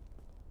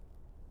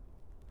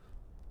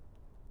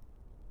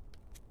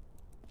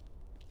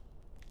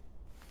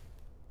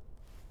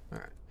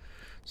 Alright.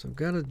 So I've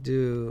got to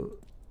do...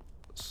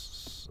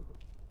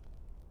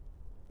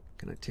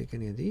 Can I take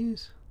any of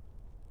these?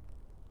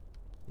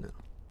 No.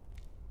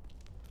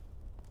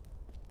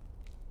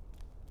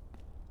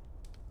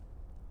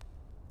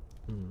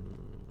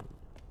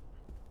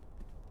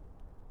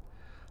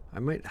 I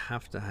might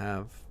have to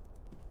have...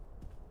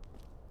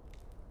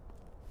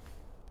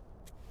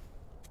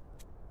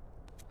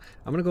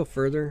 I'm gonna go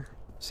further,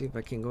 see if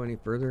I can go any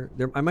further.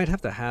 I might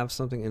have to have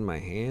something in my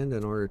hand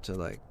in order to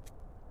like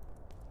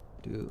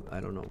do, I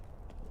don't know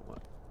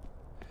what.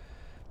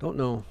 Don't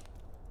know.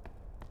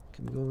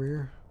 Can we go over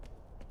here?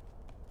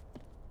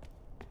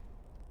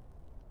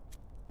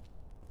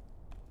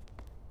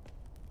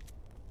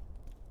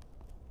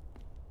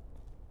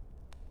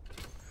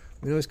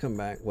 We can always come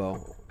back.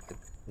 Well,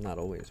 not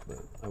always, but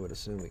I would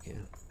assume we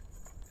can.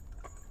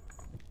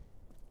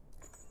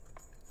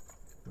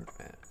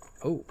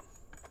 Oh.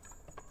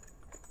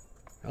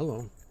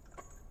 Hello.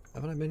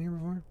 Haven't I been here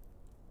before?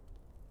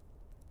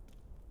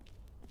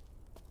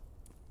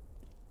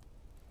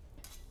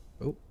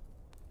 Oh.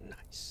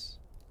 Nice.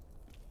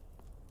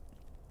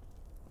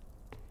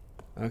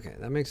 Okay,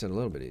 that makes it a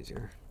little bit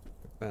easier.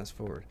 Fast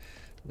forward.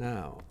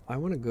 Now, I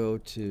want to go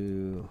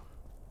to...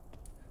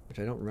 which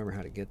I don't remember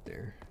how to get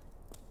there.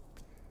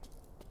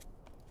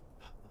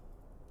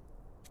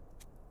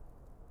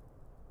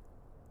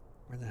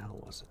 Where the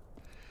hell was it?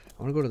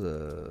 I want to go to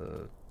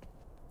the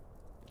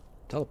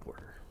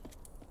teleporter.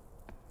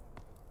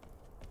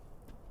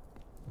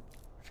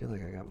 I feel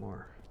like I got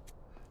more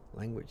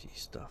languagey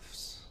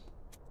stuffs.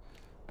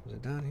 Was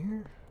it down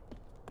here?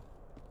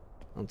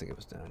 I don't think it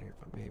was down here,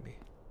 but maybe.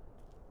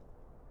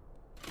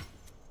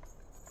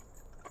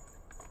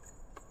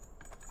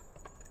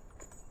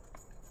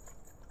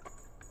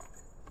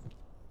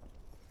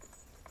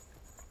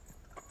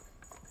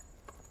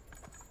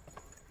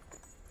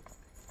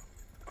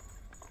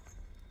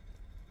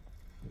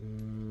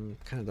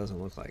 Kind of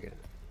doesn't look like it.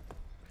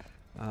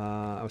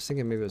 I was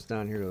thinking maybe it was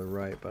down here to the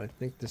right, but I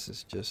think this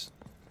is just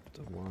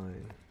the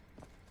line.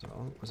 So,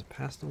 was it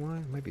past the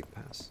line? It might be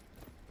past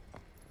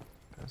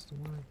the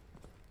line.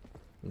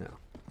 No.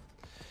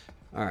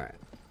 All right.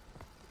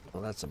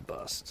 Well, that's a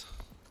bust.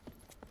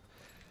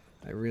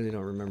 I really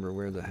don't remember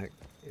where the heck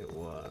it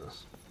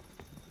was.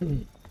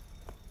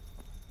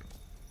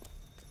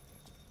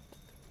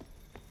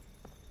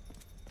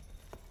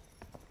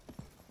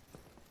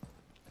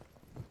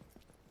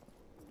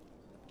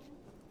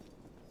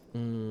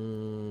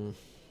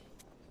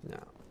 No.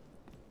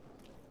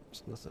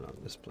 There's nothing on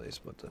this place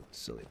but the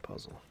silly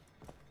puzzle.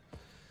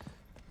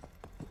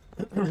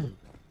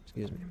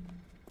 Excuse me.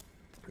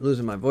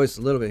 Losing my voice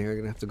a little bit here. I'm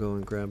going to have to go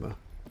and grab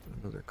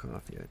another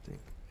coffee, I think.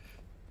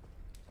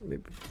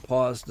 Maybe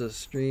pause the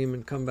stream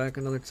and come back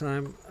another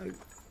time.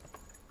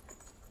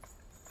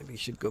 Maybe you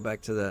should go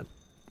back to that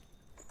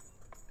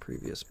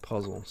previous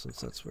puzzle, since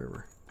that's where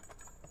we're...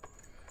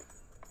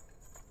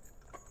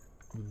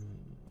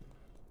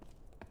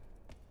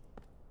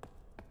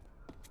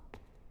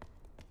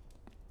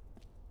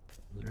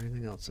 Is there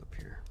anything else up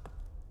here?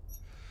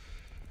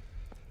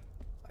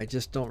 I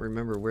just don't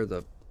remember where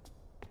the...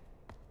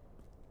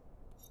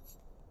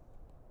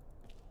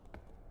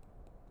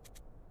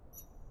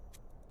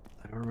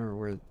 I don't remember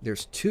where...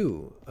 There's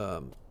two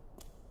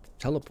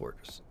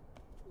teleporters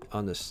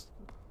on this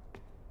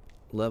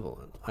level,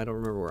 and I don't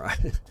remember where I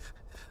don't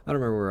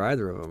remember where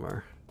either of them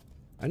are.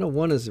 I know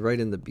one is right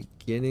in the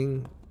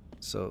beginning,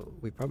 so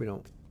we're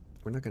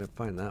not going to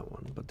find that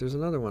one, but there's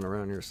another one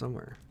around here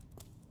somewhere.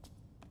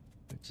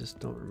 I just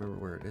don't remember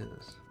where it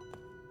is.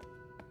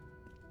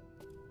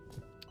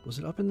 Was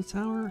it up in the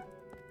tower?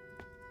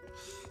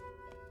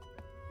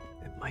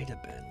 It might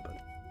have been, but...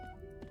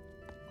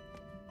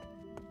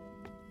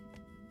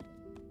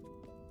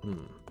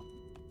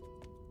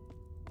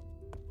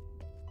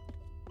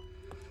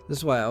 This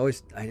is why I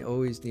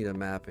always need a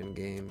map in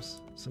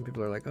games. Some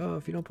people are like, oh,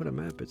 if you don't put a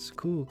map, it's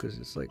cool because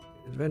it's like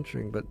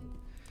adventuring, but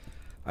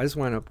I just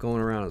wind up going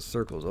around in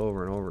circles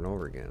over and over and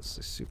over again. It's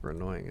just super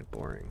annoying and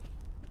boring.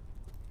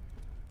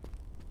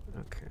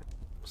 Okay,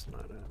 it's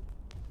not it.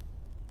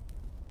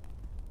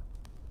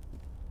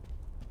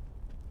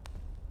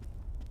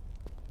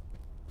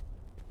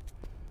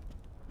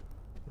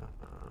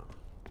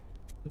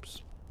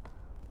 Oops.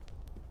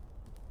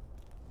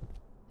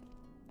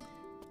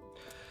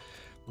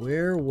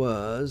 Where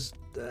was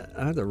that?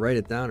 I have to write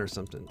it down or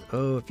something.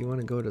 Oh, if you want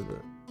to go to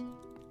the...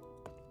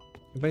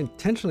 If I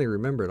intentionally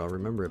remember it, I'll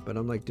remember it, but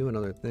I'm like doing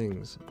other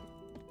things.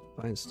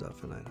 Find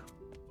stuff and I don't...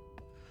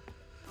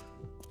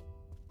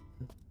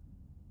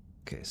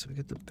 Okay, so we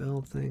get the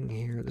bell thing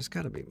here. There's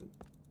got to be...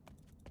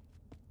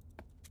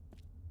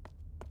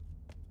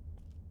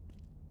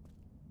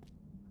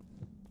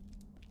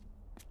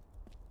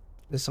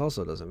 This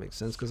also doesn't make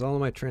sense because all of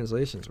my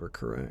translations were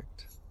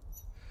correct.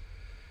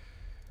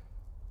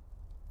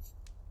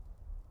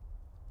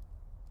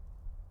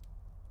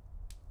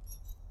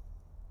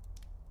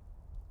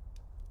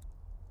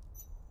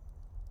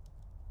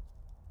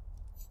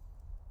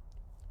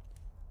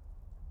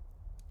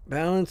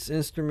 Balance,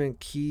 instrument,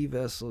 key,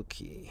 vessel,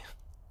 key.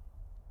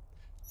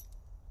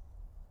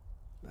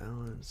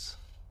 Balance.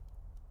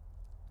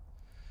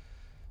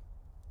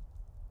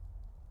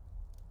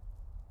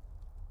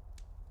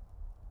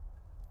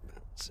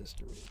 Balance,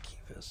 instrument, key,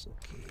 vessel,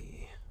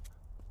 key.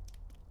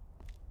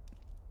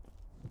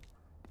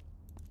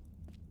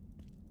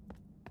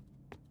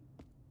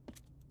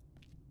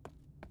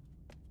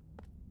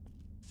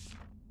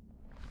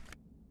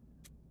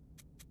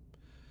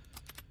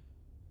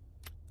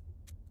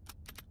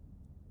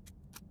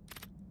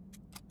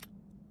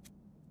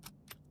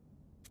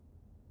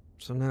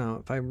 So now,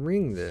 if I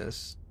ring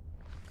this,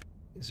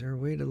 is there a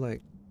way to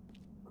like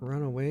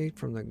run away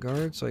from the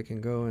guard so I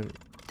can go and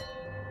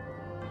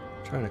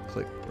try to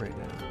click right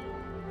now?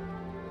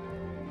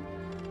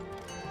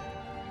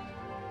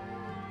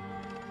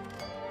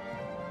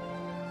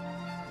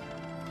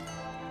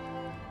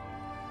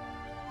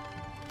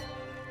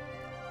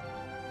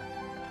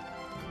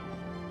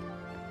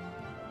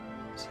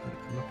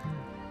 Come up here.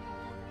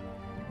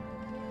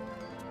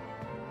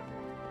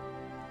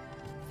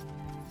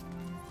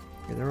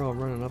 Okay, they're all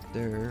running up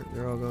there.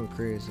 They're all going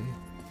crazy.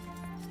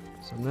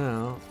 So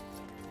now...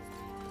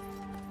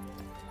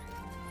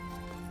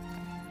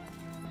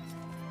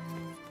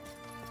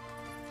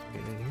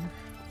 Get in here.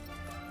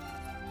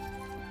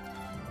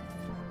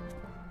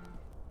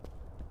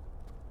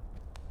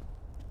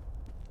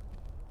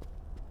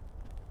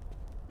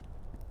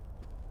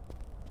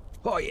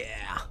 Oh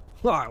yeah!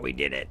 Oh, we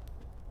did it!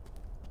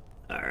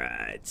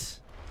 Alright.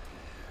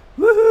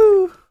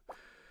 Woohoo!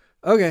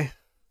 Okay.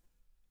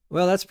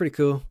 Well, that's pretty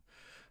cool.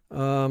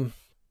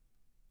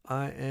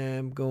 I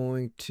am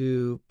going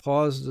to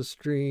pause the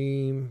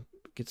stream,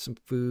 get some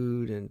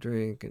food and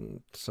drink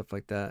and stuff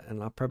like that,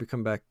 and I'll probably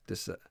come back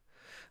this a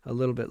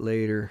little bit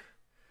later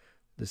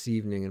this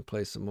evening and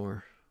play some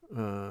more.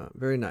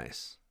 Very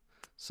nice.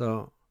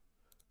 So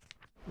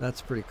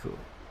that's pretty cool.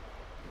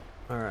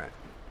 All right,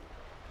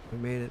 we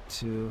made it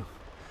to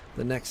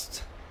the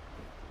next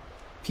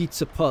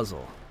pizza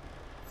puzzle.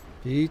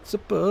 Pizza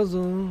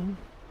puzzle.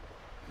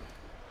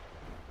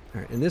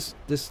 All right, and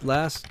this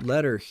last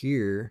letter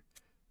here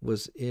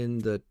was in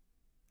the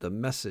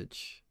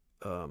message,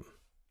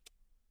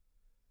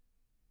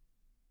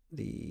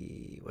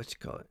 the what you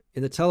call it,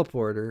 in the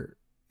teleporter,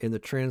 in the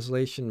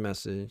translation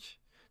message.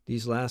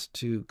 These last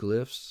two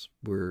glyphs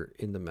were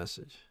in the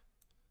message.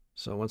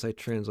 So once I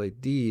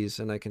translate these,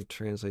 and I can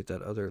translate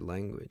that other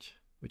language,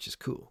 which is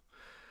cool.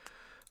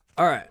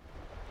 All right,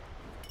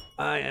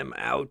 I am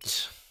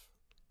out.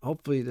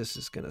 Hopefully this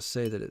is going to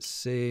say that it's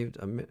saved.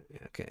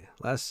 Okay,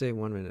 last save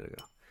 1 minute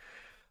ago.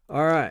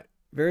 All right,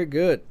 very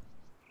good.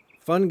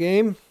 Fun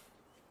game.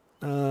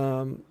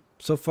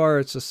 So far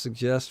it's a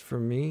suggest for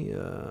me.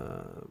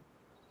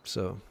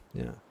 So,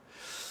 yeah.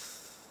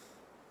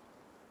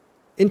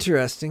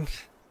 Interesting.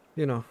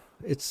 You know,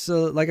 it's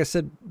like I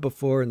said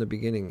before in the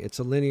beginning, it's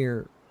a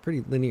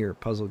pretty linear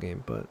puzzle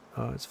game, but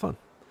it's fun.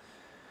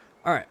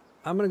 All right,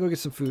 I'm going to go get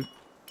some food.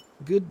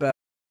 Goodbye.